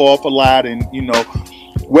goof off a lot, and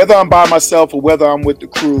whether I'm by myself or whether I'm with the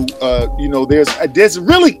crew, there's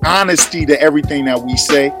really honesty to everything that we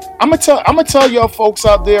say. I'm gonna tell y'all folks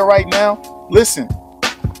out there right now, listen.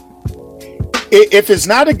 If it's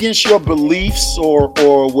not against your beliefs or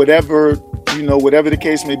whatever, whatever the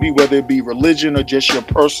case may be, whether it be religion or just your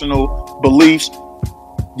personal beliefs,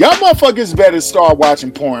 y'all motherfuckers better start watching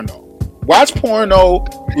porno. Watch porno,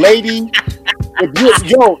 lady.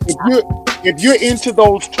 If you're into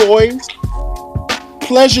those toys,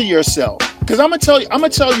 pleasure yourself. Because I'm gonna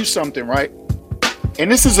tell you something, right? And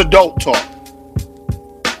this is adult talk.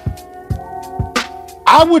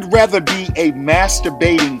 I would rather be a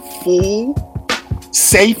masturbating fool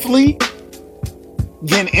safely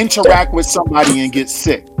than interact with somebody and get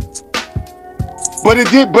sick. But it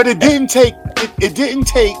didn't take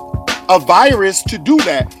a virus to do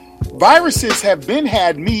that. Viruses have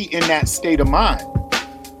had me in that state of mind.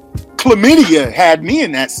 Chlamydia had me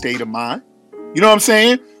in that state of mind. You know what I'm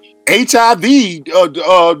saying? HIV,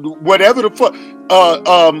 whatever the fuck,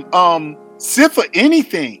 syphilis,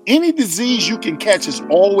 anything, any disease you can catch has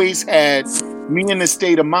always had me in a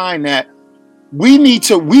state of mind that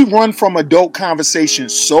we run from adult conversation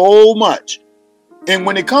so much. And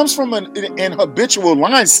when it comes from an habitual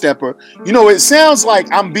line stepper, it sounds like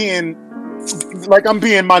I'm being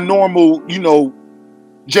my normal,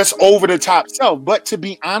 just over the top self. But to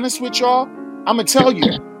be honest with y'all, I'm gonna tell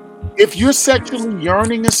you, if you're sexually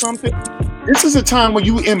yearning or something, this is a time when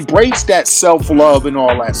you embrace that self-love and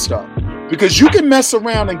all that stuff. Because you can mess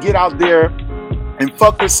around and get out there and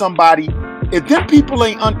fuck with somebody. If them people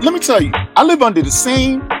ain't, let me tell you, I live under the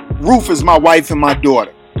same roof as my wife and my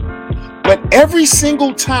daughter. But every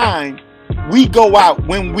single time we go out,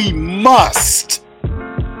 when we must,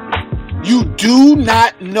 you do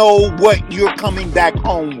not know what you're coming back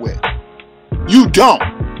home with. You don't.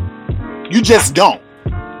 You just don't.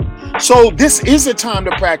 So this is a time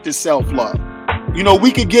to practice self-love.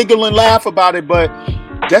 We could giggle and laugh about it, but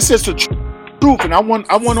that's just the truth. And I want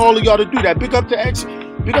all of y'all to do that. Big up to X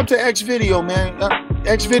Video, man.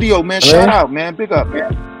 X Video, man. Shout out, man. Big up,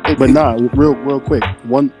 man. But real quick.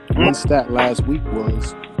 One stat last week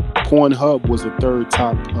was Pornhub was the third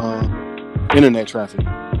top internet traffic.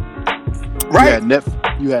 Right.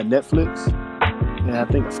 You had Netflix, and I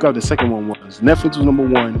forgot what the second one was. Netflix was number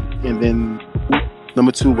one, and then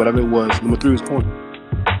number two, whatever it was, number three was porn.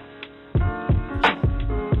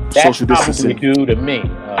 That's social distancing. Probably due to me.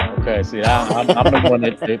 Okay, see, I'm the one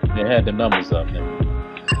that had the numbers up there.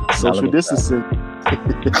 Social distancing.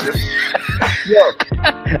 Yo,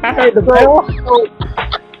 I heard the bell.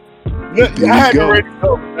 I had to ready to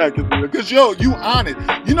go because you on it.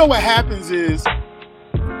 You know what happens is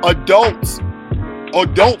adults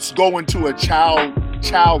go into a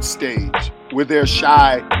child stage where they're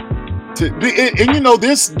shy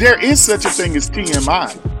there is such a thing as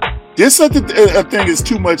TMI. There's such a thing as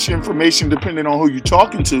too much information depending on who you're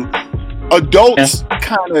talking to. Adults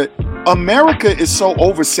America is so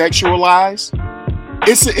over-sexualized.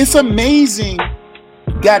 It's amazing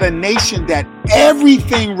that a nation that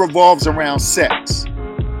everything revolves around sex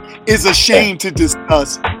is ashamed to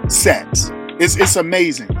discuss sex. It's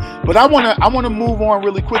amazing. But I wanna move on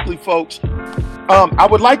really quickly, folks. I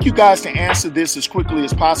would like you guys to answer this as quickly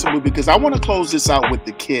as possible because I want to close this out with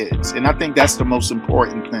the kids, and I think that's the most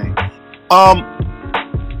important thing.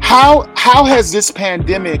 How has this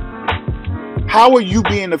pandemic? How are you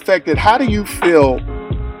being affected? How do you feel?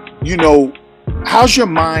 How's your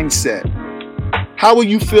mindset? How are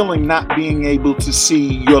you feeling not being able to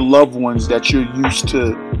see your loved ones that you're used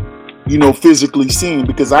to, physically seeing?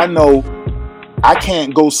 Because I know I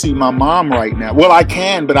can't go see my mom right now. Well, I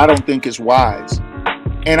can, but I don't think it's wise.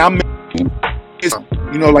 And I want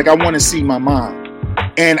to see my mom.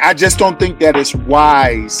 And I just don't think that it's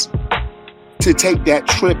wise to take that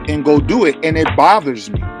trip and go do it. And it bothers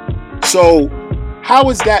me. So how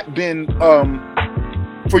has that been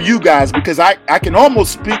for you guys? Because I can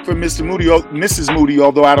almost speak for Mrs. Moody,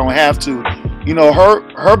 although I don't have to.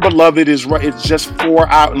 Her beloved is just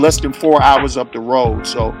less than 4 hours up the road.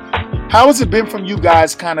 So how has it been from you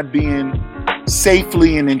guys kind of being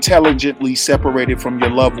safely and intelligently separated from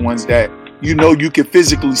your loved ones that you can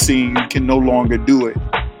physically see, you can no longer do it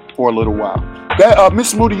for a little while?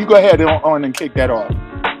 Miss Moody, you go ahead on and kick that off.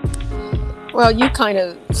 Well, you kind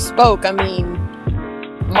of spoke. I mean,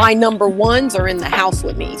 my number ones are in the house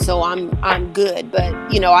with me, so I'm good. But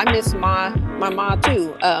I miss my ma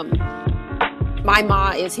too. My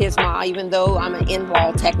ma is his ma, even though I'm an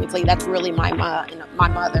in-law technically. That's really my ma, my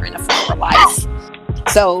mother in a former life.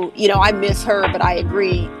 So, I miss her, but I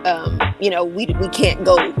agree. We can't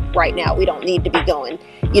go right now. We don't need to be going.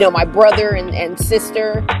 My brother and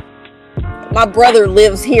sister. My brother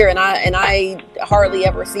lives here, and I hardly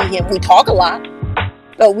ever see him. We talk a lot,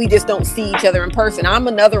 but we just don't see each other in person. I'm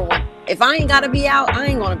another one. If I ain't gotta be out, I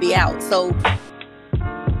ain't gonna be out. So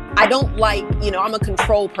I don't like, I'm a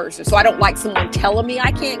control person, so I don't like someone telling me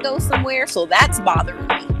I can't go somewhere. So that's bothering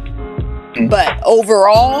me. But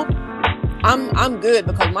overall, I'm good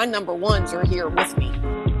because my number ones are here with me.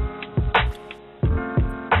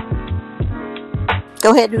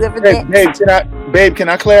 Go ahead, whoever that. Babe, can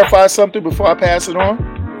I clarify something before I pass it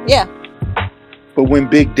on? Yeah. But when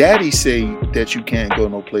Big Daddy say that you can't go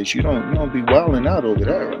no place, you don't be wilding out over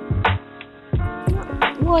there,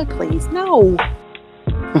 right? Lord, please, no.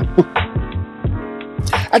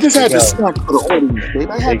 I just had to stunt for the audience, babe.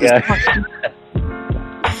 I had to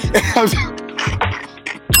stunt.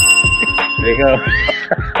 There you go.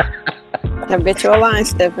 I bet you're lying,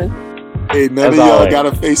 Stephen. Hey, none of y'all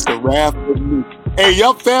gotta face the wrath of me. Hey,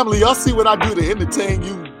 y'all family, y'all see what I do to entertain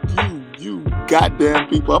you goddamn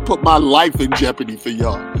people. I put my life in jeopardy for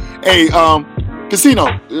y'all. Hey, Casino,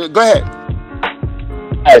 go ahead.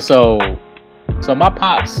 Hey, so my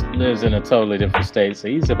pops lives in a totally different state, so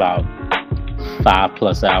he's about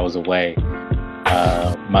 5+ hours away.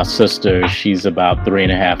 My sister, she's about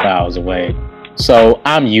 3.5 hours away. So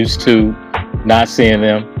I'm used to not seeing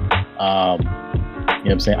them. You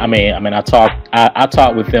know what I'm saying? I mean, I talk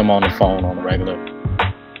with them on the phone on a regular.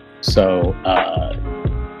 So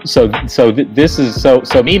this is so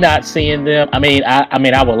me not seeing them. I mean,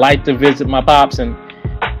 I would like to visit my pops and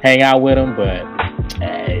hang out with them, but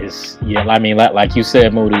like you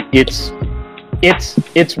said, Moody, it's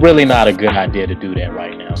really not a good idea to do that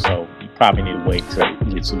right now. So you probably need to wait till it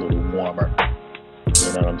gets a little warmer.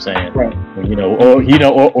 You know what I'm saying? Right. Or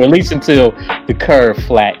at least until the curve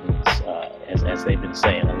flattens, as they've been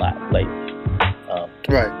saying a lot lately.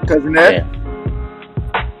 Right, Cousin Ed? Yeah.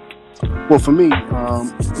 Well, for me,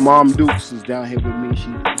 Mom Dukes is down here with me.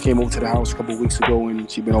 She came over to the house a couple of weeks ago, and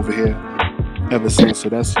she's been over here ever since. So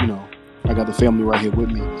that's, I got the family right here with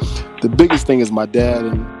me. The biggest thing is my dad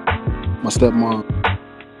and my stepmom.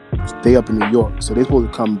 They up in New York, so they're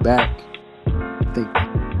supposed to come back, I think,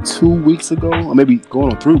 2 weeks ago, or maybe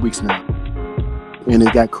going on 3 weeks now. And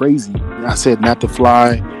it got crazy. I said not to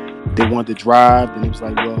fly. They wanted to drive, and it was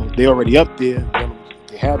like, well, they already up there.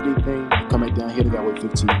 They have anything. They come back down here. They got to wait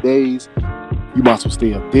 15 days. You might as well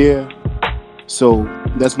stay up there. So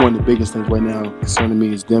that's one of the biggest things right now concerning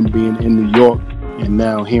me is them being in New York, and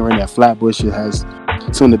now hearing that Flatbush it has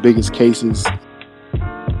some of the biggest cases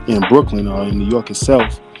in Brooklyn or in New York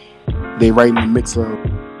itself. They right in the mix of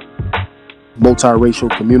multiracial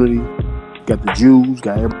community. Got the Jews,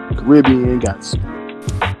 got everybody Caribbean, got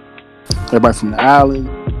everybody from the island.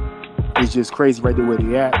 It's just crazy right there where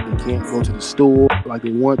they at. They can't go to the store like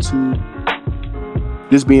they want to.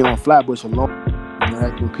 Just being on Flatbush alone,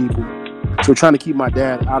 interacting with people. So trying to keep my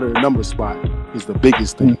dad out of the number spot is the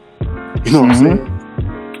biggest thing. You know what I'm saying?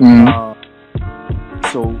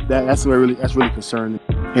 So that's really concerning.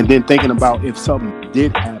 And then thinking about if something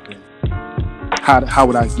did happen, how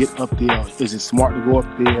would I get up there? Is it smart to go up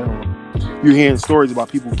there? Or you're hearing stories about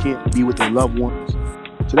people who can't be with their loved ones.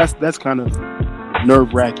 So that's kind of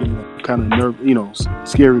nerve-wracking, kind of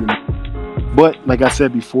scary to me. But like I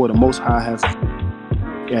said before, the Most High has,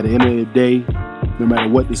 at the end of the day, no matter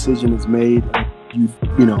what decision is made, you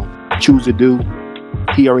choose to do,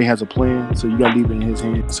 He already has a plan. So you gotta leave it in His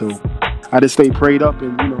hands. So I just stay prayed up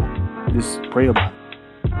and just pray about it.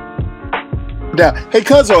 Now, hey,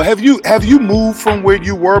 Cuzzo, have you moved from where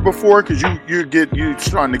you were before? Because you're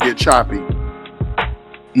starting to get choppy.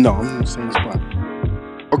 No, I'm in the same spot.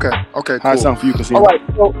 Okay, cool. How it sound for you, Casino? All right,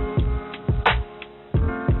 so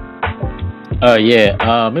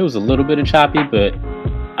it was a little bit of choppy, but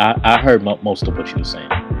I heard most of what you were saying.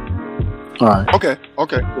 All right. Okay,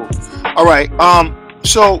 cool. All right,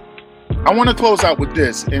 so I want to close out with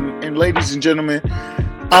this, and ladies and gentlemen,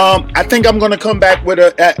 I think I'm going to come back with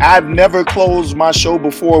I've never closed my show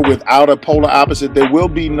before without a polar opposite. There will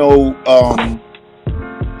be no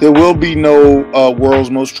world's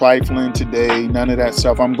most trifling today. None of that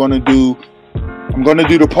stuff. I'm going to do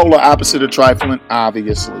the polar opposite of trifling,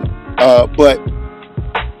 obviously. But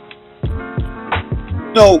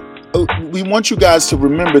we want you guys to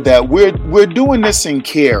remember that we're doing this in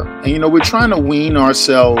care, and we're trying to wean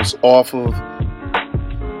ourselves off of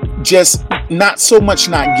just not so much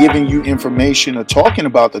not giving you information or talking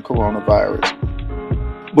about the coronavirus.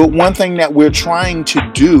 But one thing that we're trying to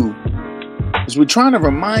do is we're trying to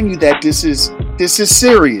remind you that this is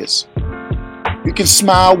serious. You can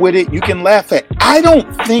smile with it. You can laugh at it. I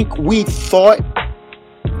don't think we thought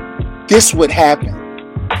this would happen.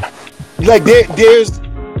 Like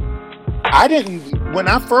I didn't, when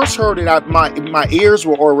I first heard it, my ears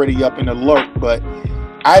were already up in alert, but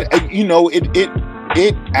I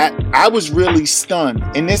was really stunned.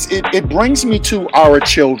 And it brings me to our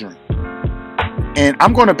children. And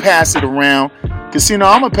I'm going to pass it around. Casino,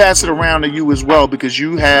 I'm going to pass it around to you as well, because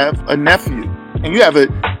you have a nephew. And you have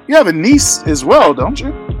a niece as well, don't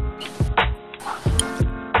you?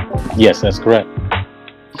 Yes, that's correct.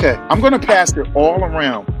 Okay, I'm going to pass it all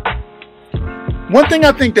around. One thing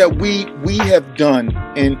I think that we have done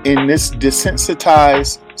in this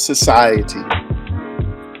desensitized society,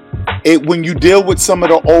 when you deal with some of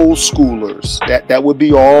the old schoolers, that would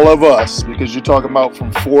be all of us, because you're talking about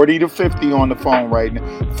from 40 to 50 on the phone right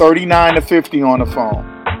now, 39 to 50 on the phone.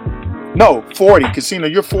 No, 40. Casino,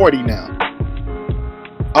 you're 40 now.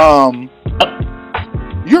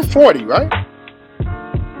 You're 40, right?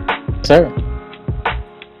 Sir.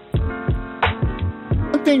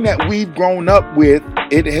 One thing that we've grown up with,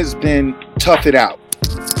 it has been tough it out.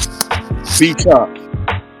 Be tough.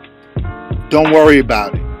 Don't worry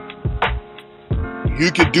about it. You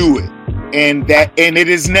could do it, and it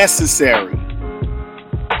is necessary.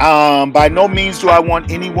 By no means do I want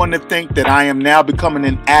anyone to think that I am now becoming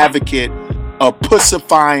an advocate of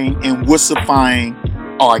pussifying and wussifying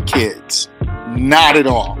our kids. Not at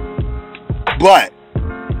all. But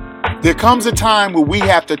there comes a time where we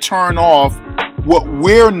have to turn off what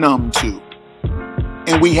we're numb to,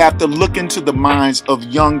 and we have to look into the minds of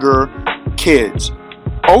younger kids.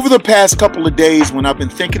 Over the past couple of days, when I've been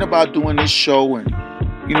thinking about doing this show, and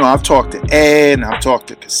I've talked to Ed, and I've talked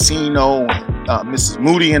to Casino, and Mrs.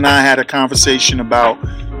 Moody and I had a conversation about,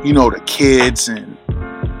 the kids and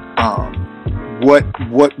what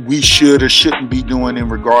we should or shouldn't be doing in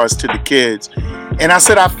regards to the kids. And I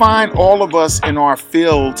said, I find all of us in our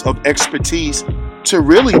fields of expertise to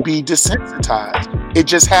really be desensitized. It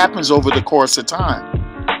just happens over the course of time.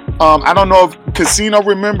 I don't know if Casino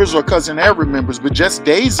remembers or Cousin Ed remembers, but just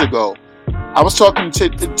days ago, I was talking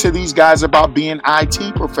to these guys about being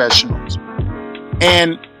IT professionals.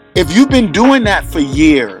 And if you've been doing that for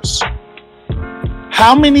years,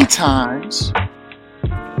 how many times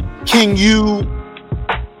can you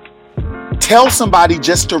tell somebody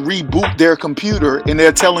just to reboot their computer and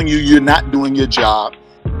they're telling you you're not doing your job,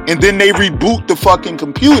 and then they reboot the fucking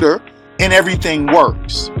computer and everything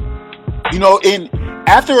works? And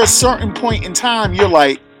after a certain point in time, you're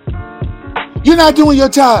like, you're not doing your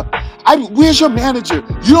job. Where's your manager?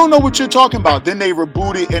 You don't know what you're talking about. Then they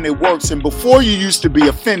reboot it and it works. And before, you used to be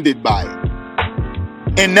offended by it,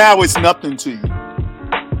 and now it's nothing to you.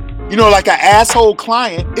 Like an asshole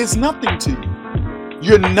client is nothing to you.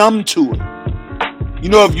 You're numb to it.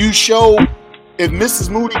 If Mrs.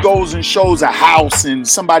 Moody goes and shows a house and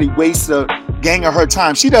somebody wastes a gang of her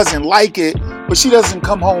time, she doesn't like it, but she doesn't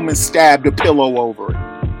come home and stab the pillow over it.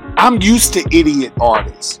 I'm used to idiot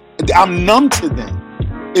artists. I'm numb to them.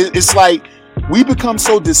 It's like we become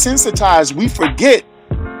so desensitized, we forget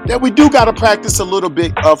that we do got to practice a little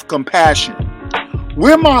bit of compassion.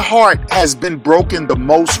 Where my heart has been broken the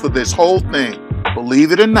most for this whole thing,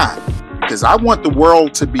 believe it or not, because I want the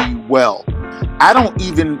world to be well.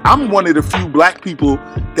 I'm one of the few black people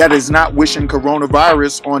that is not wishing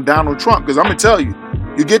coronavirus on Donald Trump, because I'm going to tell you,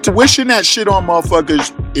 you get to wishing that shit on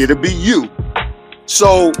motherfuckers, it'll be you.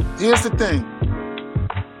 So here's the thing.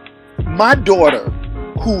 My daughter,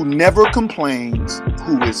 who never complains,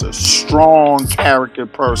 who is a strong character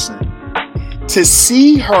person, to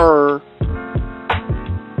see her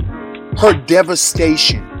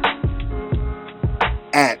devastation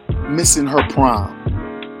at missing her prom,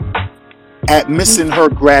 at missing her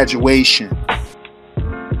graduation.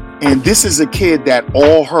 And this is a kid that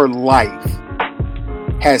all her life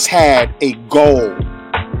has had a goal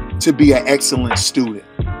to be an excellent student.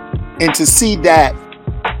 And to see that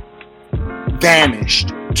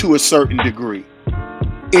vanished to a certain degree,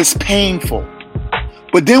 it's painful.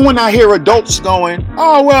 But then when I hear adults going,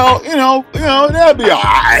 oh, well, that'll be all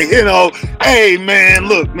right, hey, man,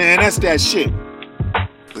 look, man, that's that shit.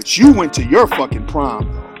 But you went to your fucking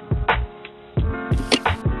prom, though.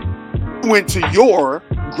 You went to your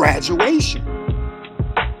graduation.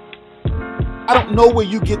 I don't know where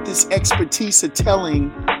you get this expertise of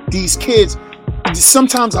telling these kids.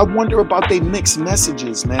 Sometimes I wonder about their mixed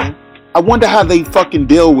messages, man. I wonder how they fucking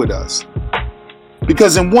deal with us.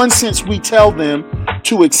 Because in one sense, we tell them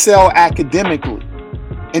to excel academically.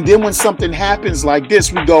 And then when something happens like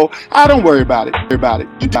this, we go, don't worry about it. You got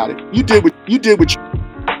it. You did what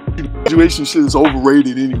your graduation shit is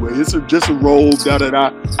overrated anyway. It's just a role,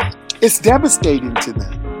 da-da-da. It's devastating to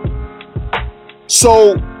them.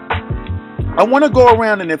 So I want to go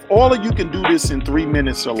around, and if all of you can do this in 3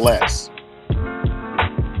 minutes or less,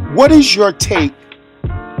 what is your take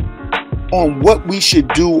on what we should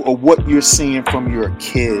do or what you're seeing from your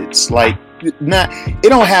kids? Like, it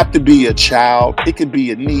don't have to be a child. It could be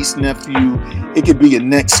a niece, nephew. It could be a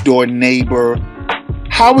next door neighbor.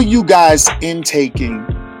 How are you guys intaking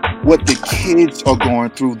what the kids are going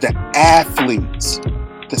through, the athletes,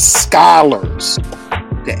 the scholars,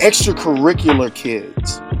 the extracurricular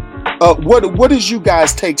kids? What is you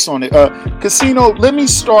guys' takes on it? Casino, let me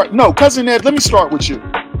start. No, Cousin Ed, let me start with you.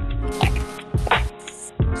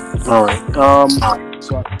 All right.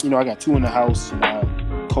 So I got 2 in the house, and I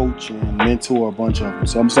coach and mentor a bunch of them.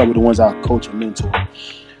 So I'm gonna start with the ones I coach and mentor.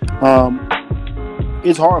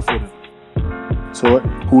 It's hard for them. So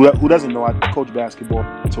who doesn't know, I coach basketball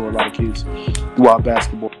to a lot of kids throughout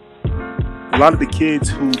basketball. A lot of the kids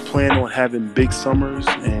who plan on having big summers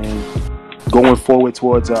and going forward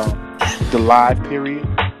towards the live period,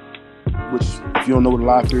 which, if you don't know what the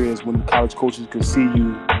live period is, when the college coaches can see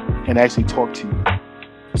you and actually talk to you.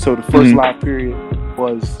 So the first live period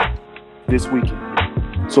was this weekend.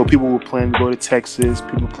 So people were planning to go to Texas,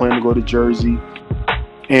 people planning to go to Jersey,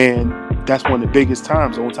 and that's one of the biggest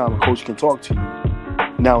times, the only time a coach can talk to you.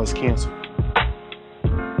 Now it's canceled.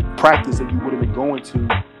 Practice that you would have been going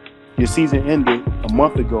to, your season ended a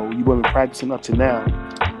month ago, you would have been practicing up to now,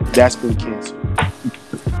 that's been canceled.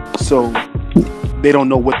 So they don't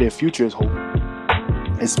know what their future is holding.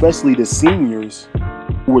 Especially the seniors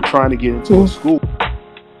who were trying to get into a school.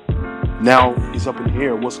 Now it's up in the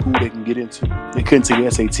air what school they can get into. They couldn't take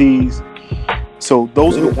SATs. So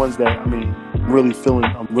those are the ones that I'm really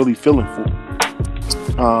feeling for.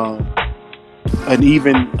 And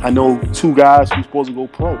even I know 2 guys who's supposed to go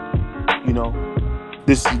pro.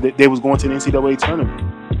 They was going to the NCAA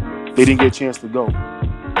tournament. They didn't get a chance to go.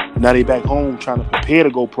 Now they back home trying to prepare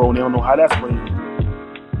to go pro, and they don't know how that's going.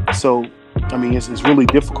 So it's really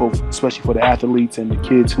difficult, especially for the athletes and the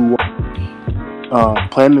kids who are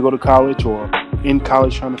planning to go to college or in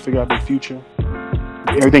college trying to figure out their future.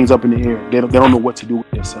 Everything's up in the air. They don't know what to do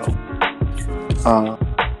with themselves.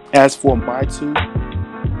 As for my 2,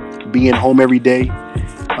 being home every day,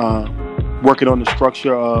 working on the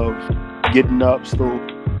structure of getting up, still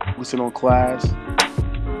listening on class.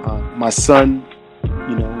 My son,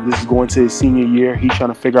 this is going to his senior year. He's trying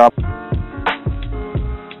to figure out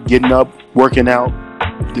getting up, working out,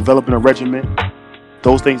 developing a regimen.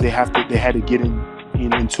 Those things they had to get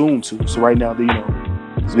in tune to. So right now,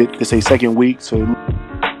 they say second week, so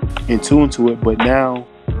in tune to it. But now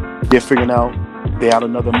they're figuring out they're out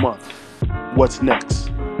another month. What's next?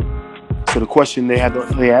 So the question they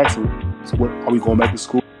asked me is, "What are we going back to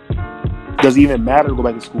school? Does it even matter to go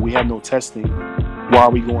back to school? We have no testing. Why are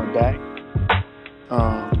we going back?"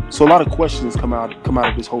 So a lot of questions come out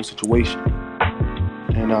of this whole situation,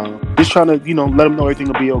 and just trying to let them know everything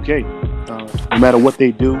will be okay. No matter what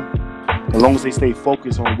they do, as long as they stay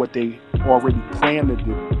focused on what they already plan to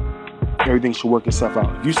do, everything should work itself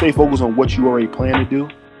out. If you stay focused on what you already plan to do,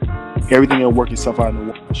 everything will work itself out in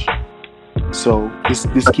the wash. So just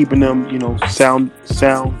keeping them, sound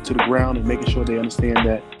to the ground and making sure they understand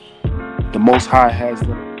that the Most High has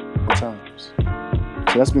them at times.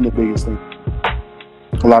 So that's been the biggest thing.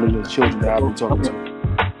 A lot of the children that I've been talking to.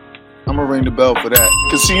 I'm gonna ring the bell for that.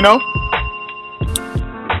 Casino?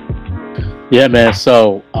 Yeah, man.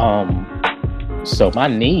 So my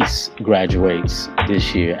niece graduates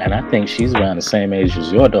this year, and I think she's around the same age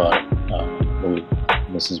as your daughter,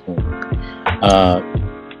 Mrs. Moody.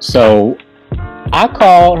 So I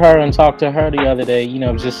called her and talked to her the other day,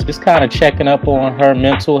 just kind of checking up on her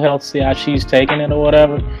mental health, see how she's taking it or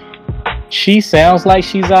whatever. She sounds like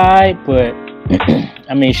she's all right, but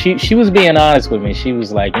she was being honest with me. She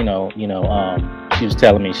was like, she was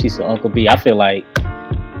telling me, she said, "Uncle B, I feel like,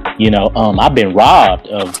 I've been robbed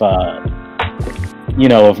of,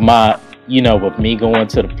 of my, of me going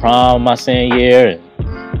to the prom my senior year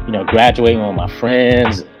and, graduating with my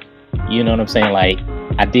friends. You know what I'm saying? Like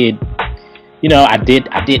I did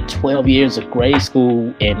 12 years of grade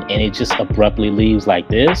school and it just abruptly leaves like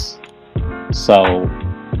this. So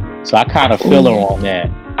I kind of feel her on that.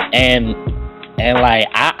 And like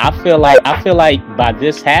I feel like by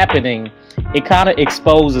this happening, it kind of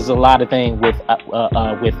exposes a lot of things with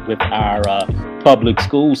our public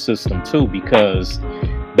school system too, because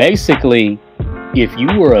basically, if you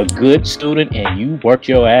were a good student and you worked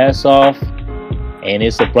your ass off, and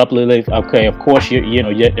it's abruptly like, okay, of course they're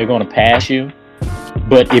going to pass you.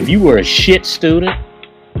 But if you were a shit student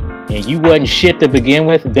and you wasn't shit to begin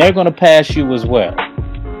with, they're going to pass you as well.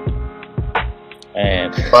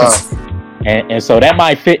 And Wow. and so that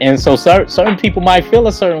might fit, and so certain people might feel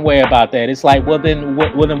a certain way about that. It's like, well then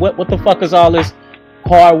what the fuck is all this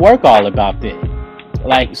hard work all about then?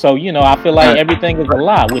 Like, so I feel like everything is a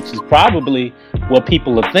lie, which is probably what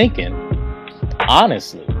people are thinking,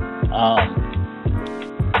 honestly.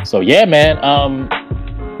 So yeah, man,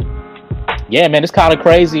 it's kind of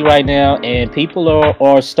crazy right now, and people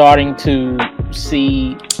are starting to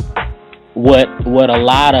see what a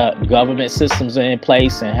lot of government systems are in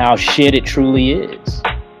place and how shit it truly is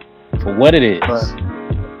for what it is.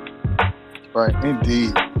 Right.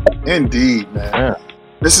 Indeed, man. Yeah.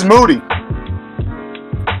 This is Moody.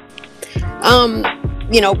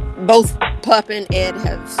 Both Pup and Ed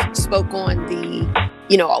have spoke on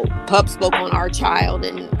Pup spoke on our child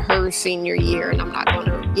and her senior year, and I'm not going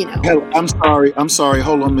to, I'm sorry.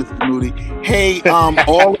 Hold on, Mr. Moody. Hey,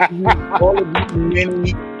 all of you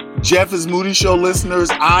many Jeff is Moody Show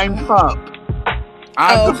listeners, I'm Pup.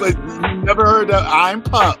 You never heard of I'm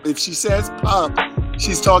Pup. If she says Pup,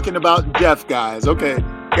 she's talking about Jeff, guys. Okay.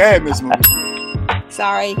 Go ahead, Miss Moody.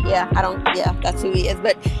 Sorry. Yeah, that's who he is.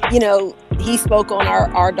 But, he spoke on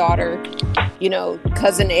our daughter.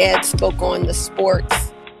 Cousin Ed spoke on the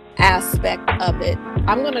sports aspect of it.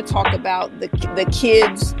 I'm going to talk about the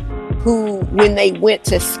kids who, when they went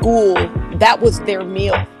to school, that was their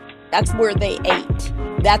meal. That's where they ate.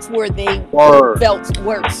 That's where they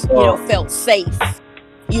felt safe.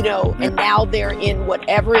 And now they're in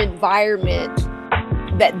whatever environment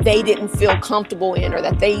that they didn't feel comfortable in, or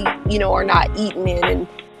that they, are not eating in. And,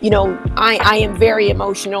 I am very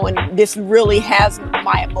emotional, and this really has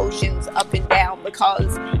my emotions up and down,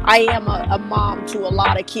 because I am a mom to a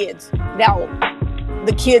lot of kids. Now,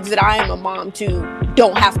 the kids that I am a mom to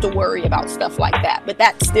don't have to worry about stuff like that, but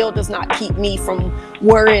that still does not keep me from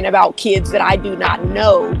worrying about kids that I do not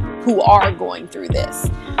know who are going through this.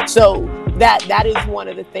 So that is one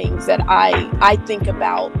of the things that I think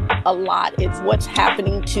about a lot, is what's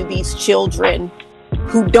happening to these children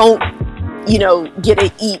who don't get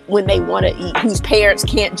to eat when they want to eat, whose parents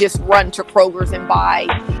can't just run to Kroger's and buy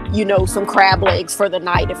some crab legs for the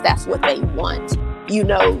night if that's what they want.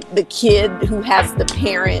 The kid who has the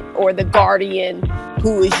parent or the guardian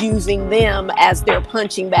who is using them as their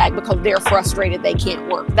punching bag because they're frustrated they can't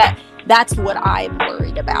work. That's what I'm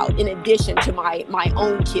worried about, in addition to my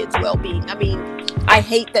own kids' well-being. I mean, I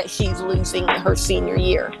hate that she's losing her senior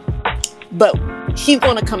year, but she's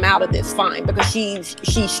going to come out of this fine, because she's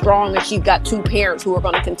strong, and she's got two parents who are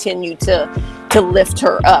going to continue to lift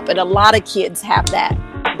her up. And a lot of kids have that,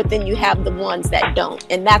 but then you have the ones that don't.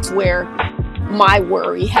 And that's where my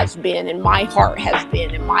worry has been, and my heart has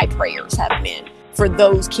been, and my prayers have been for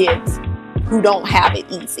those kids who don't have it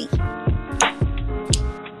easy.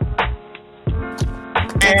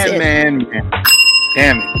 Man.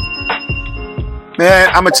 Damn it. Man,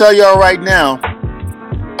 I'm going to tell y'all right now,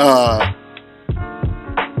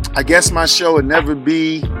 I guess my show would never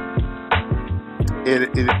be,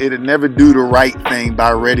 it'd never do the right thing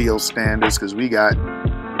by radio standards, because we got,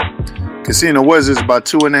 Casino, what is this, about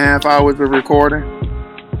 2.5 hours of recording?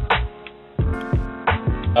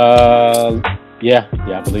 Yeah,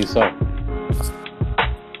 I believe so.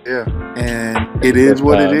 Yeah, and it is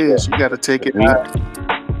what it is. You got to take it high.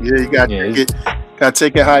 Yeah, you got to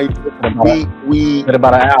take it high. We at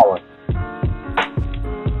about an hour.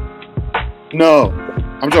 No,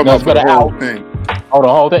 I'm talking about the whole thing. Oh, the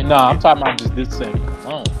whole thing? No, I'm talking about just this segment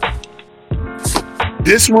alone.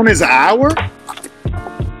 This one is an hour?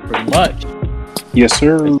 Pretty much. Yes,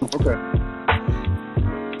 sir. Okay.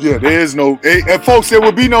 Yeah, there is no... folks, there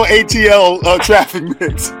will be no ATL traffic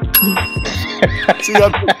mix.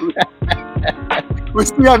 We'll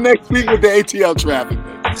see y'all next week with the ATL traffic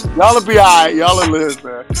mix. Y'all will be all right. Y'all will live,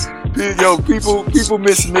 man. Yo, people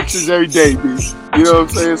miss mixes every day, dude. You know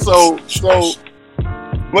what I'm saying? So,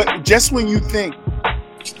 but just when you think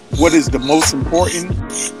what is the most important,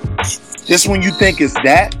 just when you think it's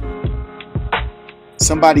that,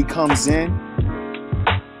 somebody comes in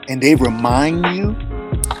and they remind you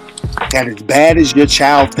that as bad as your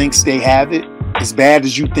child thinks they have it, as bad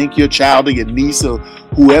as you think your child or your niece or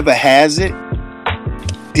whoever has it,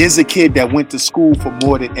 there's a kid that went to school for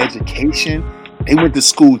more than education. They went to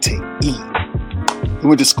school to eat. They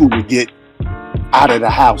went to school to get out of the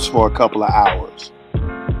house for a couple of hours.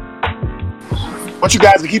 I want you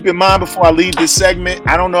guys to keep in mind before I leave this segment,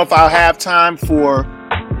 I don't know if I'll have time for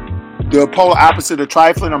the polar opposite of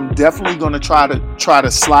trifling. I'm definitely going to try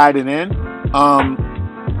to slide it in.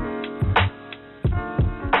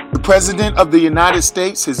 The President of the United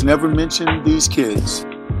States has never mentioned these kids.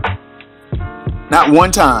 Not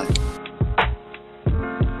one time.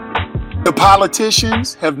 The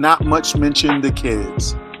politicians have not much mentioned the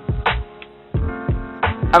kids.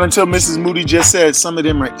 And until Mrs. Moody just said some of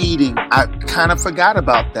them are eating, I kind of forgot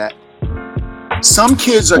about that. Some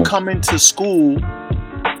kids are coming to school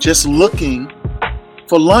just looking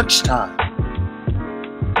for lunchtime.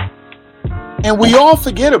 And we all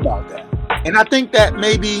forget about that. And I think that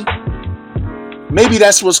maybe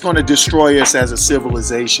that's what's going to destroy us as a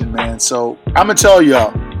civilization, man. So I'm going to tell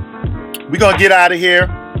y'all, we're going to get out of here.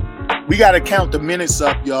 We got to count the minutes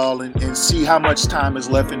up, y'all, and see how much time is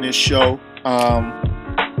left in this show.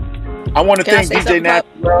 I want to thank DJ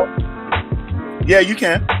Naturel. Yeah, you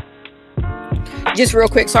can. Just real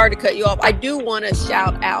quick, sorry to cut you off. I do want to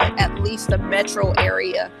shout out at least the metro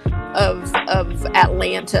area of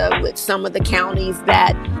Atlanta with some of the counties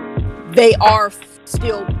that they are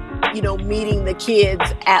still, meeting the kids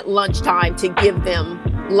at lunchtime to give them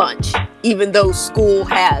lunch, even though school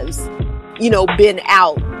has, been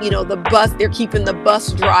out. They're keeping the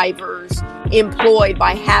bus drivers employed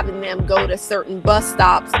by having them go to certain bus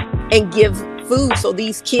stops and give food so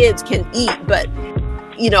these kids can eat. But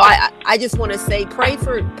I just want to say, pray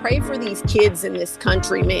for these kids in this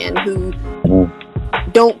country, man, who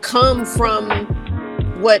don't come from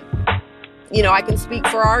what, I can speak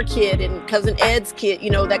for our kid and cousin Ed's kid,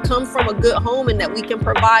 that come from a good home and that we can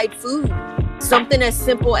provide food. Something as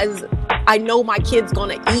simple as, I know my kid's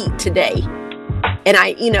going to eat today. And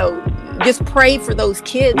I, just pray for those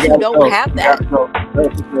kids who don't have that.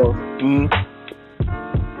 Mm-hmm.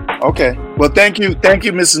 Okay. Well, thank you,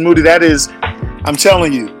 Mrs. Moody. That is, I'm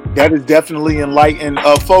telling you, that is definitely enlightening.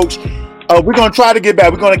 Folks, we're going to try to get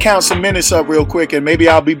back. We're going to count some minutes up real quick, and maybe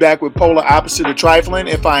I'll be back with Polar Opposite of Trifling.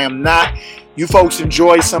 If I am not, you folks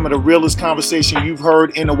enjoy some of the realest conversation you've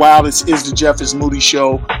heard in a while. This is the Jeff is Moody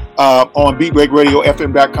Show on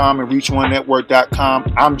BeatBreakRadioFM.com and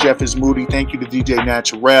ReachOneNetwork.com. I'm Jeff is Moody. Thank you to DJ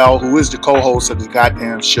Naturel, who is the co-host of the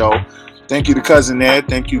goddamn show. Thank you to Cousin Ed.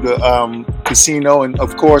 Thank you to Casino. And,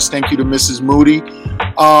 of course, thank you to Mrs. Moody.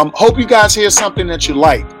 Hope you guys hear something that you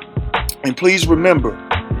like. And please remember,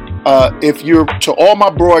 if you're, to all my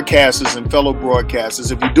broadcasters and fellow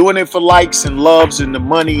broadcasters, if you're doing it for likes and loves and the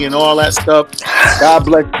money and all that stuff, God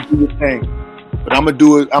bless you, do your thing. But I'm gonna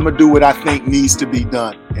do it. I'm gonna do what I think needs to be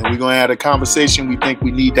done, and we're gonna have a conversation we think we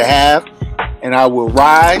need to have. And I will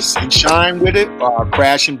rise and shine with it, or I'll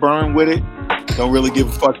crash and burn with it. Don't really give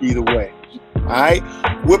a fuck either way. All right,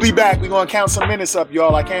 we'll be back. We're gonna count some minutes up,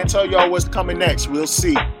 y'all. I can't tell y'all what's coming next. We'll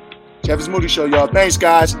see. Jeff is Moody Show, y'all. Thanks,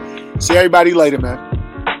 guys. See everybody later, man.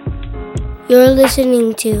 You're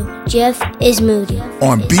listening to Jeff is Moody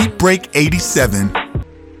on Beat Break 87.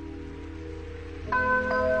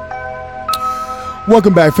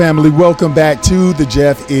 Welcome back, family. Welcome back to the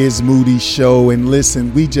Jeff is Moody Show. And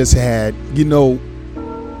listen, we just had,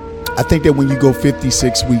 I think that when you go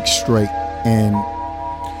 56 weeks straight and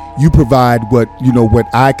you provide what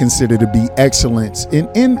I consider to be excellence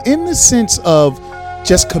in the sense of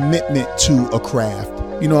just commitment to a craft.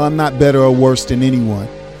 I'm not better or worse than anyone.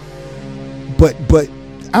 But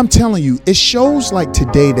I'm telling you, it's shows like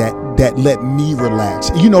today that let me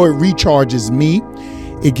relax. It recharges me.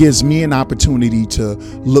 It gives me an opportunity to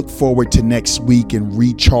look forward to next week and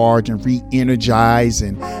recharge and re-energize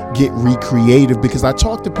and get recreative, because I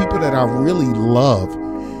talk to people that I really love.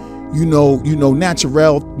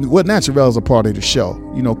 Naturel. Well, Naturel is a part of the show.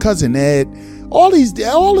 Cousin Ed. All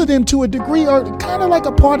of them to a degree are kind of like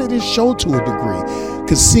a part of this show to a degree.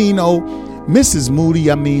 Casino. Mrs.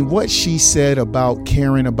 Moody, what she said about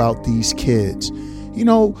caring about these kids.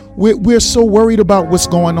 We're so worried about what's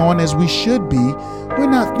going on, as we should be. We're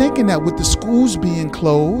not thinking that with the schools being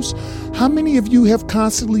closed. How many of you have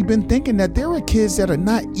constantly been thinking that there are kids that are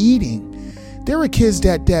not eating? There are kids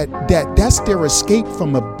that's their escape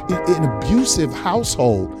from an abusive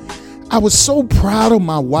household. I was so proud of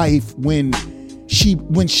my wife when she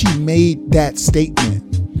made that statement.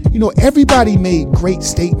 Everybody made great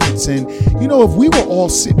statements, and if we were all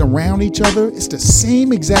sitting around each other, it's the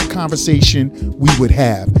same exact conversation we would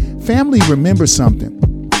have. Family, remember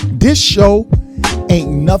something. This show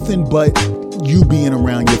ain't nothing but you being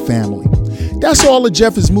around your family. That's all the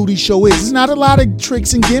Jeff is Moody Show is. It's not a lot of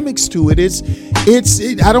tricks and gimmicks to it.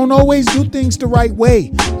 I don't always do things the right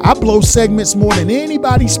way. I blow segments more than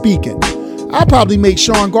anybody speaking. I probably make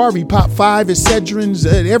Sean Garvey pop 5 Excedrins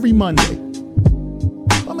every Monday.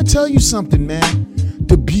 I'm gonna tell you something, man.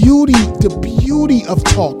 The beauty of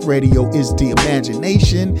talk radio is the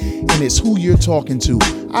imagination, and it's who you're talking to.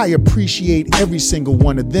 I appreciate every single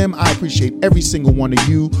one of them. I appreciate every single one of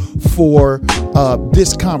you for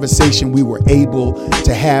this conversation we were able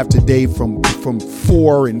to have today from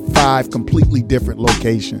 4 and 5 completely different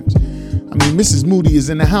locations. I mean, Mrs. Moody is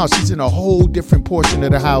in the house. She's in a whole different portion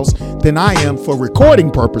of the house than I am for recording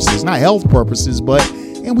purposes, not health purposes,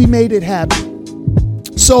 and we made it happen.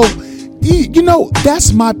 So, you know,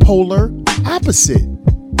 that's my polar opposite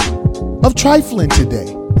of trifling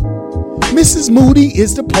today. Mrs. Moody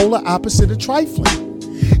is the polar opposite of trifling.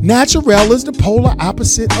 Naturel is the polar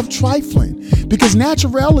opposite of trifling, because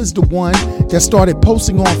Naturel is the one that started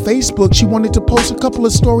posting on Facebook. She wanted to post a couple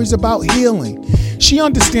of stories about healing. She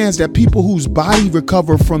understands that people whose body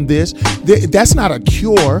recover from this, that's not a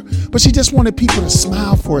cure, but she just wanted people to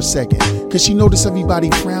smile for a second, because she noticed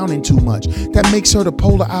everybody frowning too much. That makes her the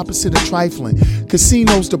polar opposite of trifling.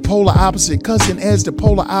 Casino's the polar opposite. Cousin Ed's the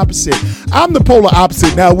polar opposite. I'm the polar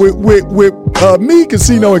opposite. Now with me,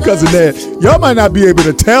 Casino, and Cousin Ed, y'all might not be able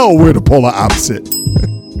to tell we're the polar opposite,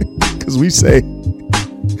 because we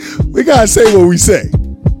gotta say what we say.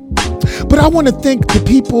 But I want to thank the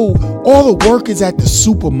people, all the workers at the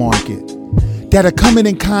supermarket that are coming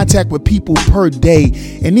in contact with people per day.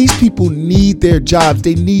 And these people need their jobs.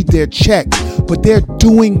 They need their checks, but they're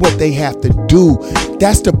doing what they have to do.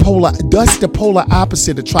 That's the polar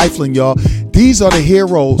opposite of trifling, y'all. These are the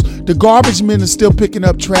heroes. The garbage men are still picking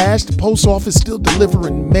up trash. The post office still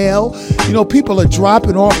delivering mail. You know, people are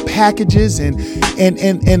dropping off packages, and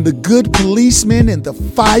the good policemen and the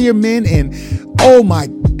firemen, and oh my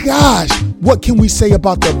gosh, what can we say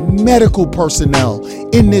about the medical personnel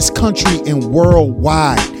in this country and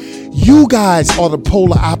worldwide? You guys are the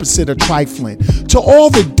polar opposite of trifling. To all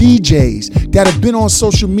the DJs that have been on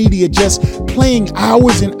social media just playing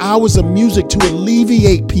hours and hours of music to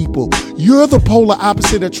alleviate people, you're the polar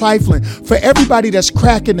opposite of trifling. For everybody that's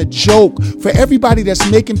cracking a joke, for everybody that's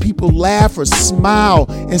making people laugh or smile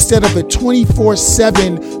instead of a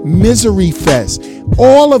 24/7 misery fest,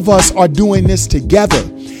 all of us are doing this together.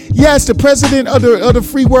 Yes, the president of the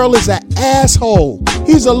free world is an asshole.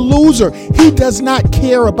 He's a loser. He does not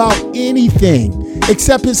care about anything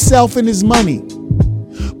except himself and his money.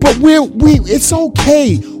 But it's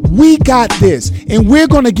okay. We got this, and we're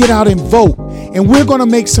going to get out and vote, and we're going to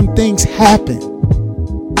make some things happen.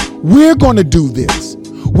 We're going to do this.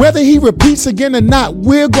 Whether he repeats again or not,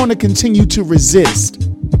 we're going to continue to resist.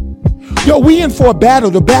 Yo, we in for a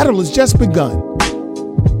battle. The battle has just begun.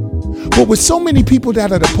 But with so many people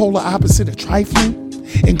that are the polar opposite of trifling,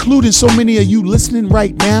 including so many of you listening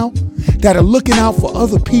right now that are looking out for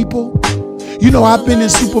other people. You know, I've been in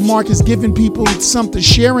supermarkets giving people something,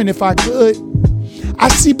 sharing if I could. I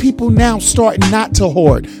see people now starting not to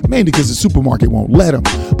hoard, mainly because the supermarket won't let them.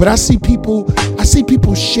 But I see people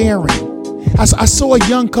sharing. I saw a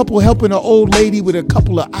young couple helping an old lady with a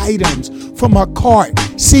couple of items from her cart.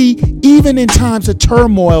 See, even in times of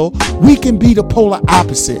turmoil, we can be the polar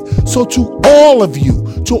opposite. So to all of you,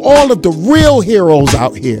 to all of the real heroes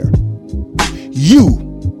out here, you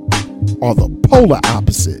are the polar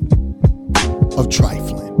opposite of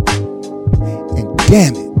trifling. And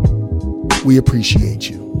damn it, we appreciate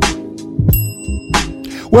you.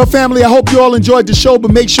 Well, family, I hope you all enjoyed the show,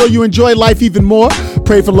 but make sure you enjoy life even more.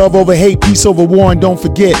 Pray for love over hate, peace over war, and don't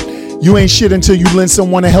forget, you ain't shit until you lend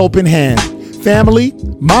someone a helping hand. Family,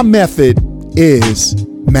 my method is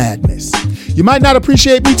madness. You might not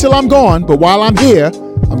appreciate me till I'm gone, but while I'm here,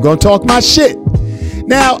 I'm going to talk my shit.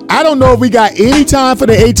 Now, I don't know if we got any time for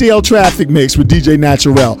the ATL traffic mix with DJ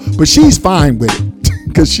Naturel, but she's fine with it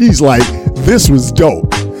because she's like, this was dope.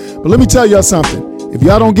 But let me tell y'all something. If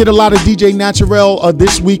y'all don't get a lot of DJ Naturel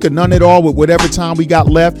this week or none at all with whatever time we got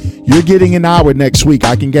left, you're getting an hour next week.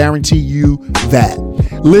 I can guarantee you that.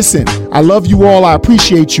 Listen, I love you all. I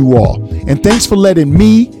appreciate you all. And thanks for letting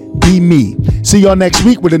me be me. See y'all next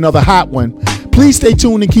week with another hot one. Please stay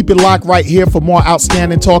tuned and keep it locked right here for more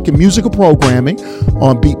outstanding talk and musical programming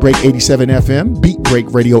on Beat Break 87 FM,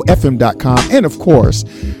 BeatBreakRadioFM.com, and of course,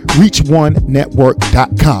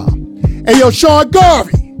 ReachOneNetwork.com. Hey, yo, Sean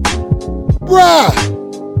Garvey. Bruh.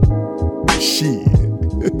 Shit.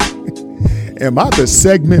 Am I the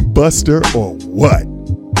segment buster or what?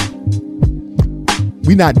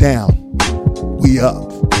 We not down. We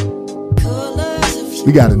up.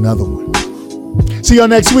 We got another one. See y'all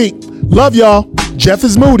next week. Love y'all. Jeff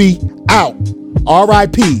is Moody. Out.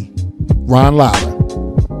 R.I.P. Ron Lauder.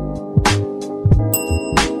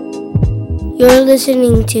 You're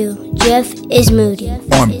listening to Jeff is Moody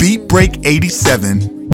on Beat Break 87